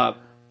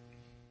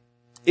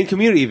 In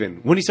Community, even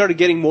when he started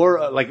getting more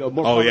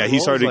more. Oh yeah, he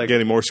started like,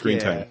 getting more screen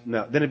time.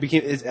 No, then it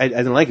became. I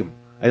didn't like him.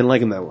 I didn't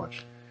like him that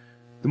much.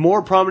 The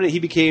more prominent he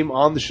became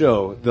on the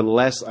show, the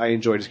less I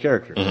enjoyed his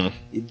character.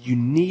 You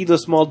need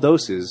those small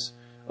doses,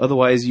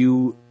 otherwise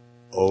you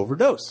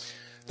overdose.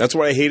 That's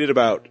what I hated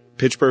about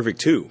Pitch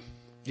Perfect 2.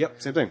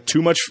 Yep, same thing.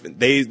 Too much.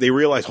 They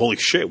realized, holy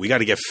shit, we got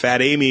to get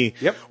Fat Amy.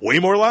 Yep. Way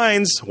more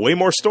lines, way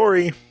more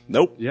story.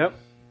 Nope. Yep.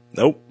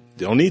 Nope.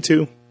 Don't need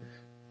to.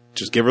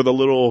 Just give her the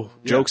little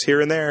jokes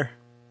here and there.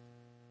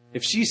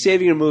 If she's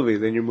saving your movie,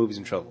 then your movie's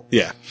in trouble.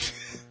 Yeah.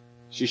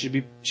 She should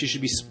be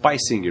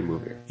spicing your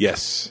movie.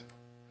 Yes.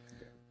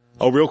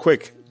 Oh, real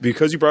quick,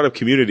 because you brought up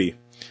Community,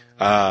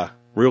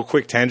 real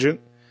quick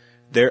tangent.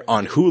 They're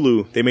on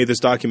Hulu. They made this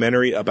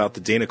documentary about the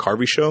Dana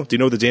Carvey show. Do you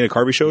know what the Dana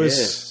Carvey show is?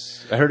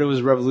 Yes. I heard it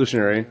was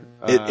revolutionary.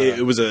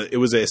 It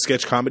was a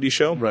sketch comedy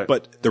show. Right.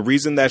 But the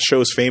reason that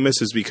show is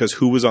famous is because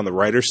who was on the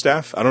writer's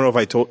staff? I don't know if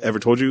I ever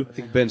told you. I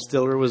think Ben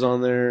Stiller was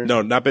on there.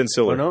 No, not Ben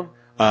Stiller. Oh,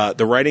 no?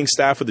 The writing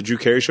staff of the Drew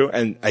Carey show,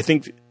 and I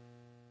think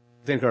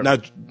Dana Carvey.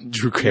 not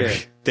Drew Carey, Yeah.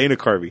 Dana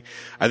Carvey.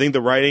 I think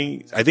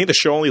the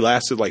show only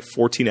lasted like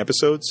 14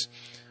 episodes,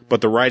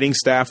 but the writing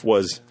staff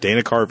was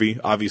Dana Carvey,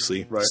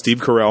 obviously, Right. Steve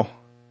Carell,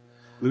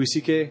 Louis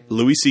C.K.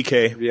 Louis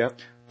C.K.,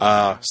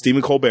 Yeah.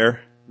 Stephen Colbert,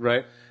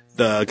 Right.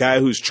 the guy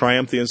who's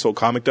Triumph the Insult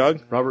Comic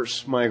Dog, Robert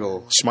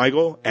Smigel.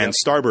 Schmeigel, and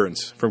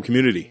Starburns from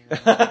Community.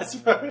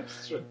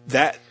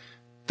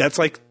 That's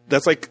like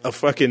a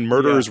fucking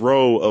murderer's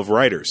row of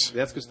writers.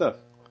 That's good stuff.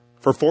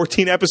 For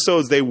 14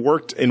 episodes, they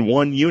worked in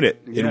one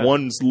unit, in Yeah.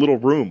 one little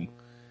room.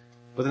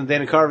 But then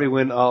Dana Carvey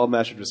went all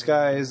Master of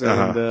Disguise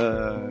and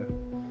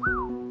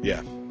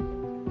Yeah.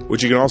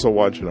 Which you can also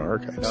watch in our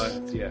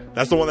archives. yeah.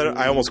 That's the one that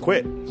I almost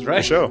quit. That's right.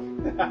 The show.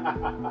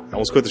 I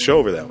almost quit the show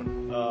over that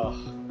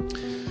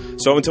one.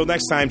 So until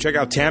next time, check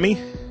out Tammy.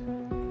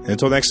 And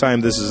until next time,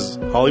 this is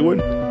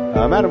Hollywood.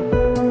 I'm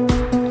Adam.